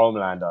meant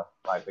Homelander.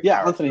 Like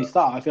Anthony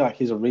Starr, I feel like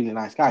he's a really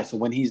nice guy. So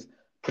when he's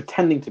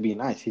pretending to be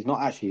nice, he's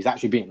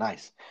actually being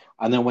nice.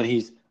 And then when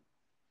he's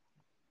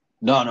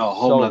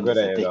Homelander's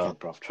a dickhead,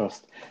 bro,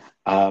 trust.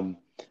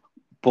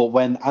 But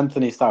when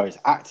Anthony Starr is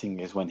acting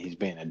is when he's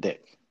being a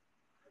dick.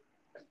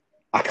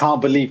 I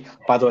can't believe,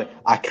 by the way,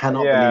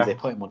 believe they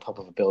put him on top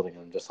of a building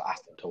and just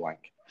asked him to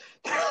wank.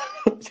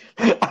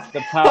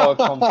 The power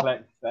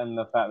complex and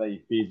the fact that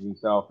he feeds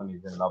himself and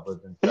he's in love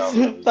with himself.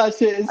 That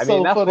shit is so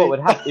funny. That's what would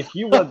happen. If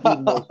you were the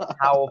most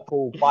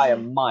powerful by a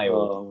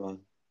mile,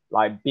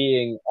 like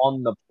being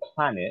on the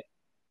planet,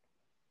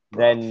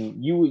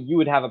 then you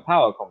would have a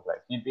power complex.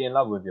 You'd be in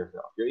love with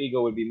yourself. Your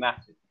ego would be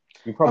massive.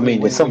 You probably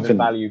it's something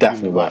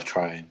definitely worth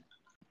trying.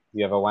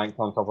 You ever wanked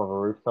on top of a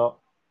rooftop?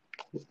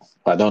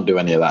 I don't do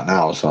any of that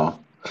now, so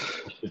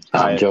you should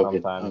try I'm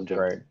joking.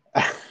 Great.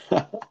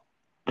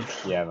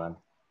 Yeah, man.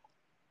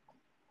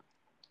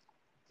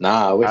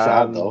 Nah, I wish I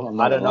had though.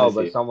 I don't know,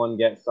 but someone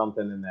gets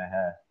something in their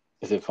hair.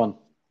 Is it fun?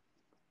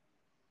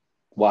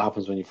 What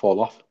happens when you fall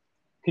off?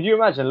 Could you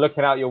imagine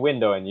looking out your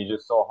window and you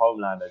just saw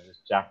Homelander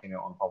just jacking it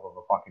on top of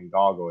a fucking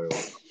gargoyle or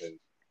something?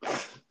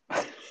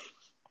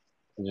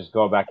 And just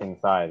go back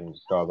inside and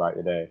just go about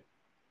your day.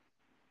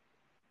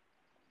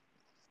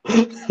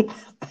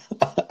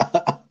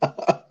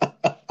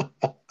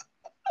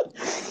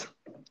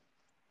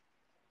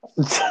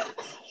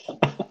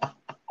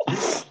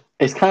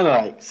 It's kind of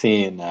like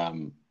seeing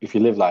if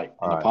you live like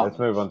in an apartment. Let's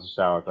move on to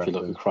shower questions.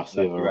 If you look across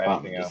the other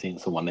apartment, you're seeing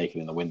someone naked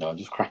in the window and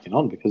just cracking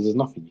on because there's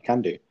nothing you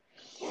can do.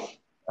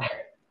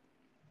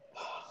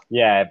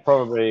 Yeah,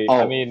 probably.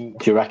 I mean,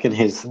 do you reckon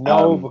his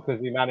because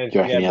he managed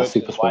to get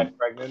his wife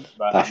pregnant?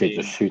 But that shit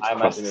just shoots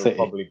across the city.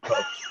 Probably put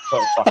a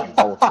fucking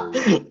hole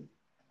through.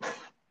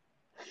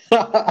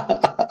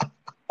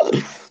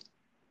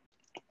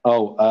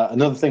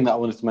 Another thing that I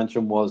wanted to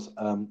mention was,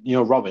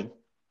 Robin,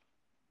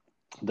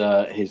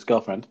 his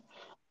girlfriend,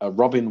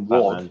 Robin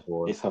Ward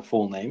is her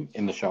full name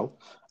in the show,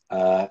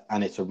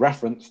 and it's a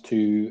reference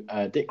to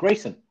Dick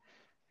Grayson,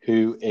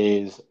 who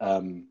is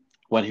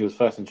when he was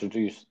first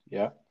introduced,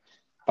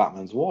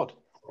 Batman's ward.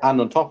 And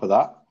on top of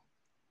that,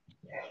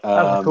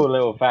 that's a cool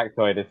little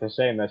factoid. It's a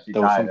shame that she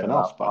died in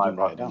about 5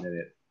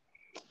 minutes.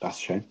 That's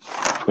a shame.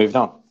 Moved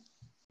on.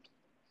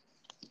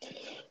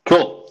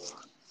 Cool.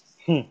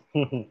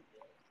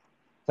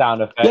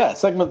 Sound effect. Yeah,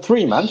 segment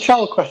 3, man.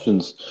 Shower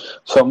questions.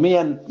 So me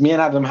and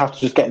Adam have to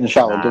just get in the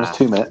shower. Give us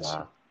 2 minutes.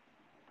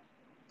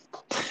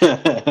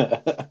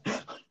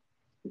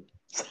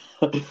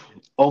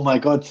 Oh my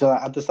god, shall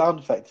I add the sound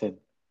effect in?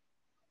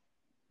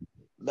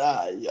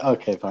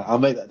 Okay, fine. I'll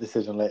make that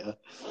decision later.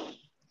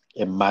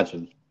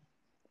 Imagine.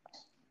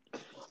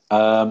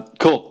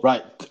 Cool,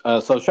 right.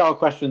 So shower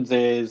questions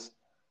is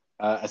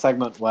a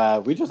segment where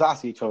we just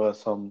ask each other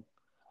some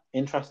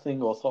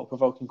interesting or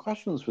thought-provoking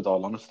questions, with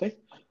all honesty,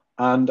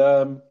 and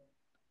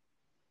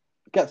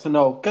get to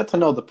know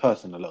the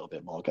person a little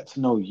bit more, get to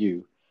know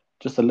you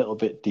just a little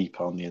bit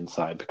deeper on the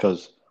inside,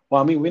 because,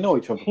 well, I mean, we know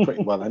each other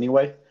pretty well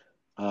anyway,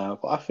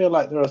 but I feel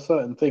like there are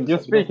certain things. You're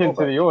speaking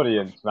to the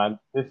audience, man.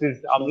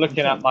 I'm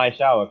looking at my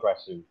shower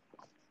questions.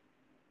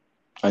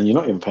 And you're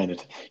not even paying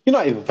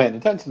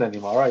attention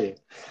anymore, are you,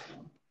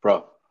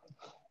 bro?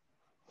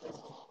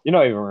 You're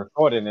not even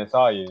recording this,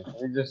 are you?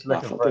 You're just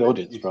looking for the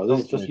audience, bro. This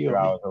is just you. 2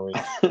 hours a week.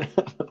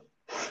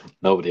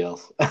 Nobody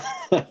else.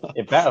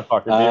 It better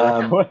fucking be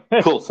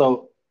recorded. Cool.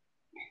 So,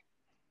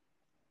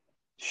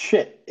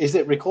 shit, is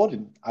it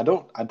recording? I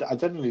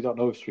genuinely don't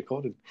know if it's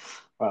recording.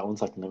 Right, 1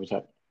 second. Let me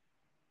check.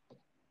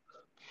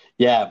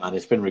 Yeah, man,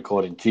 it's been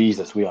recording.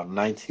 Jesus, we are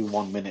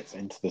 91 minutes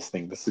into this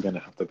thing. This is going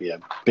to have to be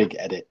a big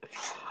edit.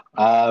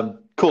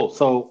 Cool.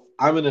 So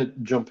I'm going to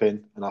jump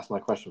in and ask my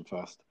question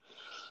first.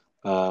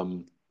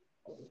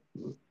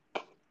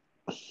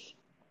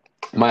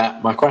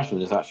 My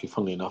question is actually,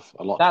 funnily enough,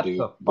 a lot to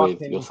do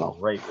with yourself.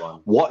 Great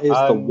one. What is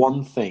the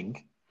one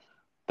thing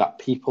that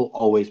people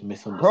always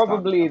misunderstand?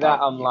 Probably that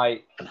I'm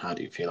like. And how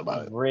do you feel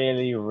about it?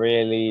 Really,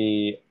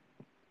 really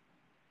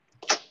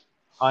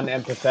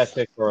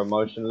unempathetic or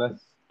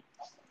emotionless.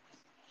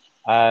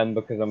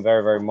 Because I'm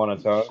very, very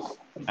monotone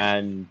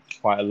and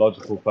quite a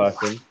logical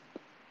person.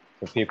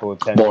 So people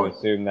tend to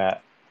assume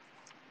that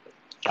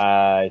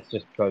it's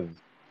just because,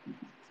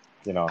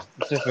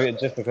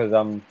 it's just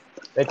because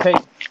they take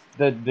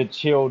the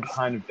chilled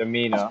kind of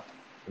demeanor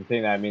and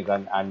think that it means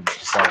I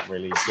don't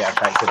really get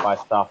affected by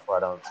stuff, or I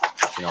don't,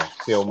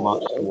 feel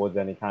much towards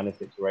any kind of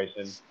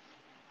situation.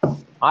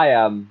 I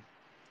am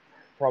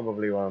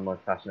probably one of the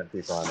most passionate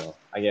people I know.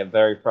 I get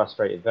very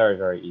frustrated very,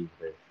 very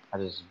easily. I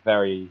just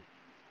very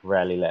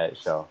rarely let it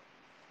show.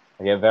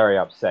 I get very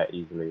upset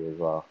easily as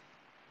well.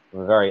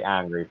 I'm a very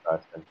angry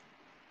person.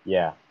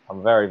 Yeah, I'm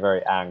a very,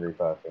 very angry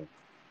person.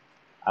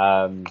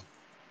 I'm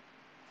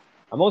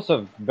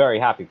also a very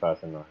happy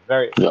person though.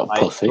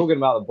 Talking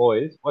about the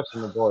boys,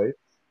 watching the boys.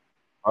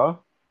 Huh?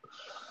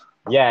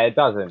 Yeah, it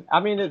doesn't. I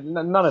mean,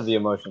 none of the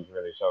emotions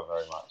really show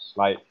very much.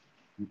 Like,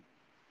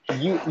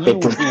 you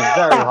would be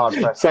very hard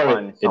pressed to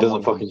find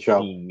someone who's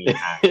seen me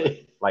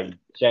angry, like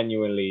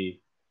genuinely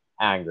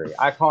angry.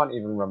 I can't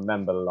even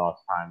remember the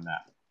last time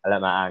that I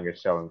let my anger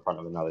show in front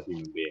of another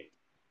human being.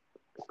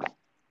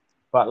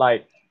 But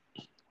like,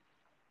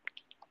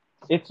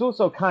 it's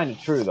also kind of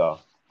true though.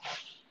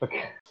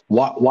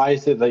 Why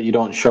is it that you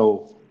don't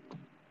show?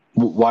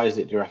 Why is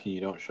it, do you reckon, you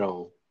don't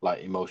show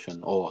like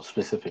emotion or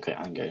specifically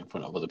anger in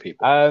front of other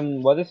people?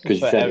 Well, this is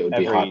because you said it would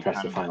be hard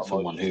pressed to find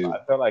someone who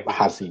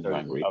has seen you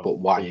angry. But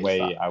why is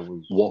that?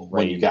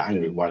 When you get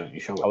angry, why don't you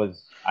show it?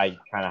 I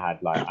kind of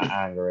had like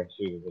anger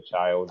issues as a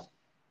child,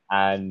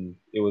 and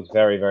it was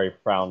very, very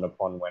frowned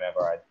upon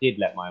whenever I did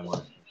let my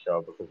emotions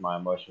show, because my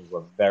emotions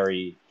were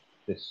very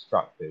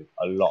destructive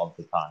a lot of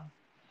the time.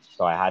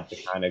 So I had to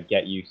kind of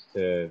get used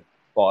to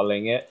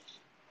bottling it.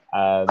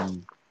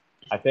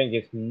 I think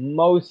it's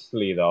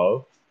mostly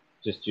though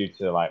just due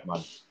to like my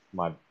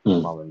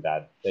mom and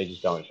dad. They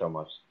just don't show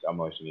much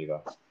emotion either.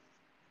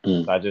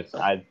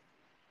 So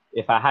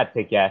if I had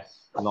to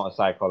guess, I'm not a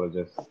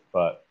psychologist,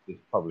 but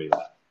it's probably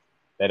that.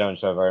 They don't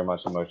show very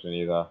much emotion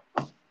either.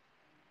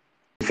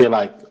 You feel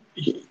like,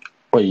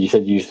 well, you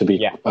said you used to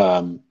be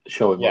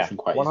show emotion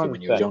quite easily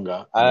when you were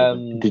younger.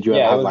 Did you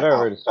ever have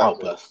like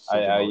outbursts of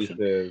emotion? I used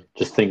to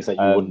just things that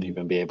you wouldn't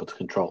even be able to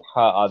control.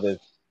 Hurt others,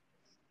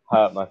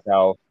 hurt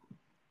myself.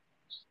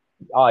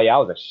 Oh yeah, I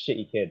was a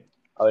shitty kid.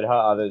 I would hurt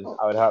others.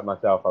 I would hurt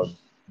myself. I would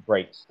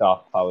break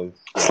stuff. I was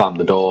slam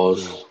the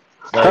doors.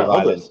 Very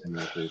violent.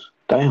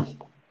 Damn.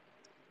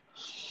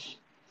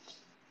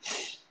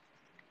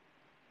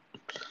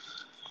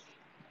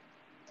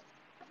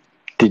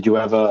 Did you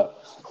ever?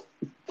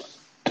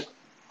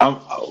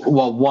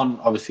 Well, one,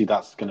 obviously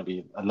that's going to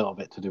be a little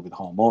bit to do with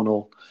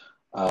hormonal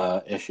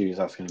issues.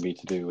 That's going to be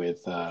to do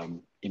with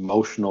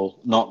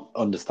not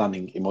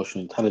understanding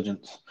emotional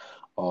intelligence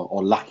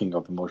or lacking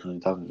of emotional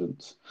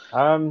intelligence.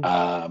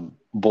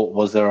 But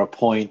was there a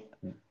point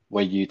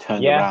where you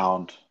turned Yeah,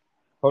 around and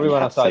probably you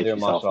when I had to say started to doing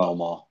yourself,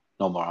 martial arts.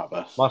 no more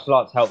outbursts? Martial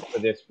arts helped for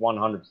this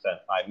 100%.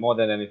 Like more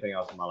than anything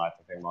else in my life,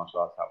 I think martial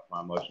arts helped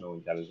my emotional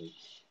intelligence.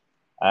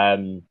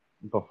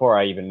 Before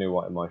I even knew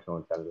what emotional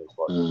intelligence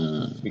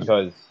was,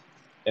 because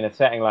in a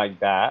setting like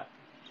that,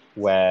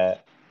 where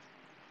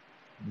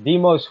the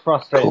most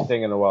frustrating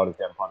thing in the world is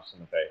getting punched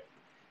in the face,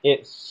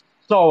 it's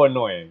so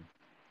annoying.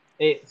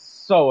 It's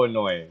so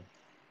annoying.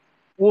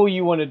 All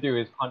you want to do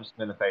is punch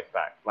them in the face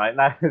back. Like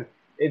that,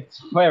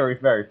 it's very,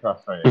 very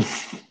frustrating.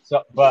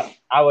 So, but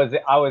I was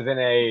in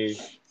a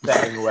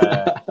setting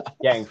where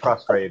getting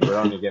frustrated would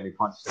only get me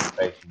punched in the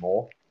face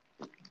more.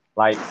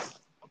 Like,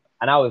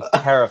 and I was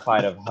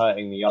terrified of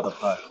hurting the other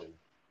person.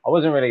 I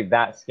wasn't really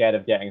that scared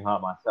of getting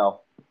hurt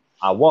myself.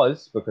 I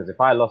was, because if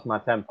I lost my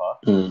temper,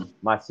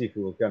 my Sifu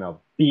was gonna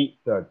beat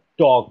the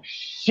dog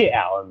shit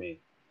out of me.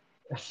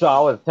 So I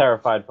was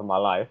terrified for my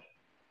life.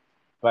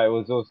 But it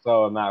was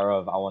also a matter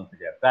of I want to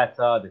get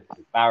better. This is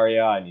a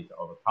barrier. I need to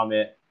overcome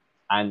it.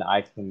 And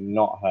I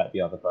cannot hurt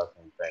the other person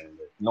I'm training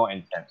with. Not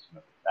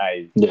intentionally. That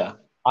is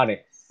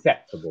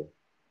unacceptable.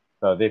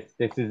 So this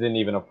isn't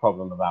even a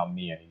problem about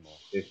me anymore.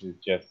 This is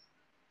just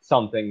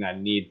something that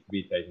needs to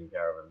be taken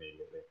care of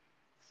immediately.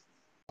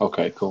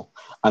 Okay, cool.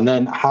 And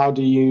then how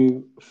do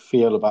you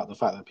feel about the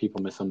fact that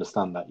people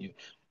misunderstand that you,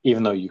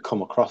 even though you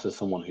come across as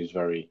someone who's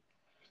very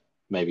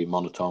maybe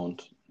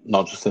monotoned,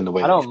 not just in the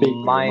way I that you don't speak, but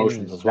your mind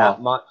emotions as that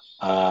well.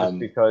 much, just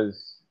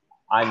because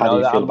I How do know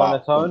you that feel I'm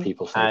about when monotone.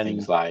 people say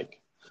things And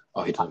like,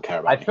 "Oh, he doesn't care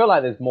about I me"? feel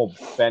like there's more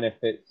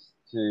benefits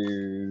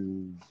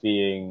to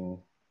being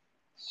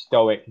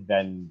stoic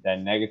than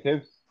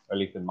negatives, at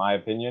least in my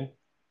opinion.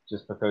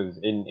 Just because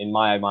in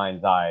my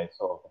mind's eye,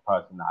 sort of the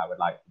person that I would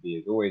like to be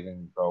is always in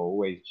control,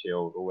 always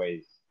chilled,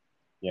 always,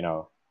 you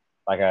know,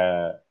 like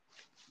a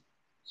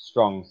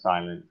strong,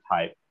 silent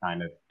type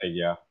kind of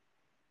figure.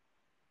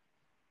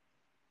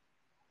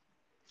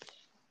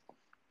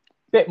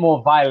 Bit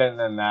more violent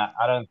than that.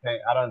 I don't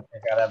think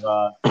I'd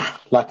ever.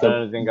 Like I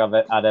don't think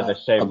I'd ever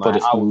shave my.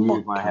 Buddhist I would lose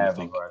monk my kind hair of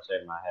thing. before I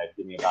shave my head.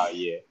 Give me about a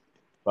year.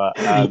 But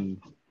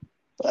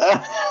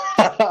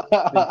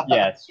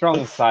yeah,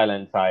 strong,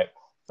 silent type,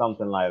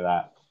 something like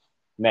that,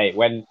 mate.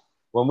 When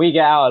we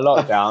get out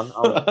of lockdown,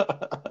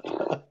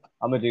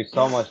 I'm gonna do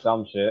so much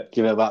dumb shit.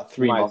 Give it about You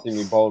 3 might months. see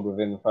me bald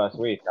within the first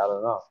week. I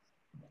don't know.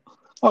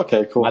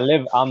 Okay, cool.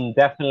 I'm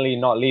definitely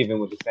not leaving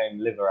with the same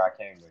liver I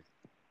came with.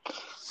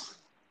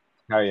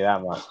 I'll tell you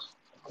that much.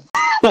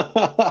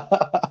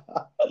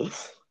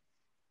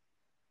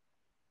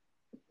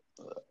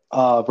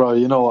 Bro,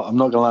 you know what? I'm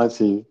not gonna lie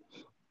to you.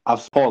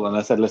 I've Paul and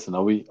I said, listen,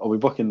 are we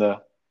booking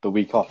the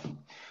week off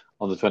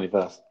on the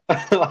 21st?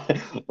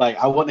 like,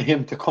 I want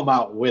him to come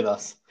out with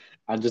us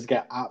and just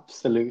get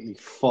absolutely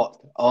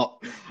fucked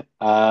up.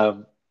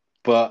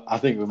 But I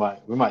think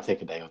we might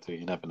take a day or two.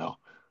 You never know.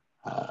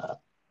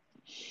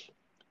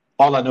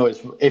 All I know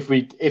is if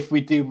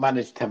we do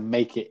manage to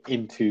make it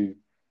into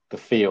the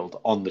field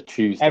on the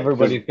Tuesday,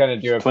 everybody's gonna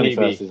do a 21st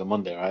PB. is a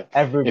Monday, right?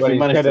 Everybody's if we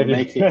manage to do...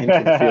 make it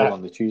into the field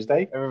on the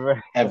Tuesday,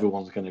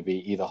 everyone's going to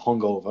be either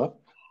hungover,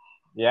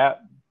 yeah,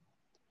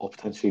 or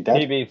potentially dead.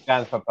 PB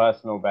stands for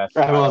personal best.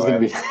 Everyone's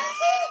going to be.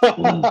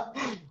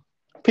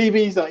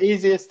 PBs are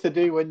easiest to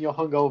do when you're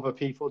hungover,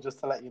 people. Just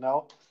to let you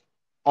know,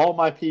 all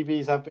my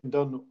PBs have been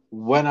done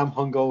when I'm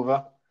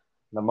hungover.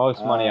 The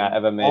most money I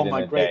ever made all in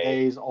my a great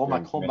day. days, all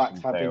my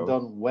comebacks have been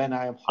done when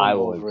I am I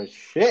hungover was as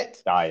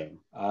shit. Dying.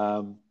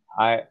 Man,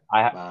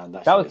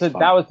 that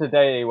was the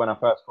day when I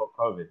first caught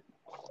COVID,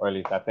 or at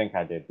least I think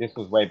I did. This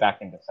was way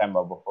back in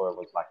December before it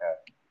was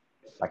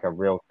like a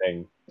real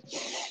thing.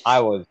 I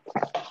was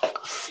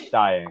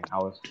dying. I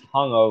was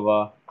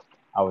hungover.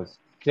 I was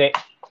sick.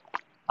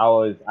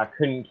 I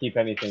couldn't keep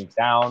anything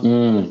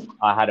down.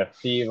 I had a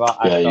fever.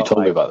 Yeah, you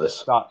told me about this.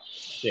 Such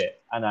shit,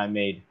 and I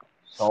made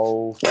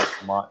so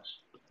much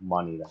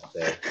money that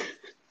day.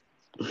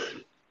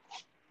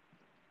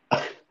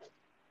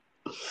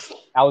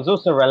 I was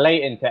also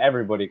relating to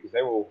everybody because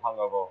they were all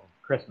hungover from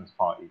Christmas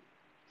parties.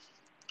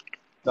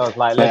 So I was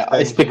like, listen,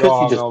 it's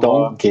because you just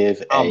don't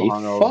give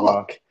a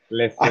fuck.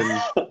 Listen,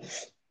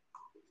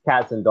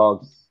 cats and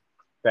dogs,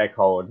 they're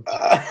cold. You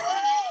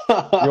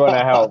want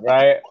to help,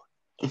 right?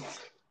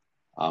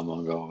 I'm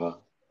hungover.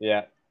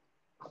 Yeah.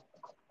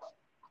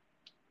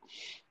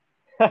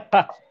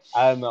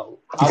 I want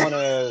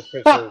to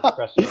switch the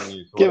question on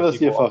you. So give us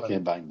your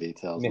fucking bank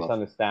details.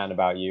 Misunderstand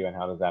about you, and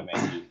how does that make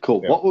you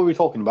cool? feel? What were we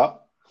talking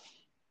about?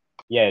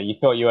 Yeah, you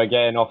thought you were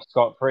getting off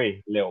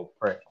scot-free, little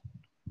prick.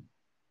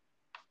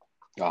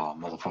 Oh,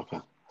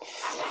 motherfucker.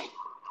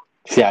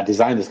 See, I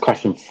designed this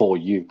question for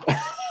you.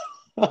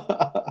 Really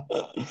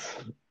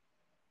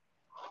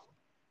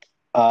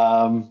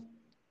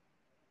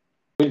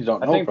don't know.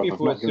 I think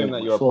people assume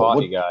that you're a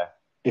party guy.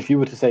 If you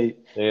were to say,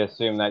 they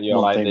assume that you're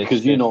like this,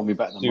 because you know me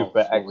better than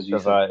super most,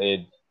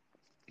 extroverted,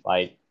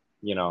 like,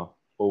 you know,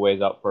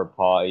 always up for a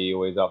party,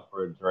 always up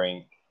for a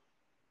drink,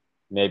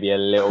 maybe a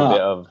little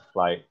bit of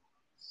like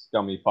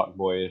scummy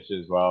fuckboyish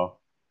as well.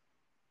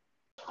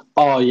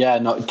 Oh yeah,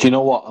 no. Do you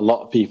know what? A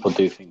lot of people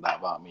do think that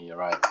about me. You're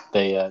right.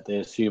 They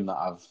assume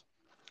that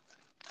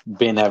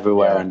been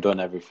everywhere Yeah. and done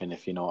everything,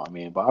 if you know what I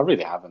mean. But I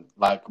really haven't.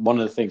 Like, one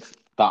of the things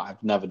that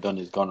I've never done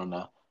is gone on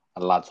a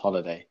lad's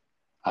holiday.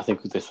 I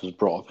think this was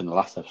brought up in the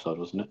last episode,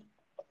 wasn't it?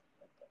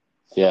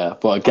 Yeah,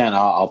 but again,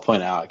 I'll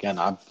point it out again.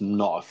 I'm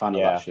not a fan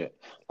of that Yeah. shit.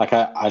 Like,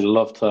 I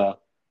love to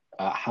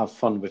have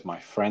fun with my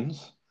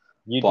friends,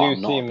 You but do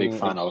I'm not a big seem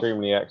fan of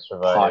extremely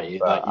extroverted, party.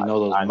 but Like, you know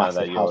those I know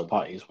massive that house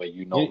parties where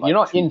you're like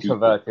not two people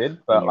introverted, and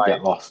but you get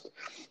like, lost.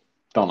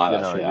 Don't like you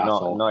that know, shit you're at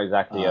all. not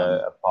exactly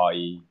a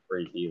party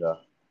freak either.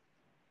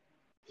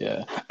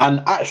 Yeah,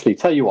 and actually,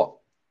 tell you what,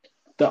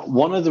 that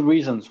one of the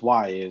reasons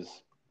why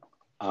is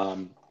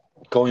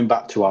going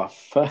back to our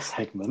first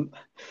segment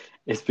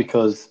is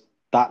because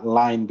that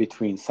line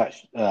between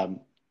sex,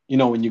 when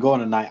you go on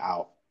a night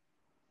out,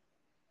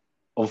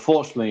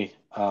 unfortunately,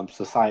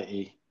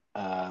 society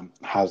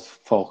has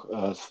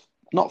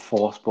not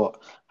forced, but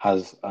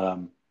has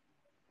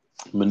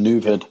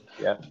maneuvered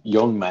Yeah.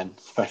 young men,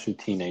 especially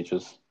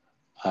teenagers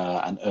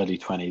and early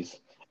 20s,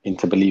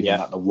 into believing Yeah.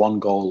 that the one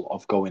goal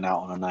of going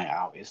out on a night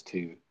out is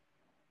to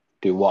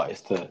do what?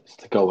 Is to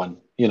go and,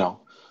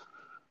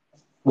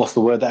 what's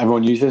the word that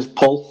everyone uses?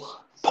 Pull.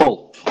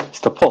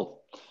 It's to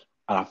pull.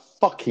 And I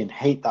fucking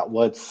hate that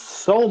word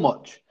so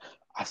much.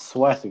 I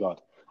swear to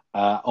God.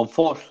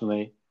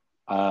 Unfortunately,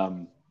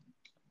 a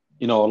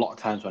lot of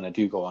times when I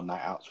do go on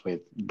night outs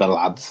with the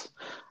lads,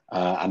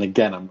 and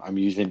again, I'm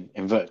using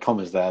inverted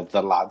commas there,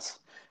 the lads.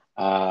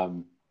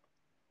 I'm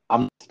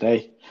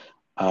today.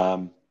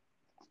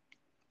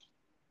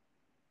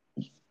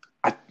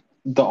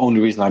 The only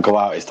reason I go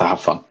out is to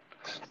have fun.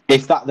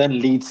 If that then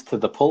leads to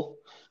the pull,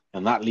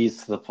 and that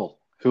leads to the pull,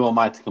 who am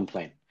I to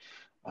complain?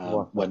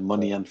 When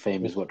money and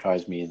fame is what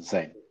drives me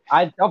insane.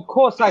 Of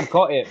course I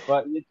got it,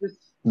 but you just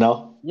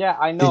No. yeah,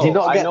 I Did you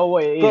know. not I get? know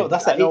what it is. Bro,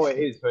 that's I an know H. what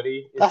it is,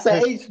 hoodie. That's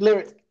an H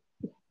lyric.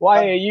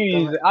 Why are you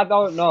using it? I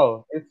don't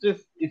know.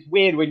 It's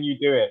weird when you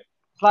do it.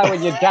 It's like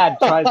when your dad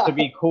tries to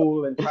be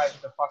cool and tries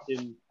to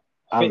fucking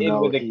fit in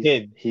with the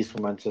kids. He's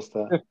from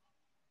Manchester.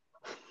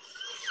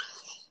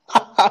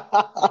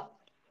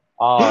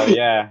 Oh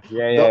yeah.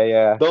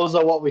 Those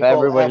are what we For call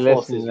everybody Air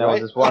listening, Forces, there was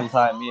right? this one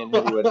time me and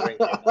Hoodie were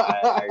drinking.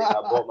 I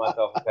bought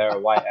myself a pair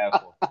of white Air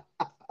Force,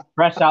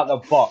 fresh out the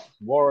box,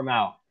 wore them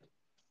out,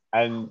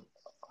 and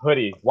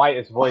Hoodie,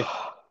 whitest voice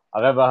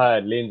I've ever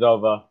heard, leans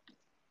over.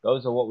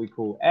 Those are what we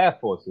call Air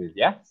Forces,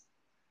 yeah?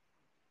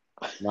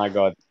 My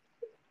God.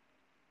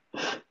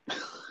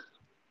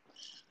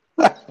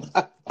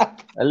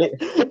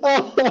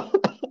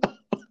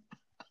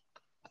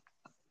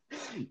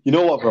 You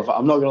know what, brother?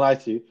 I'm not gonna lie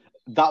to you.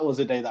 That was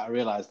the day that I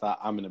realized that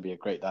I'm gonna be a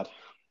great dad.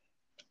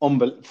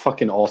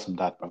 Fucking awesome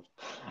dad, bro.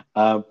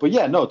 But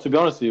yeah, no. To be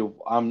honest with you,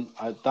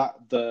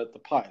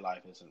 the party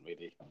life isn't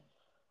really.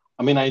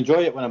 I mean, I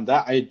enjoy it when I'm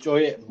there. I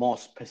enjoy it more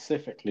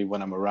specifically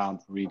when I'm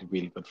around really,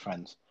 really good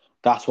friends.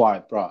 That's why,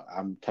 bro.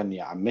 I'm telling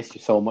you, I miss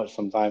you so much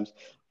sometimes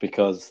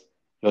because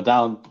you're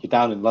down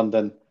in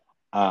London,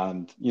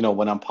 and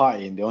when I'm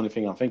partying, the only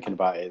thing I'm thinking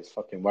about is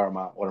fucking where am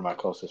I? What are my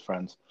closest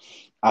friends?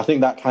 I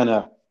think that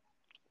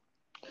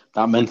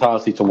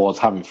mentality towards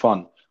having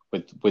fun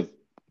with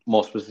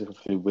more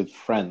specifically with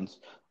friends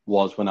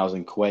was when I was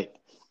in Kuwait.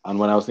 And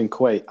when I was in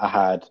Kuwait,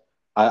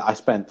 I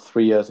spent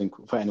 3 years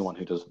for anyone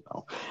who doesn't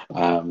know,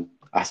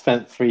 I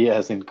spent 3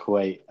 years in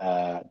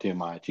Kuwait doing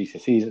my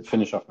GCSEs,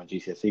 finish off my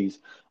GCSEs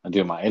and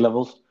doing my A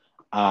levels.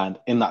 And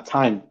in that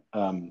time,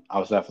 I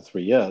was there for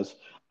 3 years.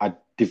 I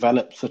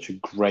developed such a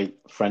great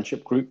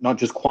friendship group, not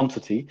just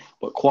quantity,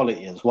 but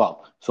quality as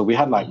well. So we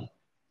had like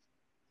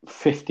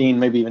 15,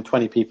 maybe even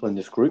 20 people in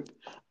this group,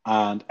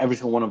 and every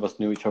single one of us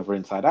knew each other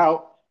inside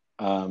out.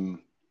 When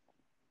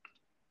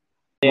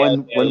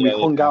we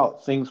hung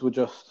out, things were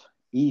just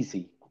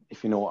easy,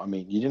 if you know what I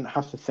mean. You didn't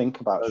have to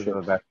think about shit.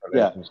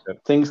 Yeah,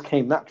 things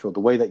came natural. The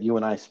way that you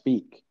and I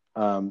speak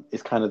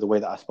is kind of the way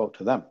that I spoke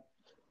to them.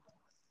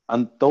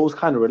 And those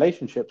kind of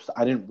relationships,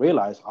 I didn't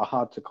realize are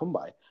hard to come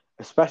by,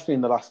 especially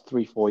in the last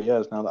 3-4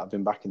 years now that I've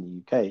been back in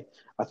the UK.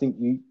 I think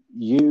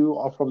you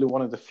are probably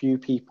one of the few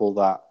people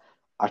that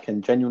I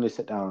can genuinely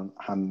sit down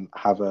and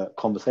have a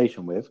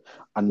conversation with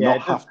and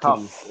not have to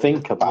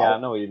think about I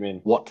know what you mean.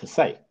 What to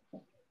say. Do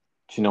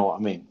you know what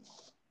I mean?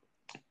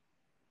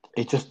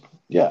 It just,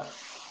 yeah.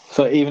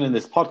 So even in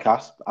this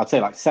podcast, I'd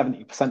say like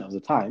 70% of the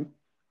time,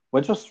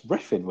 we're just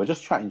riffing, we're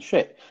just chatting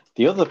shit.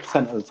 The other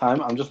percent of the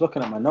time, I'm just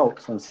looking at my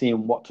notes and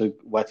seeing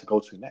where to go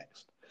to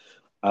next.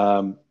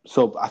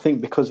 So I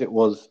think because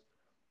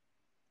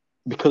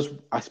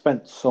I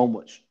spent so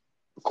much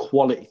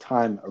quality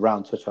time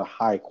around such a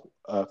high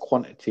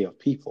quantity of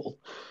people,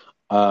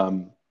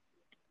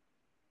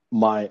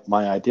 my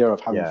idea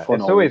of having fun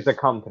it's always the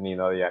company,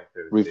 though. The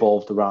activity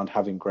revolved around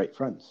having great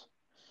friends,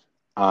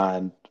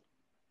 and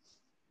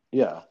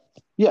yeah.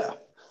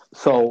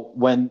 So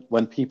when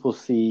people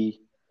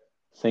see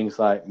things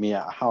like me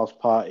at a house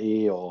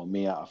party or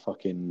me at a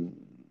fucking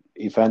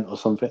event or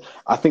something,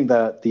 I think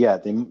that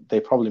they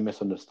probably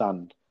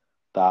misunderstand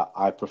that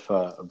I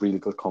prefer a really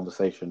good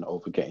conversation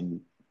over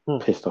getting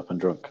pissed up and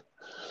drunk.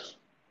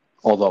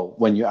 Although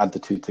when you add the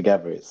two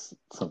together, it's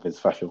something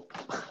special.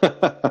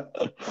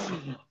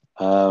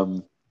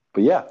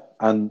 But yeah,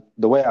 and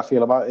the way I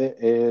feel about it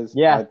is,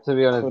 Yeah, to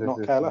be honest, could not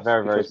this care is a less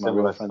very, very because my real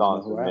similar friends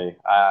know stance who with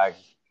I am.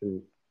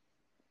 me.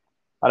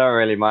 I don't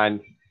really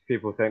mind if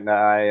people think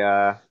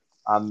that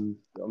I'm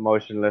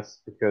emotionless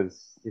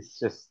because it's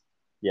just,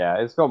 yeah,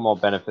 it's got more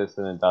benefits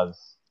than it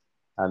does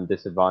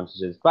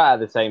disadvantages. But at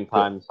the same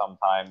time,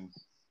 sometimes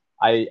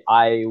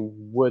I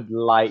would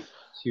like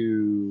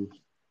to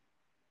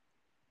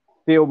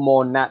feel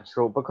more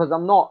natural because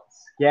I'm not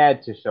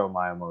scared to show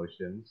my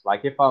emotions.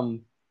 Like if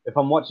I'm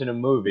watching a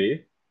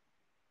movie,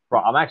 bro,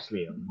 I'm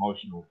actually an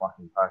emotional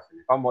fucking person.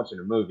 If I'm watching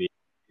a movie,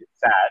 it's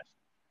sad.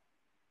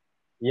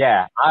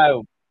 Yeah,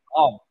 I'll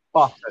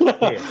bust a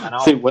tear,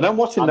 and See, when I'm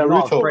watching I'm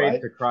not Naruto, afraid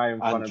right, to cry in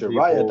front and of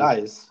Jiraiya people,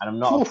 dies, and I'm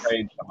not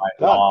afraid to like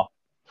God, laugh.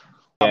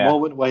 that Yeah,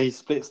 moment where he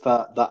splits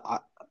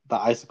that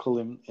icicle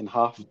in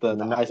half,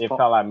 the ice it pop.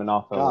 felt like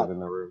Minato was God, in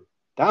the room,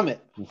 damn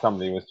it! and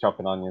somebody was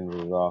chopping onions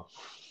as well.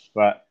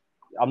 But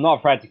I'm not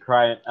afraid to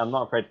cry. I'm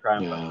not afraid to cry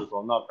in front of people.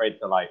 I'm not afraid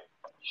to like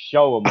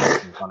show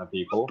emotion in front of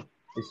people.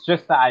 It's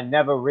just that I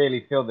never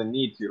really feel the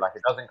need to. Like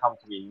it doesn't come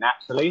to me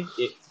naturally.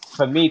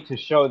 For me to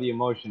show the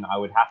emotion, I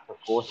would have to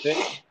force it,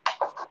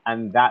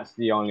 and that's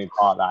the only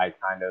part that I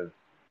kind of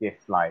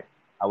dislike.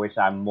 I wish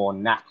I more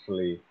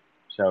naturally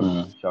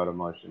showed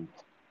emotion.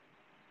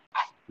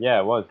 Yeah,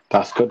 it was.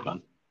 That's good,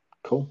 man.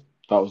 Cool.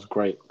 That was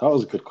great. That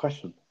was a good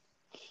question.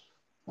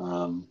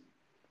 Shall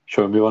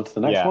we move on to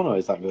the next one, or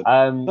is that good?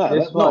 No,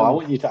 I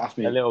want you to ask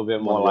me a little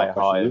bit more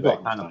lighthearted, but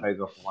it kind of plays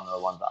off of one of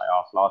the ones that I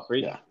asked last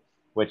week,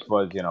 which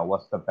was,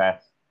 what's the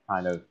best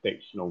kind of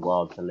fictional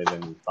world to live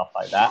in and stuff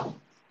like that.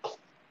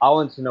 I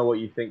want to know what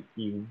you think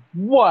the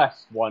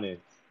worst one is.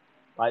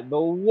 Like the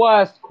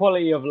worst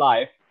quality of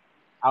life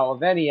out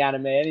of any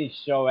anime, any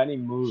show, any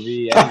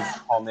movie, any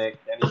comic,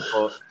 any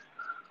book.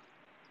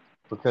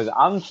 Because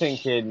I'm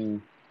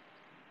thinking...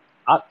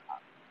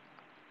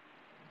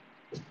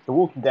 The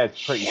Walking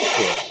Dead's pretty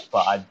shit,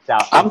 but I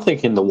doubt... I'm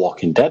thinking The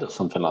Walking Dead or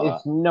something like that.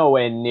 It's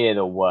nowhere near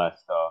the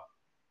worst, though.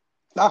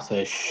 That's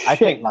a shit. I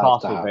think life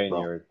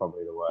Castlevania is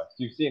probably the worst.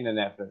 You've seen the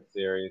Netflix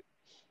series.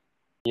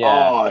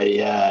 Yeah. Oh,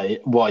 yeah.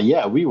 Well,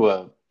 yeah, we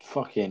were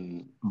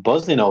fucking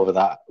buzzing over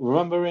that.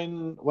 Remember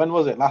when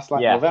was it? Last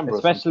November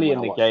especially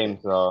in the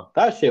games, though.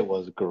 That shit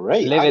was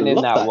great. Living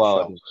in that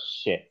world is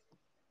shit.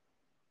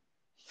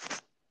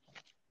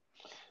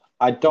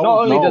 I don't know.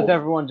 Not only does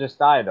everyone just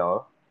die,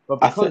 though, but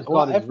because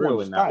God is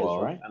real in that dies,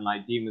 world, right? and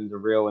like demons are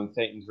real and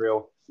Satan's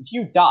real, if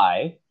you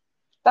die,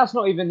 that's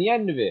not even the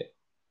end of it.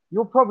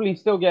 You'll probably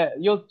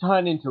you'll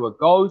turn into a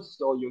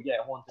ghost, or you'll get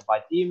haunted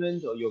by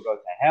demons, or you'll go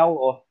to hell,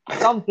 or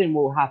something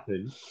will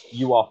happen.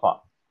 You are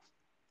fucked.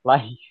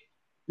 Like,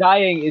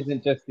 dying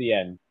isn't just the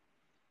end.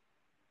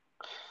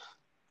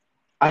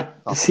 I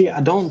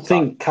don't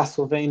think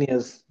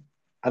Castlevania's...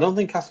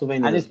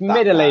 And it's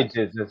Middle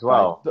Ages as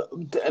well. Right?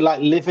 But, like,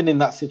 living in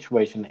that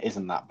situation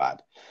isn't that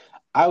bad.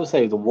 I would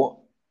say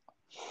Well,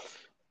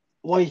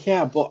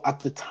 yeah, but at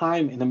the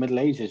time in the Middle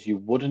Ages, you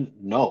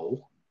wouldn't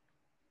know.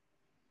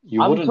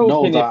 I'm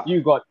talking if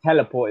you got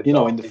teleported.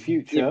 In the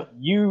future,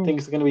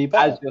 things are going to be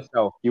better. As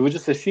yourself. You would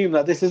just assume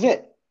that this is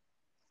it.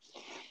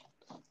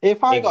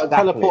 If I got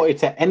teleported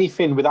to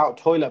anything without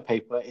toilet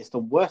paper, it's the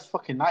worst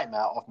fucking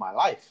nightmare of my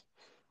life.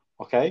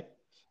 Okay?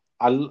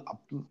 I'm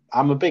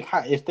a big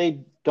hat. If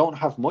they don't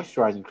have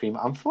moisturizing cream,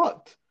 I'm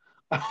fucked.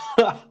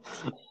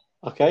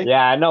 Okay?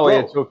 Yeah, I know what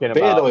you're talking about.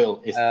 Beard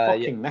oil is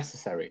fucking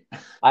necessary.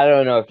 I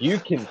don't know if you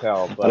can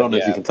tell, but I don't know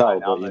if you can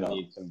tell, but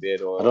need some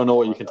beard oil. I don't know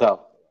what you can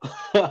tell.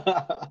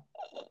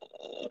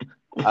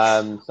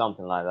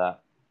 Something like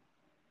that.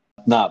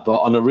 Nah, but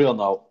on a real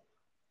note,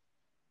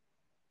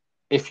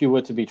 if you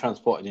were to be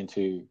transported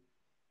into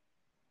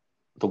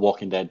The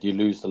Walking Dead, you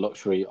lose the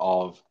luxury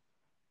of,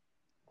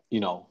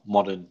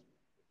 modern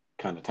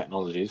kind of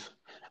technologies,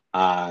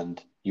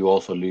 and you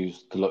also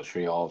lose the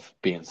luxury of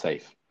being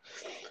safe.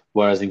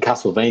 Whereas in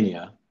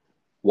Castlevania,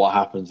 what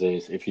happens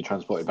is if you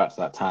transport it back to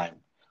that time,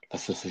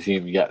 let's just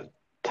assume you get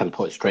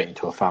teleported straight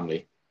into a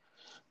family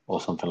or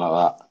something like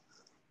that,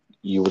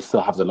 you would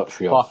still have the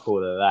luxury of... Fuck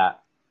all of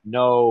that.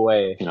 No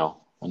way.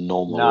 A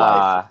normal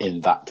life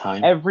in that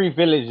time. Every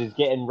village is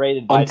getting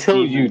raided by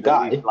until you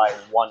die, like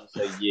once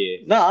a year.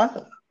 Nah.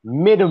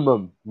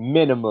 Minimum.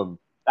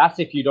 That's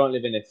if you don't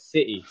live in a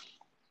city.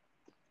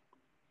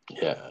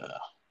 Yeah.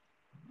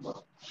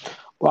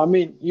 Well, I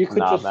mean, you could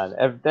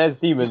man. There's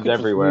demons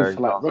everywhere.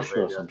 To, like,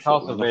 Russia or some shit.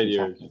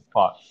 Castlevania is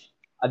fucked.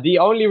 The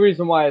only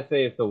reason why I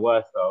say it's the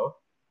worst, though,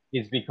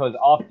 is because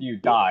after you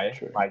die,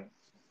 like,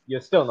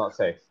 you're still not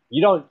safe.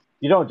 You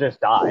don't just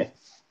die.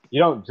 You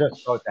don't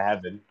just go to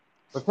heaven.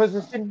 Because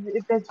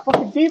there's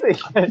fucking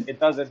demons. It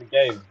does in the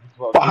game.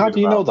 But how do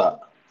you know that?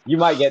 You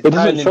might get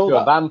turned into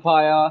a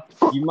vampire.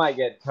 You might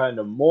get turned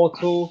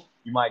immortal.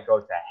 You might go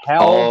to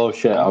hell. Oh,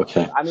 shit,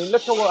 okay. I mean,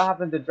 look at what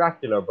happened to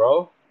Dracula,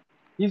 bro.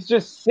 He's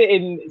just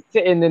sitting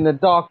in the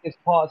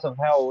darkest parts of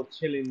hell,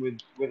 chilling with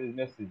his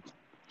missus.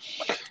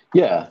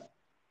 Yeah.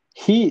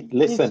 He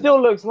still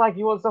looks like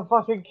he wants to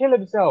fucking kill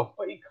himself,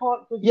 but he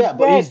can't. Yeah,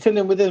 but he's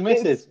chilling with his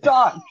missus. It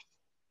sucks.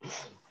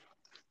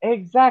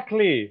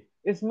 Exactly.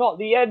 It's not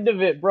the end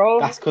of it, bro.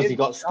 That's because he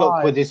got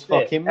stuck with his shit.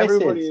 fucking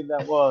Everybody missus. in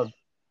that world.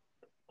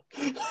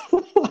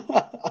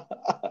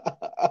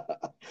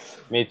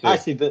 Me too.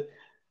 Actually,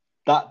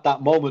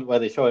 that moment where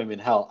they show him in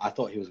hell, I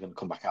thought he was going to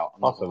come back out.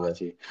 I'm not going to lie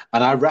to you.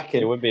 And I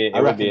reckon it would be the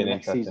an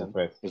next interesting season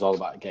twist. is all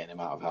about getting him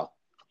out of hell.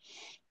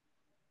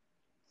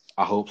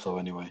 I hope so,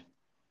 anyway.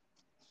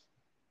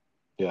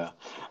 Yeah.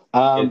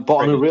 But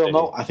on a real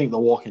note, I think The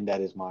Walking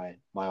Dead is my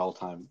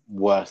all-time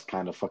worst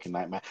kind of fucking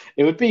nightmare.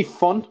 It would be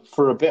fun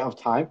for a bit of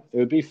time.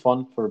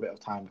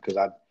 Because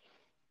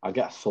I'd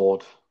get a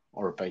sword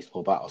or a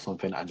baseball bat or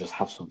something and just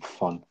have some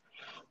fun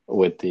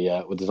with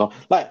the zombie.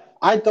 Like,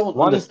 I don't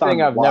understand. One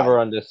thing I've never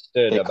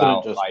understood they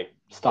about just like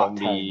start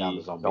tearing down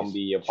the zombies. zombie Do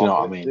you know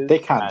what I mean? They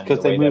can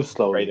because they move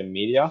slowly. In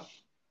media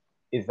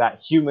is that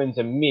humans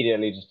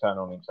immediately just turn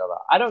on each other.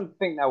 I don't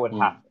think that would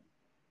happen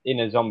in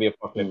a zombie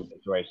apocalypse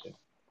situation,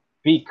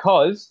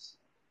 because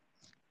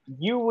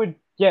you would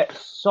get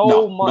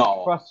so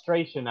much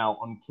frustration out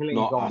on killing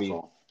zombies.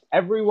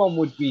 Everyone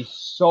would be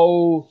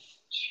so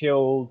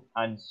chilled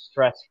and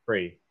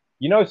stress-free.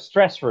 You know,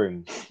 stress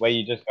rooms where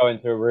you just go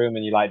into a room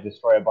and you like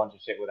destroy a bunch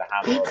of shit with a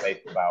hammer or a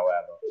baseball bat or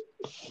whatever.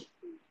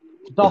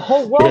 The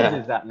whole world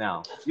is that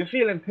now. You're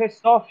feeling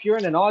pissed off. You're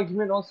in an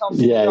argument or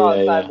something. You go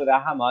outside with a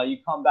hammer. You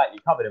come back.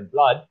 You're covered in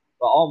blood.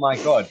 But oh my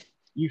god,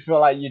 you feel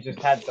like you just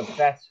had the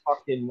best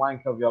fucking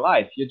wank of your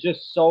life. You're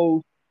just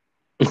so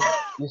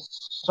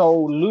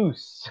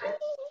loose.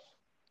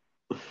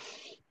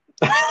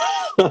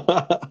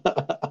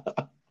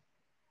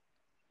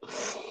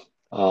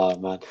 Oh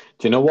man,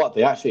 do you know what?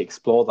 They actually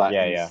explore that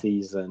in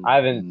season. I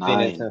haven't 9. seen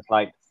it since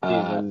like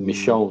season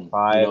Michonne,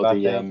 5.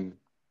 You know,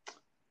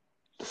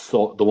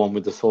 the one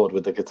with the sword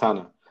with the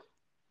katana.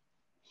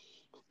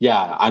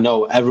 Yeah, I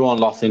know everyone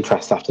lost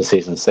interest after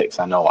season 6.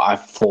 I know I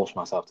forced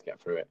myself to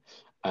get through it,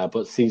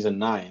 but season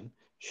 9,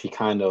 she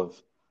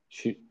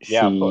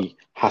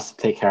has to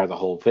take care of the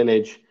whole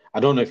village. I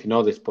don't know if you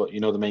know this, but you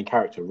know the main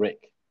character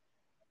Rick.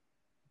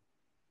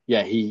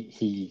 Yeah,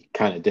 he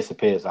kind of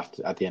disappears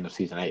at the end of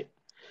season 8.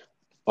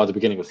 Or the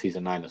beginning of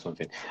season 9 or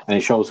something, and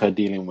it shows her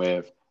dealing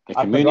with the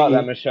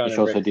community. It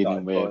shows her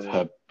dealing with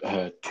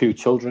her 2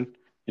 children.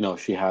 You know,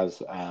 she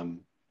has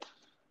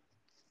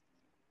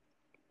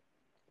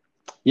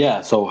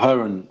so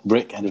her and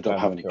Rick ended up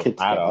having a kid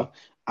together,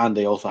 and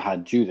they also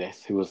had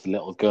Judith, who was the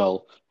little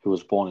girl who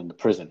was born in the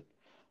prison.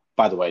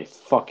 By the way,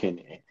 that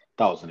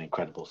was an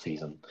incredible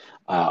season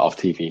of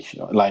TV.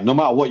 Like, no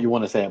matter what you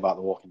want to say about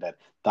The Walking Dead,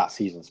 that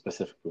season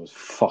specifically was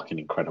fucking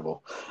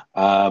incredible.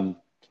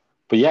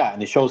 But yeah,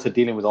 and it shows her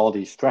dealing with all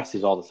these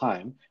stresses all the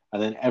time.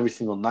 And then every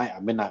single night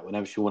at midnight,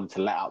 whenever she wanted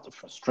to let out the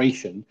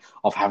frustration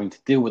of having to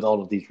deal with all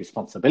of these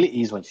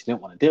responsibilities when she didn't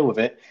want to deal with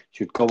it,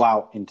 she would go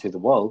out into the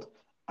world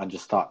and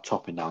just start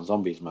chopping down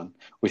zombies, man.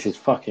 Which is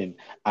fucking...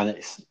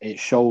 And it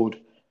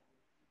showed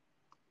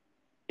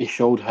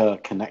her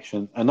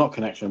connection... not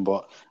connection,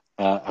 but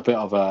a bit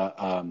of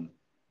a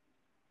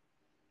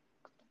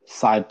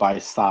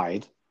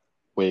side-by-side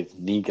with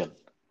Negan.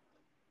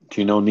 Do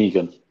you know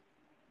Negan?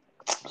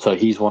 So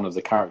he's one of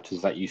the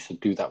characters that used to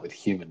do that with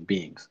human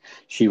beings.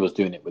 She was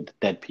doing it with the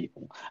dead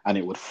people, and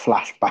it would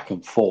flash back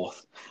and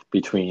forth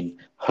between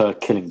her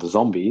killing the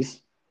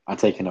zombies and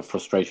taking her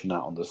frustration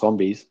out on the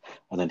zombies,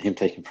 and then him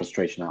taking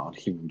frustration out on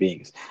human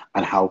beings,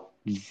 and how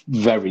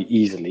very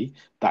easily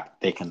that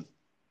they can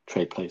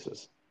trade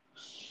places.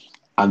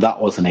 And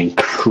that was an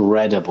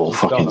incredible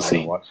fucking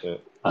scene. Watch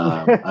it.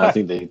 I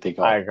think they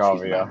got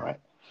season 9 right.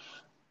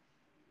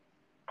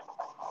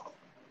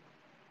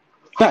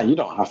 Yeah, you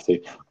don't have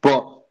to,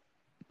 but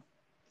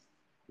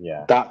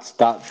yeah, that's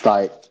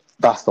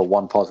the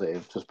one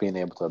positive, just being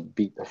able to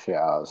beat the shit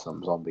out of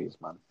some zombies,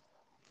 man.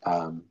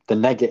 The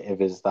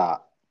negative is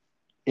that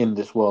in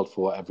this world,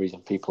 for whatever reason,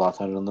 people are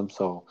turning on them.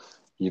 So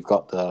you've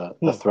got the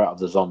threat of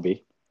the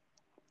zombie,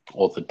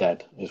 or the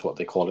dead is what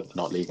they call it. They're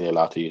not legally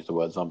allowed to use the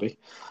word zombie.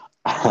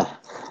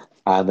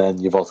 And then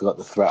you've also got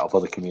the threat of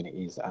other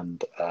communities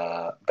and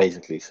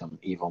basically some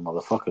evil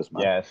motherfuckers,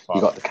 man. Yeah, you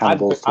got the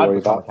cannibals to worry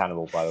about. I'm a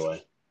cannibal, by the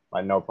way.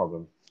 Like, no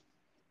problem.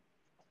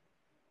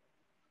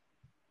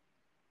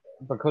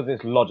 Because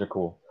it's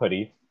logical,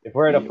 Hoodie. If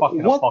we're in a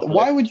fucking apocalypse...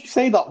 Why would you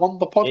say that on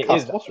the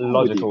podcast? It is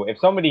logical. If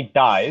somebody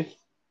dies,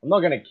 I'm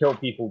not going to kill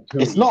people to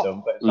eat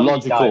them, but if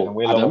somebody dies and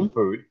we're low on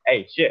food,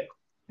 hey, shit,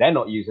 they're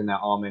not using that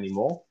arm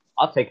anymore.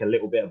 I'll take a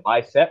little bit of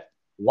bicep.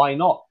 Why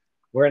not?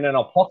 We're in an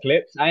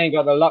apocalypse. I ain't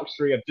got the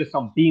luxury of just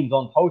some beans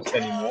on toast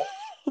anymore.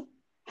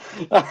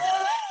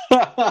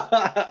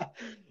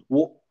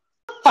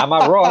 Am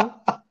I wrong?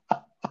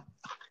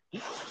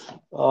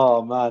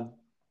 Oh, man.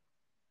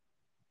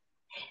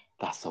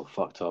 That's so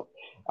fucked up.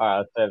 All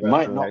right, it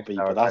might not be,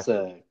 but that's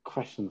a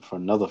question for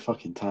another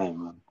fucking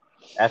time, man.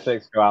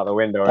 Ethics go out the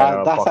window.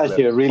 That's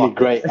actually a really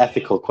great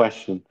ethical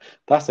question.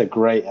 That's a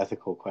great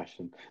ethical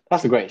question.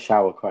 That's a great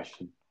shower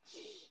question.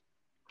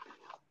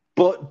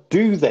 But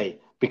do they?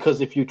 Because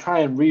if you try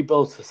and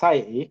rebuild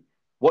society,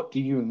 what do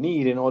you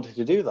need in order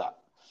to do that?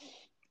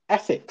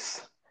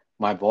 Ethics,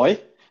 my boy.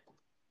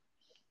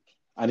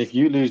 And if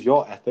you lose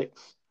your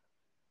ethics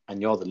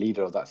and you're the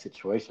leader of that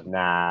situation.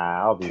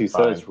 Nah, I'll be 2/3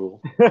 fine.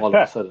 rule. All of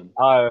a sudden,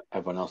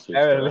 everyone else reads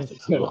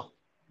theoretics as well.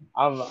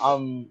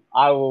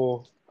 I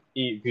will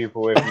eat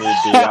people if need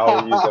be.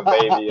 I will use a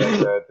baby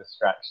as a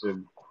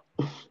distraction.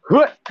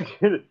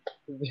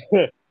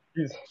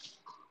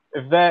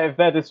 If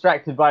they're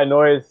distracted by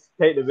noise,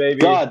 take the baby.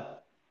 God,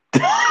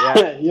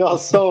 you're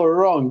so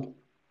wrong.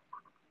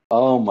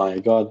 Oh my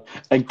God!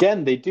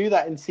 Again, they do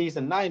that in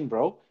season 9,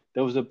 bro.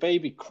 There was a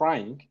baby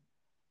crying,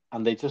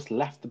 and they just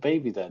left the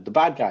baby there. The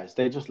bad guys,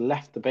 they just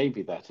left the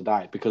baby there to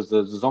die because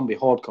there's a zombie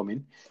horde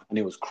coming, and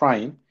it was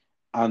crying,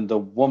 and the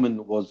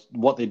woman was.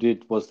 What they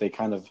did was they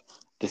kind of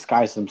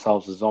disguised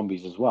themselves as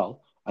zombies as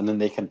well, and then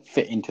they can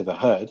fit into the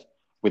herd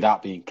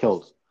without being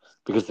killed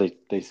because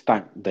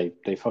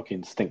they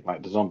fucking stink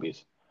like the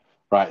zombies,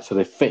 right? So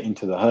they fit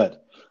into the herd,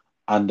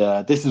 and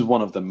this is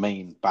one of the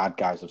main bad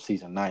guys of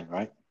season 9,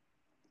 right?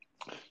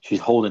 She's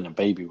holding a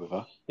baby with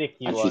her,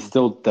 Sticky and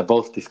one. they're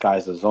both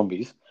disguised as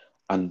zombies,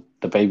 and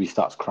the baby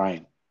starts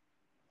crying.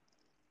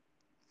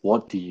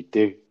 What do you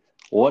do?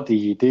 What do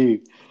you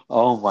do?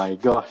 Oh my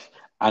gosh.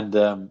 And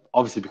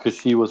obviously because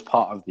she was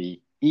part of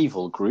the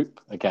evil group,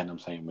 again, I'm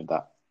saying with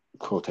that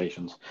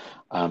quotations,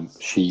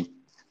 she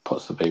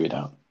puts the baby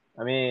down.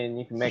 I mean,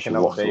 you can make She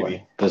another walks baby.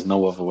 away. There's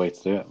no other way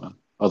to do it, man.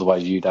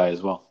 Otherwise you die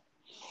as well.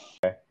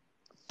 Okay.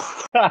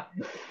 I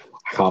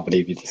can't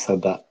believe you just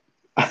said that.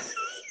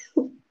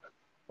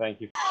 Thank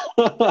you.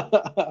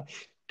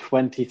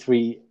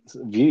 23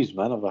 views,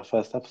 man, of our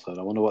first episode.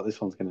 I wonder what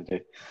this one's going to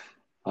do.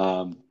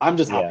 I'm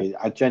just happy.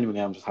 Yeah. I'm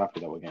just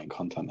happy that we're getting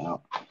content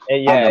out.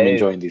 Yeah, and I'm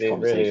enjoying these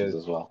conversations really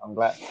as well. I'm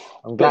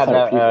glad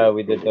that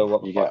we did the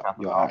what you the fuck get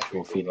happened your last actual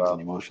week as feelings well.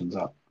 and emotions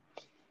out.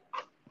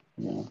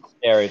 Yeah.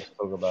 Scary to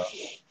talk about.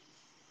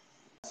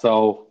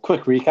 So,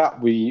 quick recap: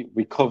 we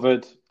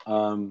covered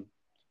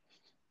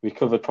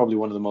probably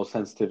one of the most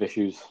sensitive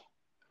issues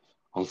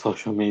on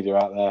social media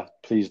out there.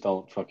 Please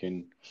don't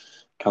fucking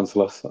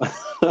cancel us.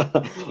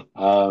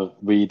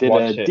 We did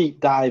a deep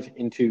dive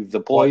into The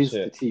Boys,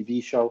 the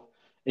TV show.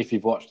 If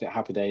you've watched it,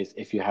 happy days.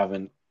 If you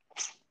haven't,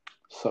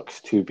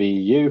 sucks to be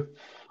you.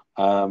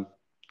 And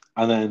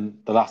then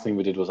the last thing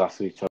we did was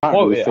ask each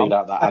other. We figured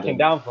out that Adam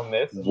down from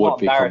this. would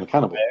become a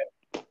cannibal.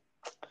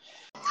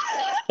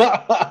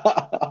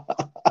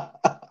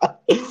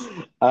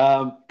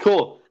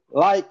 Cool.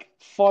 Like,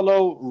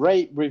 follow,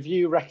 rate,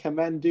 review,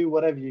 recommend, do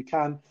whatever you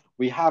can.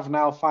 We have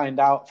now found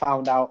out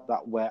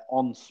that we're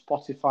on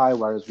Spotify,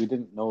 whereas we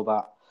didn't know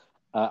that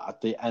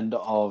at the end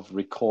of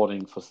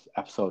recording for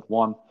episode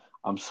 1.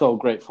 I'm so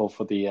grateful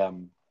for the app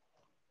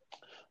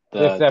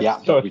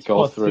that we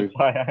go through.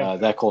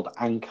 They're called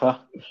Anchor,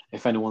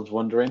 if anyone's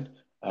wondering.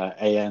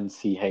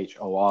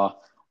 ANCHOR.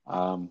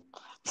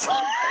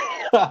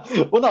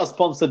 We're not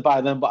sponsored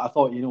by them, but I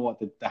thought, you know what,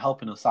 they're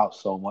helping us out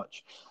so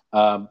much.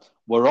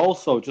 We're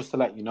also, just to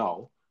let you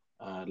know,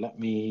 let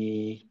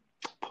me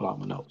pull out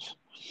my notes.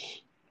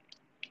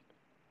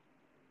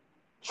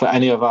 For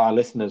any of our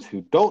listeners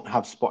who don't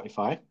have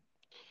Spotify,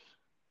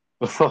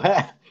 for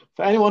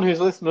anyone who's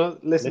listening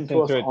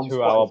to us on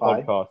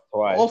Spotify,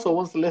 also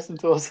wants to listen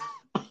to us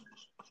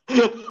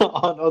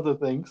on other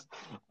things,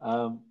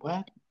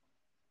 where?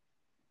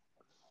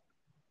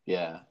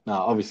 Yeah, no,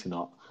 obviously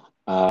not.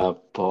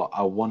 But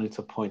I wanted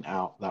to point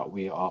out that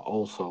we are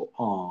also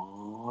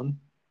on.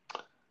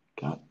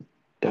 God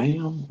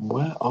damn,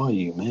 where are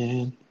you,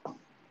 man?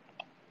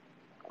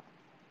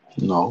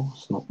 No,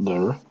 it's not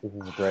there. This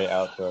is a great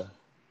outro.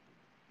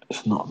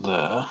 It's not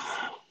there.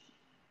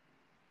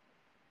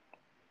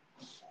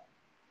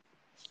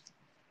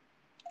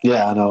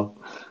 Yeah, I know.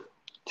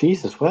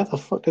 Jesus, where the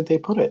fuck did they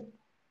put it?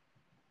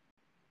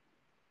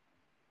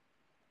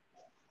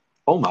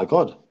 Oh my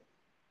God.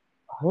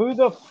 Who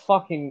the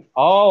fucking...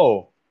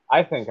 Oh,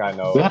 I think I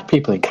know. We had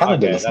people in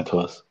Canada listen to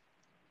us.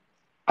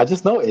 I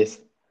just noticed.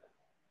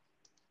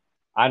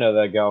 I know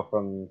that girl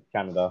from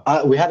Canada.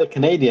 We had a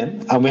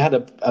Canadian and we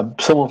had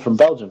someone from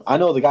Belgium. I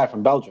know the guy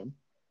from Belgium.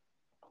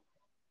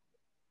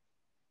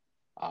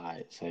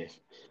 Alright, safe.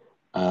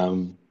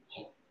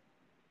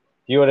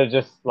 You would have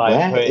just put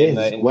it in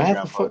the Instagram. Where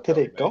the fuck did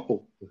it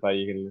go? Just like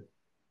you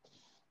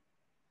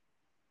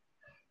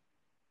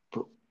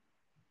can.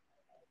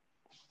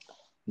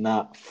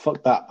 Nah,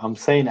 fuck that. I'm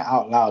saying it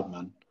out loud,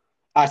 man.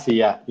 Actually,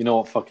 yeah. You know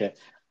what? Fuck it.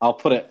 I'll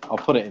put it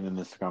in an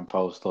Instagram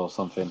post or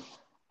something.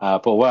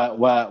 But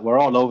we're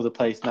all over the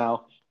place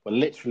now. We're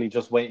literally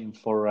just waiting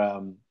for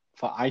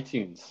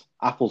iTunes,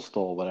 Apple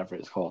Store, whatever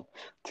it's called,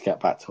 to get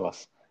back to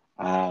us.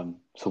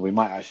 So we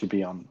might actually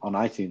be on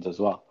iTunes as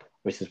well,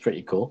 which is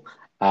pretty cool.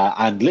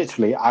 And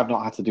literally, I've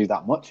not had to do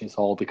that much. It's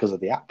all because of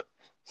the app.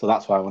 So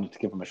that's why I wanted to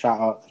give them a shout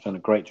out. They've done a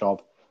great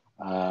job.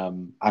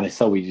 And it's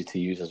so easy to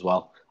use as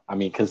well. I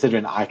mean,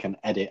 considering I can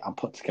edit and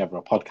put together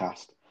a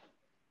podcast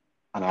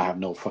and I have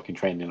no fucking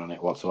training on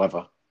it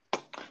whatsoever,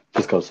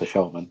 just goes to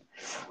show, man.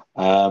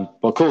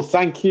 But cool.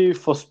 Thank you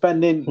for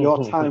spending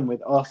your time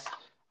with us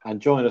and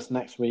join us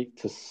next week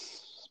to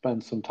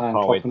spend some time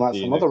talking about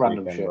some other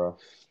random shit.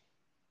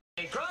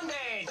 Grande!